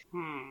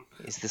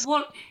 Is this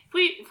What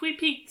if we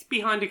peeked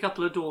behind a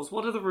couple of doors?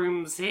 What are the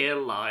rooms here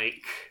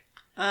like?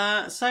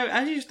 So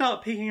as you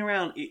start peeking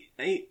around,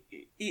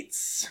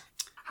 it's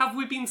Have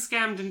we been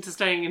scammed into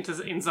staying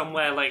in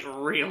somewhere like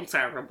real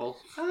terrible?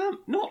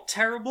 not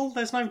terrible.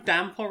 There's no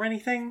damp or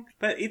anything,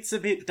 but it's a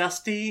bit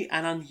dusty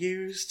and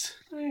unused.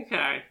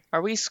 Okay.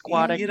 Are we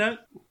squatting? You know,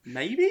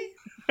 maybe.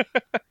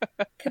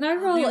 Can I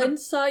roll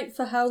insight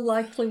for how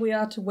likely we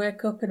are to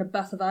wake up in a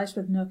bath of ice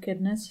with no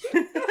kidneys?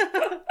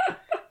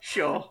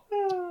 Sure.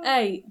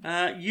 8.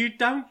 You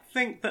don't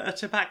think that a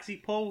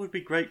tabaxi paw would be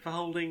great for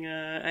holding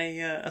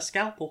a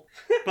scalpel,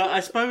 but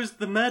I suppose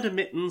the murder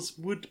mittens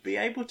would be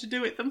able to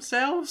do it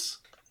themselves.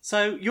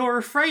 So you're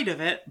afraid of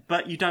it,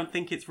 but you don't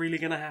think it's really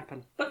going to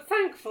happen. But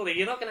thankfully,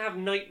 you're not going to have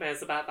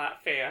nightmares about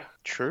that fear.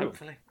 True.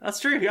 Hopefully. That's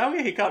true. Oh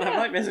yeah, you can't have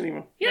nightmares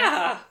anymore.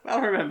 Yeah.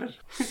 Well remembered.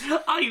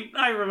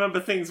 I remember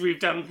things we've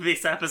done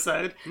this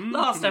episode.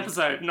 Last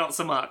episode, not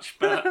so much,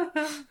 but...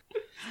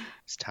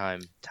 It's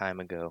time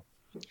ago.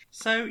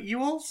 So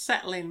you all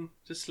settle in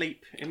to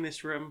sleep in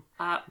this room.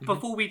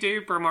 Before we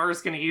do,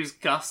 Bromara's going to use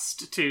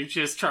Gust to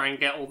just try and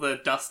get all the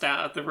dust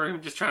out of the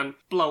room, just try and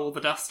blow all the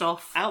dust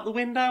off. Out the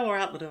window or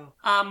out the door?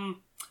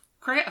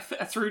 Create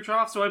a through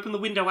draft, so open the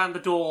window and the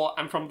door,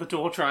 and from the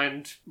door try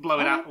and blow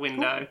it out the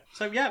window.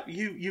 So yeah,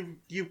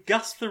 you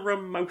gust the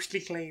room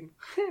mostly clean.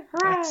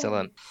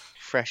 Excellent.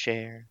 Fresh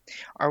air.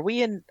 Are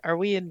we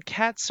in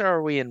Cats or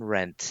are we in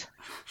Rent?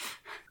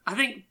 I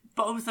think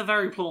both are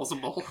very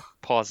plausible.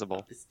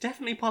 Plausible. It's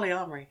definitely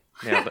polyamory.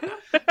 Yeah,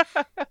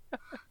 but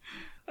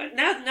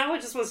Now I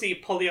just want to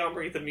see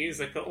Polyamory the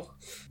musical.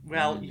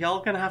 Well,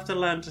 y'all gonna have to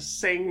learn to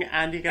sing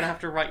and you're gonna have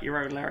to write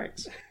your own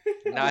lyrics.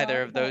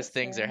 neither of those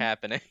things are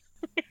happening.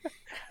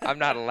 I'm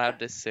not allowed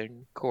to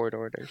sing chord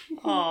order.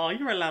 Oh,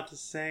 you're allowed to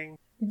sing.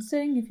 You can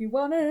sing if you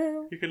want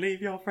to. You can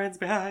leave your friends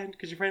behind,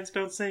 because your friends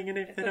don't sing, and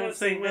if they don't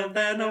sing, well,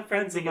 they're no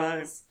friends of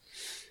mine.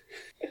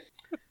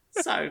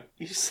 So,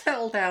 you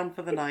settle down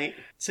for the night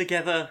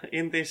together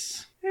in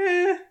this...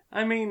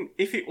 I mean,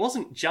 if it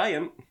wasn't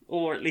giant,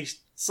 or at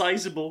least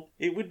sizable,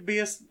 it would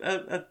be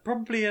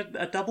probably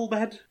a double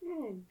bed.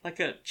 Like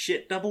a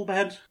shit double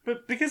bed.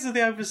 But because of the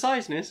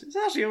oversizedness, it's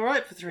actually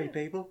alright for 3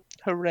 people.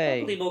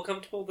 Hooray. Probably more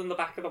comfortable than the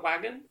back of the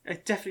wagon.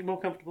 It's definitely more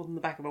comfortable than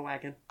the back of a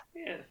wagon.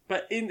 Yeah.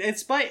 But in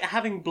spite of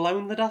having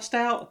blown the dust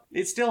out,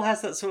 it still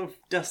has that sort of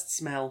dust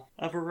smell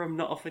of a room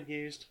not often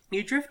used.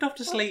 You drift off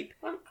to sleep,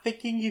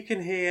 thinking you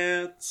can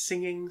hear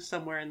singing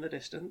somewhere in the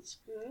distance.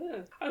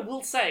 I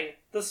will say,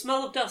 the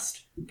smell of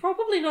dust,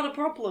 probably not a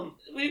problem.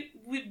 We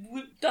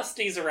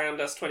Dusty's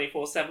around us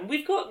 24/7.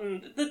 We've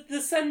gotten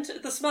the scent,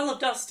 the smell of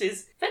dust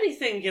is, if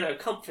anything,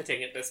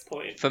 comforting at this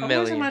point. I always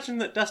Familiar. imagine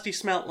that dusty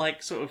smelt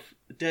like sort of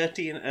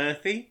dirty and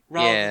earthy,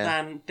 rather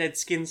than dead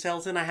skin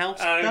cells in a house.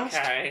 Dust.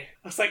 Okay.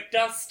 I was like,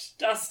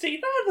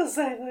 dusty, they're the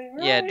same thing,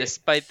 right? Yeah,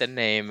 despite the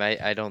name,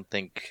 I don't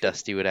think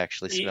Dusty would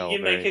actually smell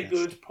You very make a nice.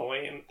 good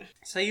point.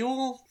 So you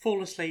all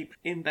fall asleep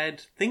in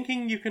bed,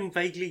 thinking you can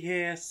vaguely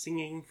hear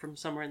singing from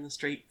somewhere in the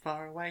street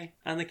far away.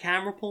 And the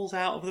camera pulls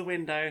out of the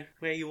window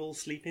where you all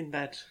sleep in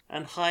bed,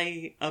 and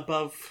high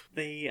above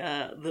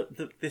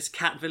this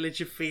cat village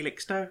of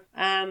Felixstowe.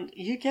 And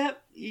you get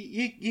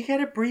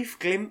a brief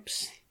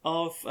glimpse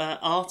of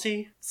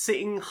Artie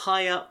sitting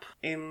high up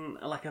in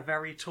like a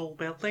very tall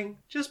building,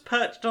 just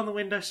perched on the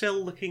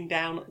windowsill looking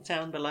down at the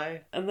town below.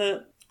 And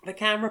the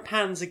camera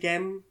pans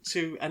again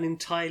to an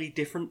entirely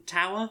different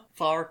tower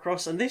far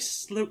across, and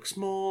this looks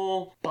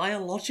more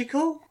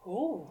biological.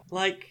 Ooh.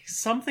 Like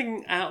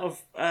something out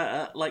of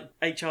like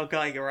H.R.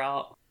 Geiger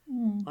art.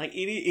 Like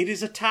it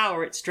is a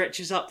tower. It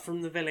stretches up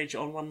from the village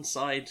on one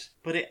side,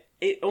 but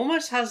it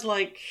almost has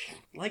like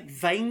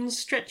veins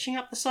stretching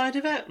up the side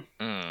of it.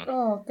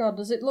 Oh god,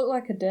 does it look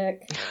like a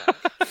dick?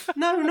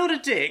 No, not a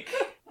dick.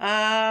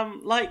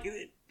 Like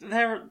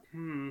there,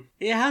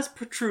 it has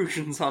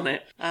protrusions on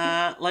it.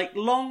 Like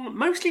long,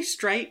 mostly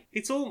straight.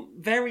 It's all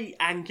very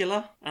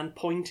angular and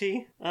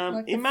pointy.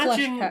 Like a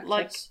Imagine flesh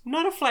like cactus.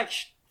 not a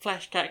flesh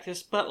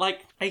cactus, but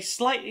like a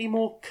slightly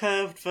more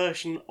curved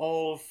version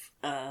of.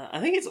 I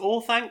think it's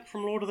Orthanc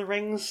from Lord of the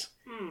Rings.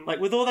 Like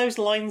with all those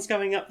lines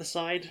going up the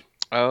side.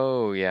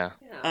 Oh, yeah.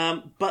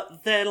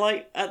 But they're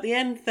like, at the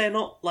end, they're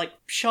not like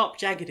sharp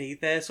jaggedy.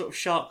 They're sort of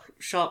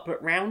sharp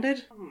but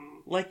rounded.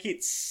 Like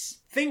it's,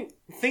 think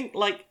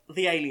like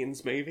the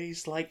Aliens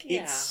movies. Like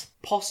it's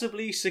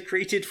possibly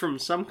secreted from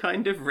some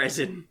kind of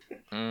resin.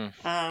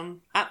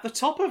 At the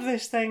top of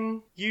this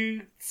thing,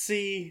 you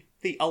see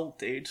the old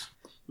dude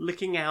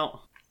looking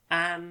out,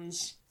 and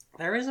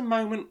there is a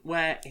moment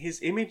where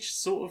his image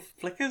sort of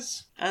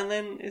flickers, and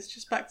then it's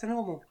just back to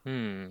normal.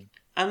 And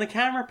the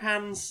camera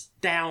pans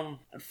down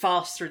and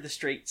fast through the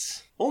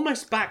streets,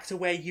 almost back to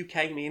where you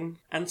came in,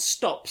 and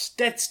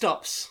dead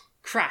stops,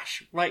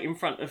 crash right in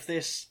front of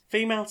this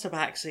female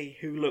tabaxi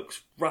who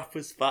looks rough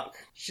as fuck.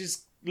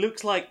 She's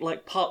looks like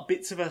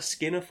bits of her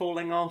skin are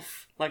falling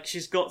off. Like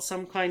she's got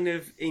some kind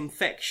of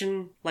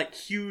infection. Like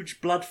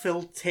huge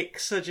blood-filled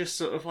ticks are just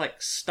sort of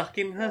like stuck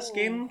in her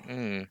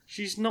skin.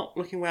 She's not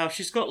looking well.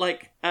 She's got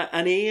like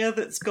an ear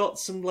that's got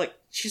some like...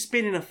 She's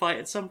been in a fight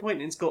at some point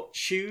and it's got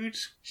chewed.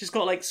 She's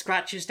got like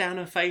scratches down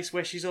her face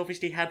where she's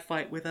obviously had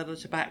fight with other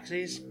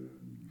tabaxis.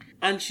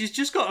 And she's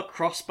just got a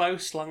crossbow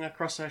slung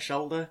across her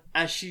shoulder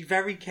as she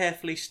very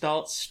carefully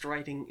starts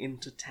striding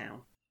into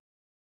town.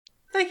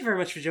 Thank you very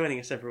much for joining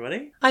us,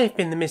 everybody. I have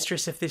been the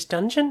mistress of this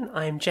dungeon.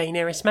 I am Jane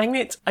Eris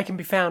Magnet. I can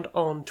be found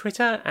on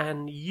Twitter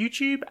and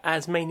YouTube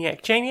as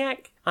Maniac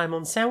Janiac. I'm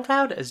on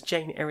SoundCloud as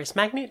Jane Eris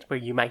Magnet, where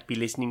you might be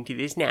listening to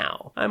this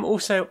now. I'm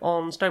also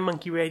on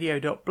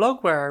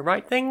stonemonkeyradio.blog, where I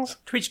write things,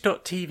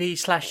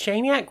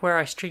 twitch.tv/Janiac, where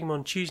I stream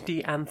on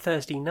Tuesday and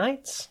Thursday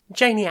nights,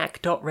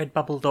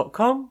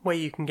 janiac.redbubble.com, where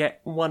you can get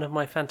one of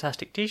my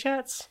fantastic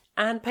t-shirts,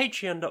 and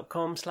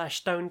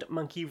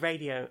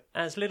patreon.com/stonedmonkeyradio.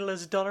 As little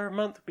as $1 a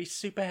month would be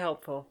super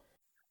helpful.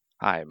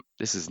 Hi,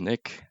 this is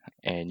Nick,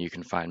 and you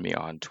can find me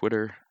on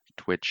Twitter,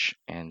 Twitch,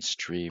 and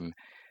stream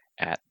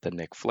at the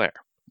Nick Flair.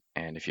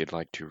 And if you'd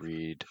like to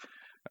read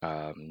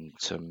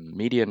some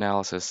media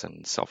analysis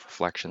and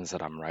self-reflections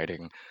that I'm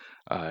writing,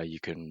 you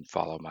can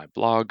follow my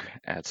blog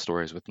at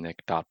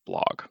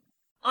storieswithnick.blog.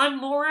 I'm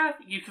Laura.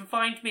 You can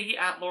find me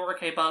at Laura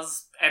K.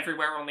 Buzz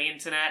everywhere on the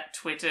internet.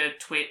 Twitter,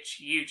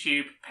 Twitch,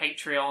 YouTube,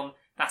 Patreon.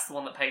 That's the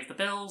one that pays the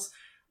bills.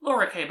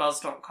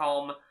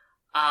 LauraKBuzz.com.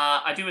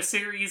 I do a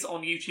series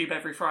on YouTube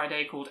every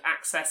Friday called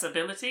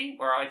Accessibility,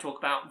 where I talk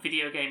about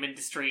video game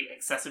industry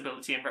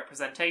accessibility and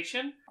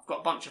representation. I've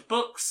got a bunch of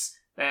books.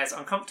 There's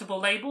Uncomfortable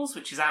Labels,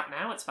 which is out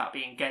now. It's about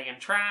being gay and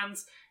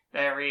trans.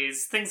 There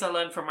is Things I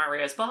Learned from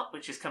Mario's Butt,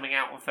 which is coming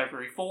out on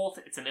February 4th.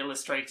 It's an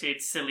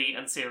illustrated, silly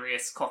and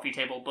serious coffee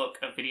table book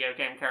of video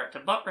game character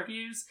butt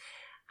reviews.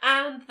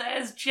 And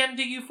there's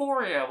Gender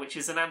Euphoria, which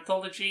is an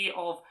anthology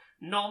of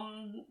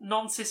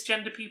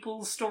non-cisgender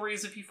people's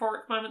stories of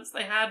euphoric moments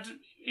they had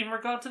in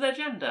regard to their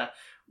gender,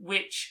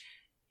 which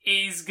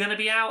is going to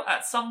be out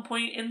at some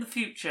point in the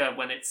future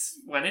when it's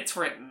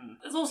written.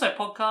 There's also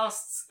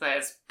podcasts.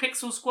 There's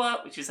Pixel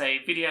Squirt, which is a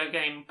video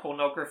game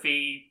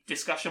pornography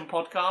discussion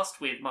podcast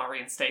with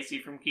Mari and Stacey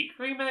from Geek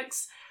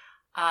Remix.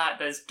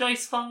 There's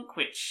Dice Funk,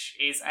 which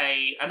is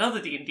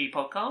another D&D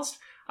podcast.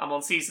 I'm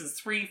on seasons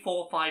 3,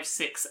 4, 5,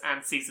 6,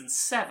 and season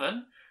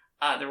 7.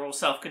 They're all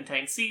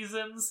self-contained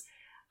seasons.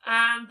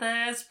 And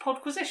there's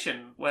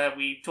Podquisition, where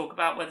we talk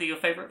about whether your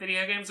favourite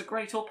video games are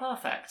great or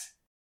perfect.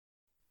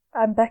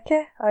 I'm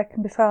Becky. I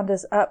can be found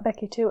as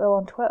 @Becky2ill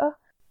on Twitter.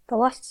 The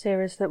last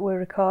series that we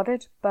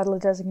recorded, Badly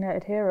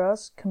Designated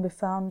Heroes, can be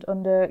found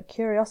under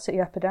Curiosity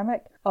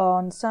Epidemic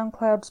on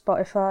SoundCloud,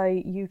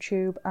 Spotify,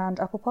 YouTube, and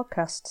Apple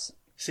Podcasts.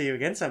 See you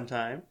again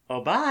sometime.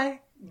 Oh,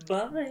 bye.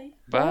 Bye.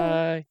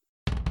 Bye.